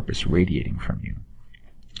power of purpose radiating from you,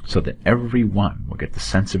 so that every one will get the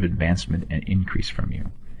sense of advancement and increase from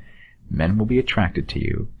you. Men will be attracted to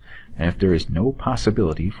you, and if there is no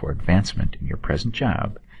possibility for advancement in your present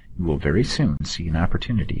job, you will very soon see an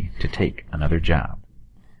opportunity to take another job.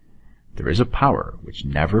 There is a power which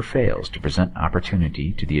never fails to present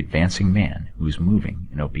opportunity to the advancing man who is moving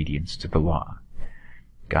in obedience to the law.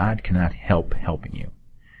 God cannot help helping you.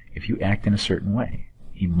 If you act in a certain way,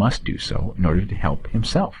 he must do so in order to help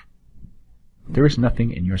himself. There is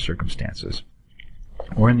nothing in your circumstances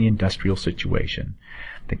or in the industrial situation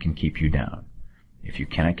that can keep you down. If you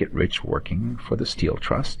cannot get rich working for the Steel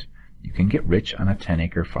Trust, you can get rich on a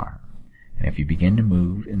 10-acre farm, and if you begin to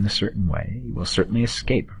move in a certain way, you will certainly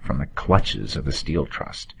escape from the clutches of the Steel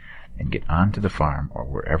Trust and get on to the farm or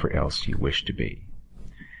wherever else you wish to be.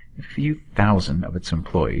 If a few thousand of its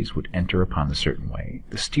employees would enter upon the certain way,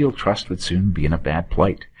 the Steel Trust would soon be in a bad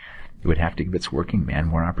plight. It would have to give its working man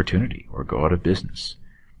more opportunity or go out of business.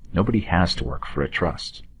 Nobody has to work for a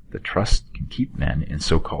trust. The trust can keep men in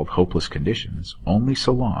so-called hopeless conditions only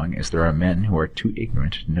so long as there are men who are too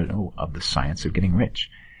ignorant to know of the science of getting rich,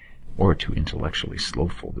 or too intellectually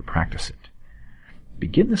slothful to practice it.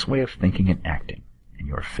 Begin this way of thinking and acting, and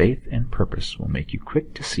your faith and purpose will make you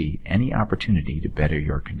quick to see any opportunity to better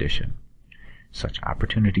your condition. Such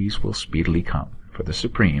opportunities will speedily come, for the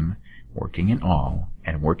Supreme, working in all,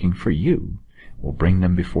 and working for you, will bring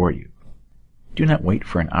them before you. Do not wait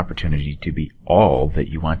for an opportunity to be all that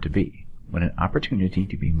you want to be. When an opportunity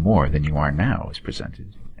to be more than you are now is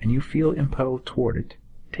presented, and you feel impelled toward it,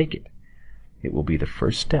 take it. It will be the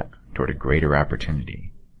first step toward a greater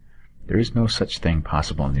opportunity. There is no such thing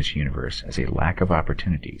possible in this universe as a lack of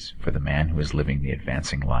opportunities for the man who is living the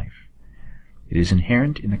advancing life. It is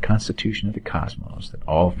inherent in the constitution of the cosmos that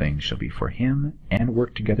all things shall be for him and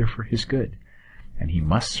work together for his good, and he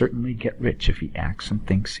must certainly get rich if he acts and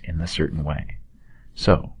thinks in a certain way.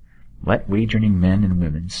 So, let wage-earning men and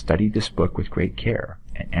women study this book with great care,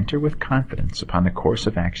 and enter with confidence upon the course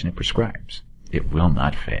of action it prescribes. It will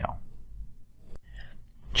not fail.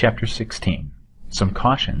 Chapter 16. Some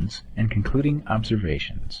Cautions and Concluding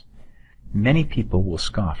Observations. Many people will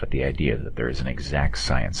scoff at the idea that there is an exact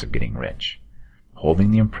science of getting rich.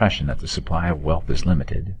 Holding the impression that the supply of wealth is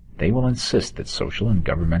limited, they will insist that social and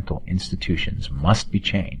governmental institutions must be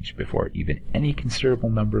changed before even any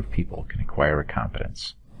considerable number of people can acquire a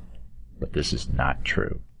competence. But this is not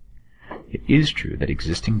true. It is true that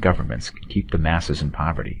existing governments can keep the masses in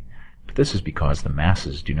poverty, but this is because the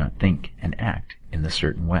masses do not think and act in a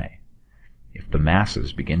certain way. If the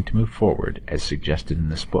masses begin to move forward, as suggested in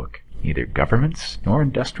this book, neither governments nor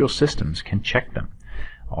industrial systems can check them.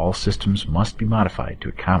 All systems must be modified to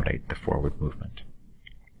accommodate the forward movement.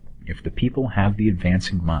 If the people have the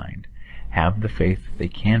advancing mind, have the faith that they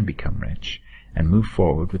can become rich, and move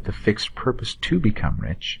forward with the fixed purpose to become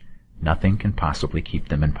rich, nothing can possibly keep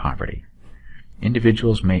them in poverty.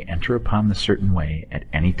 Individuals may enter upon the certain way at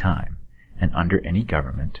any time, and under any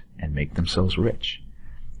government, and make themselves rich.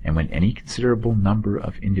 And when any considerable number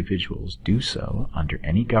of individuals do so under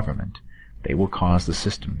any government, they will cause the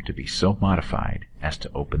system to be so modified as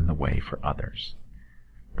to open the way for others.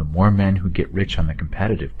 The more men who get rich on the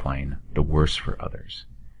competitive plane, the worse for others.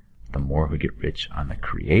 The more who get rich on the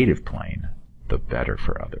creative plane, the better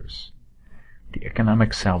for others. The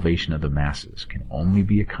economic salvation of the masses can only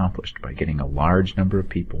be accomplished by getting a large number of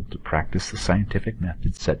people to practice the scientific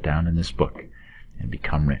methods set down in this book and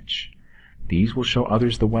become rich. These will show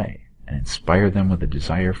others the way and inspire them with a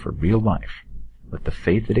desire for real life, with the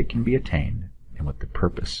faith that it can be attained, and with the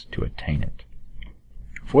purpose to attain it.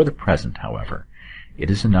 For the present, however, it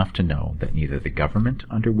is enough to know that neither the government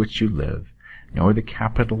under which you live nor the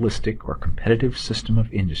capitalistic or competitive system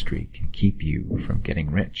of industry can keep you from getting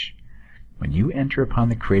rich. When you enter upon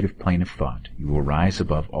the creative plane of thought, you will rise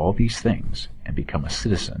above all these things and become a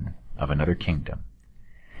citizen of another kingdom.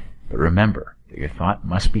 But remember that your thought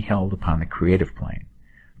must be held upon the creative plane.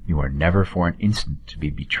 You are never for an instant to be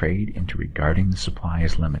betrayed into regarding the supply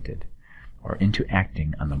as limited, or into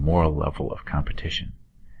acting on the moral level of competition.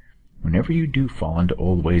 Whenever you do fall into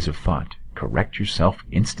old ways of thought, correct yourself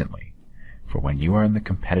instantly, for when you are in the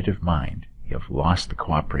competitive mind, you have lost the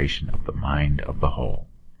cooperation of the mind of the whole.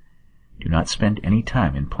 Do not spend any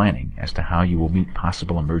time in planning as to how you will meet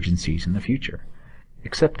possible emergencies in the future,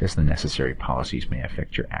 except as the necessary policies may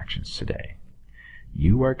affect your actions today.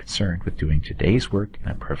 You are concerned with doing today's work in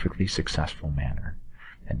a perfectly successful manner,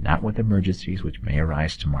 and not with emergencies which may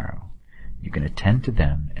arise tomorrow. You can attend to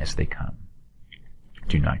them as they come.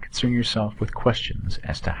 Do not concern yourself with questions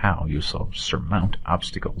as to how you shall surmount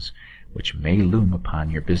obstacles which may loom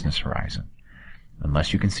upon your business horizon,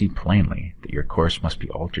 unless you can see plainly that your course must be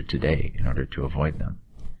altered today in order to avoid them.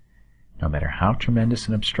 No matter how tremendous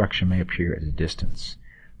an obstruction may appear at a distance,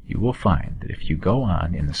 you will find that if you go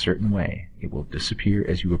on in a certain way, it will disappear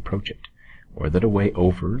as you approach it, or that a way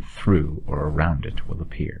over, through, or around it will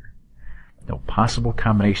appear. No possible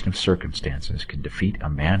combination of circumstances can defeat a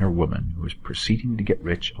man or woman who is proceeding to get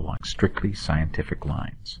rich along strictly scientific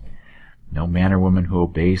lines. No man or woman who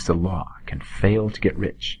obeys the law can fail to get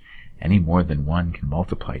rich, any more than one can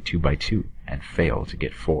multiply 2 by 2 and fail to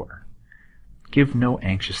get 4. Give no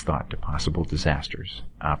anxious thought to possible disasters,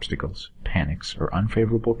 obstacles, panics, or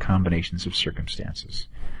unfavorable combinations of circumstances.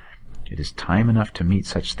 It is time enough to meet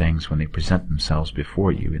such things when they present themselves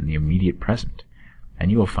before you in the immediate present, and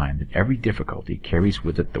you will find that every difficulty carries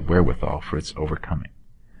with it the wherewithal for its overcoming.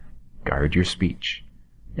 Guard your speech.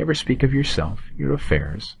 Never speak of yourself, your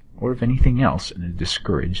affairs, or of anything else in a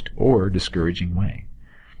discouraged or discouraging way.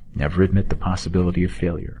 Never admit the possibility of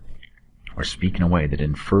failure, or speak in a way that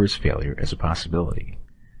infers failure as a possibility.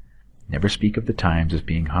 Never speak of the times as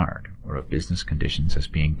being hard, or of business conditions as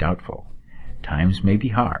being doubtful. Times may be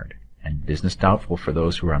hard, and business doubtful for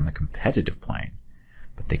those who are on the competitive plane,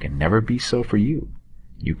 but they can never be so for you.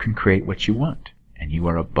 You can create what you want, and you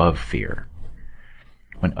are above fear.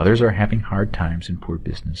 When others are having hard times in poor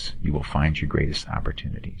business, you will find your greatest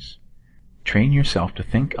opportunities. Train yourself to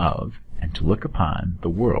think of and to look upon the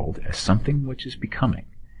world as something which is becoming,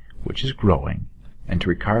 which is growing, and to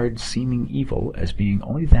regard seeming evil as being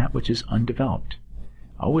only that which is undeveloped.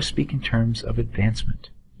 Always speak in terms of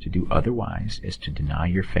advancement. To do otherwise is to deny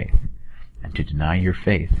your faith, and to deny your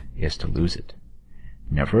faith is to lose it.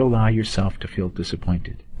 Never allow yourself to feel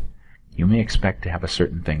disappointed. You may expect to have a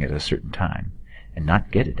certain thing at a certain time, and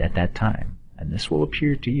not get it at that time, and this will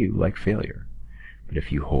appear to you like failure. But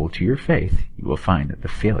if you hold to your faith, you will find that the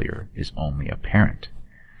failure is only apparent.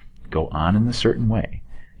 Go on in a certain way,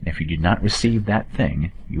 and if you do not receive that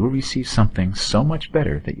thing, you will receive something so much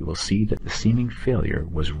better that you will see that the seeming failure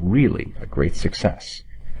was really a great success.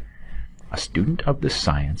 A student of this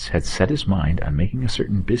science had set his mind on making a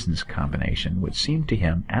certain business combination which seemed to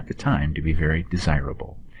him at the time to be very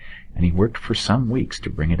desirable, and he worked for some weeks to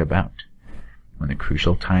bring it about. When the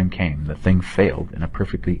crucial time came, the thing failed in a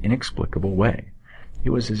perfectly inexplicable way. It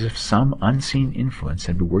was as if some unseen influence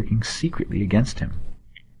had been working secretly against him.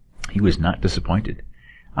 He was not disappointed.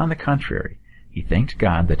 On the contrary, he thanked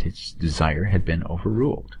God that his desire had been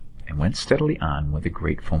overruled, and went steadily on with a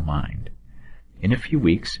grateful mind. In a few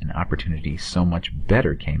weeks, an opportunity so much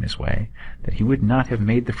better came his way that he would not have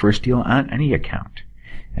made the first deal on any account,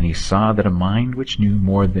 and he saw that a mind which knew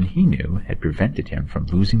more than he knew had prevented him from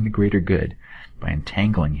losing the greater good by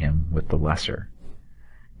entangling him with the lesser.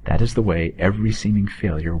 That is the way every seeming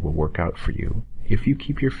failure will work out for you, if you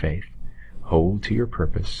keep your faith, hold to your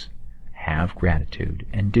purpose, have gratitude,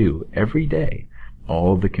 and do every day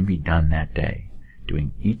all that can be done that day,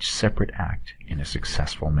 doing each separate act in a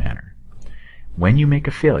successful manner. When you make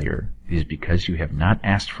a failure, it is because you have not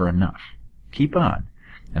asked for enough. Keep on,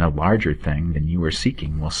 and a larger thing than you are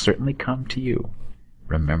seeking will certainly come to you.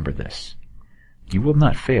 Remember this. You will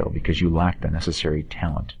not fail because you lack the necessary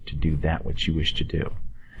talent to do that which you wish to do.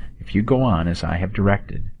 If you go on as I have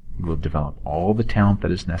directed, you will develop all the talent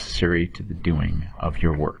that is necessary to the doing of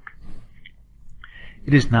your work.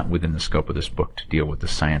 It is not within the scope of this book to deal with the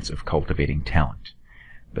science of cultivating talent,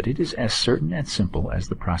 but it is as certain and simple as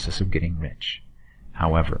the process of getting rich.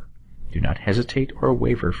 However, do not hesitate or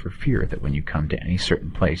waver for fear that when you come to any certain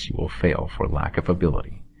place you will fail for lack of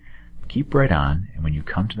ability. Keep right on, and when you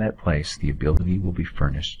come to that place the ability will be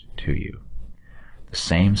furnished to you. The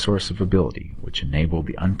same source of ability which enabled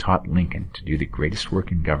the untaught Lincoln to do the greatest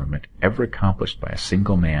work in government ever accomplished by a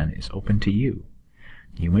single man is open to you.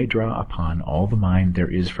 You may draw upon all the mind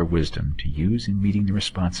there is for wisdom to use in meeting the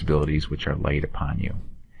responsibilities which are laid upon you.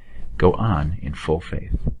 Go on in full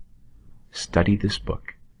faith. Study this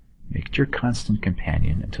book. Make it your constant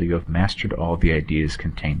companion until you have mastered all the ideas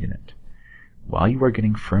contained in it. While you are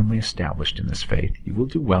getting firmly established in this faith, you will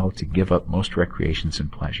do well to give up most recreations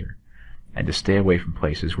and pleasure, and to stay away from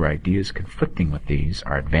places where ideas conflicting with these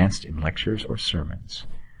are advanced in lectures or sermons.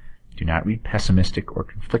 Do not read pessimistic or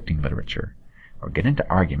conflicting literature, or get into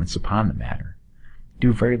arguments upon the matter.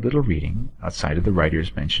 Do very little reading outside of the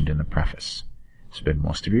writers mentioned in the preface. Spend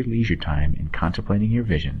most of your leisure time in contemplating your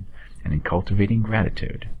vision and in cultivating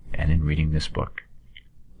gratitude and in reading this book.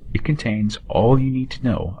 It contains all you need to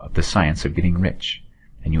know of the science of getting rich,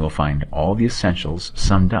 and you will find all the essentials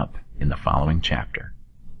summed up in the following chapter.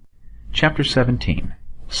 Chapter 17.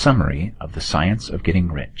 Summary of the Science of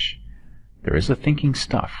Getting Rich. There is a thinking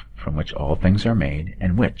stuff from which all things are made,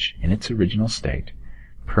 and which, in its original state,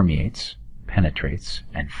 permeates, penetrates,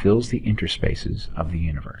 and fills the interspaces of the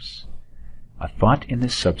universe. A thought in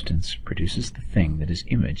this substance produces the thing that is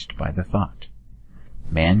imaged by the thought.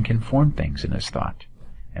 Man can form things in his thought,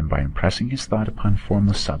 and by impressing his thought upon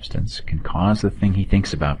formless substance can cause the thing he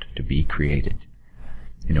thinks about to be created.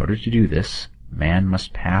 In order to do this, man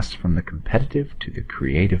must pass from the competitive to the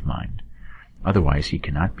creative mind. Otherwise he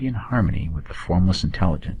cannot be in harmony with the formless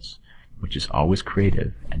intelligence, which is always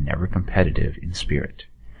creative and never competitive in spirit.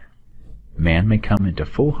 Man may come into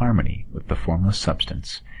full harmony with the formless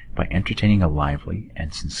substance by entertaining a lively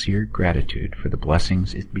and sincere gratitude for the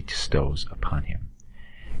blessings it bestows upon him.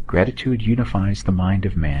 Gratitude unifies the mind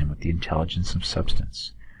of man with the intelligence of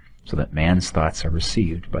substance, so that man's thoughts are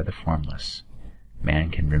received by the formless.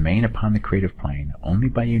 Man can remain upon the creative plane only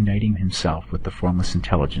by uniting himself with the formless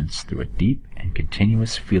intelligence through a deep and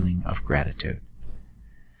continuous feeling of gratitude.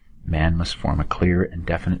 Man must form a clear and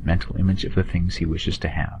definite mental image of the things he wishes to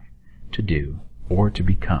have, to do, or to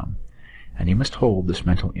become, and he must hold this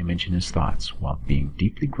mental image in his thoughts while being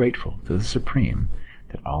deeply grateful to the Supreme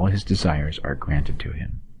that all his desires are granted to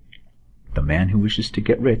him. The man who wishes to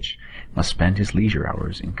get rich must spend his leisure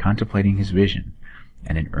hours in contemplating his vision,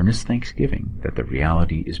 and in earnest thanksgiving that the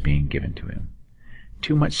reality is being given to him.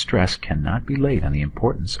 Too much stress cannot be laid on the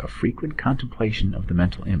importance of frequent contemplation of the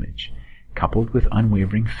mental image, coupled with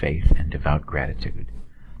unwavering faith and devout gratitude.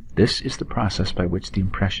 This is the process by which the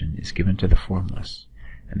impression is given to the formless,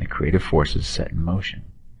 and the creative forces set in motion.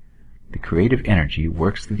 The creative energy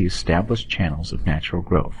works through the established channels of natural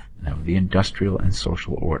growth and of the industrial and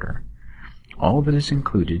social order. All that is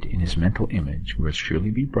included in his mental image will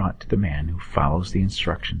surely be brought to the man who follows the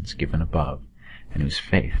instructions given above, and whose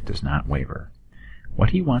faith does not waver.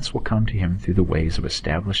 What he wants will come to him through the ways of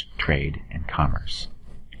established trade and commerce.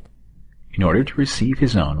 In order to receive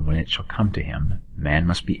his own when it shall come to him, man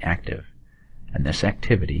must be active, and this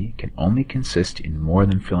activity can only consist in more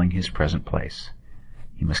than filling his present place.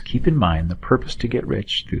 He must keep in mind the purpose to get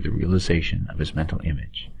rich through the realization of his mental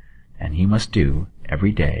image, and he must do,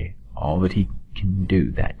 every day, all that he can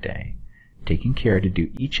do that day, taking care to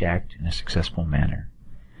do each act in a successful manner.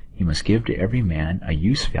 He must give to every man a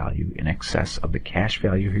use value in excess of the cash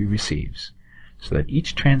value he receives, so that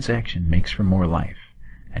each transaction makes for more life,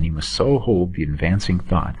 and he must so hold the advancing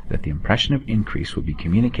thought that the impression of increase will be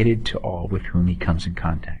communicated to all with whom he comes in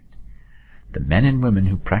contact. The men and women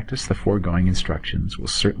who practice the foregoing instructions will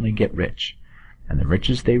certainly get rich, and the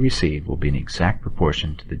riches they receive will be in exact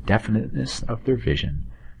proportion to the definiteness of their vision,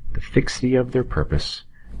 the fixity of their purpose,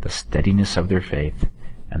 the steadiness of their faith,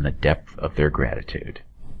 and the depth of their gratitude.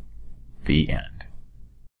 The end.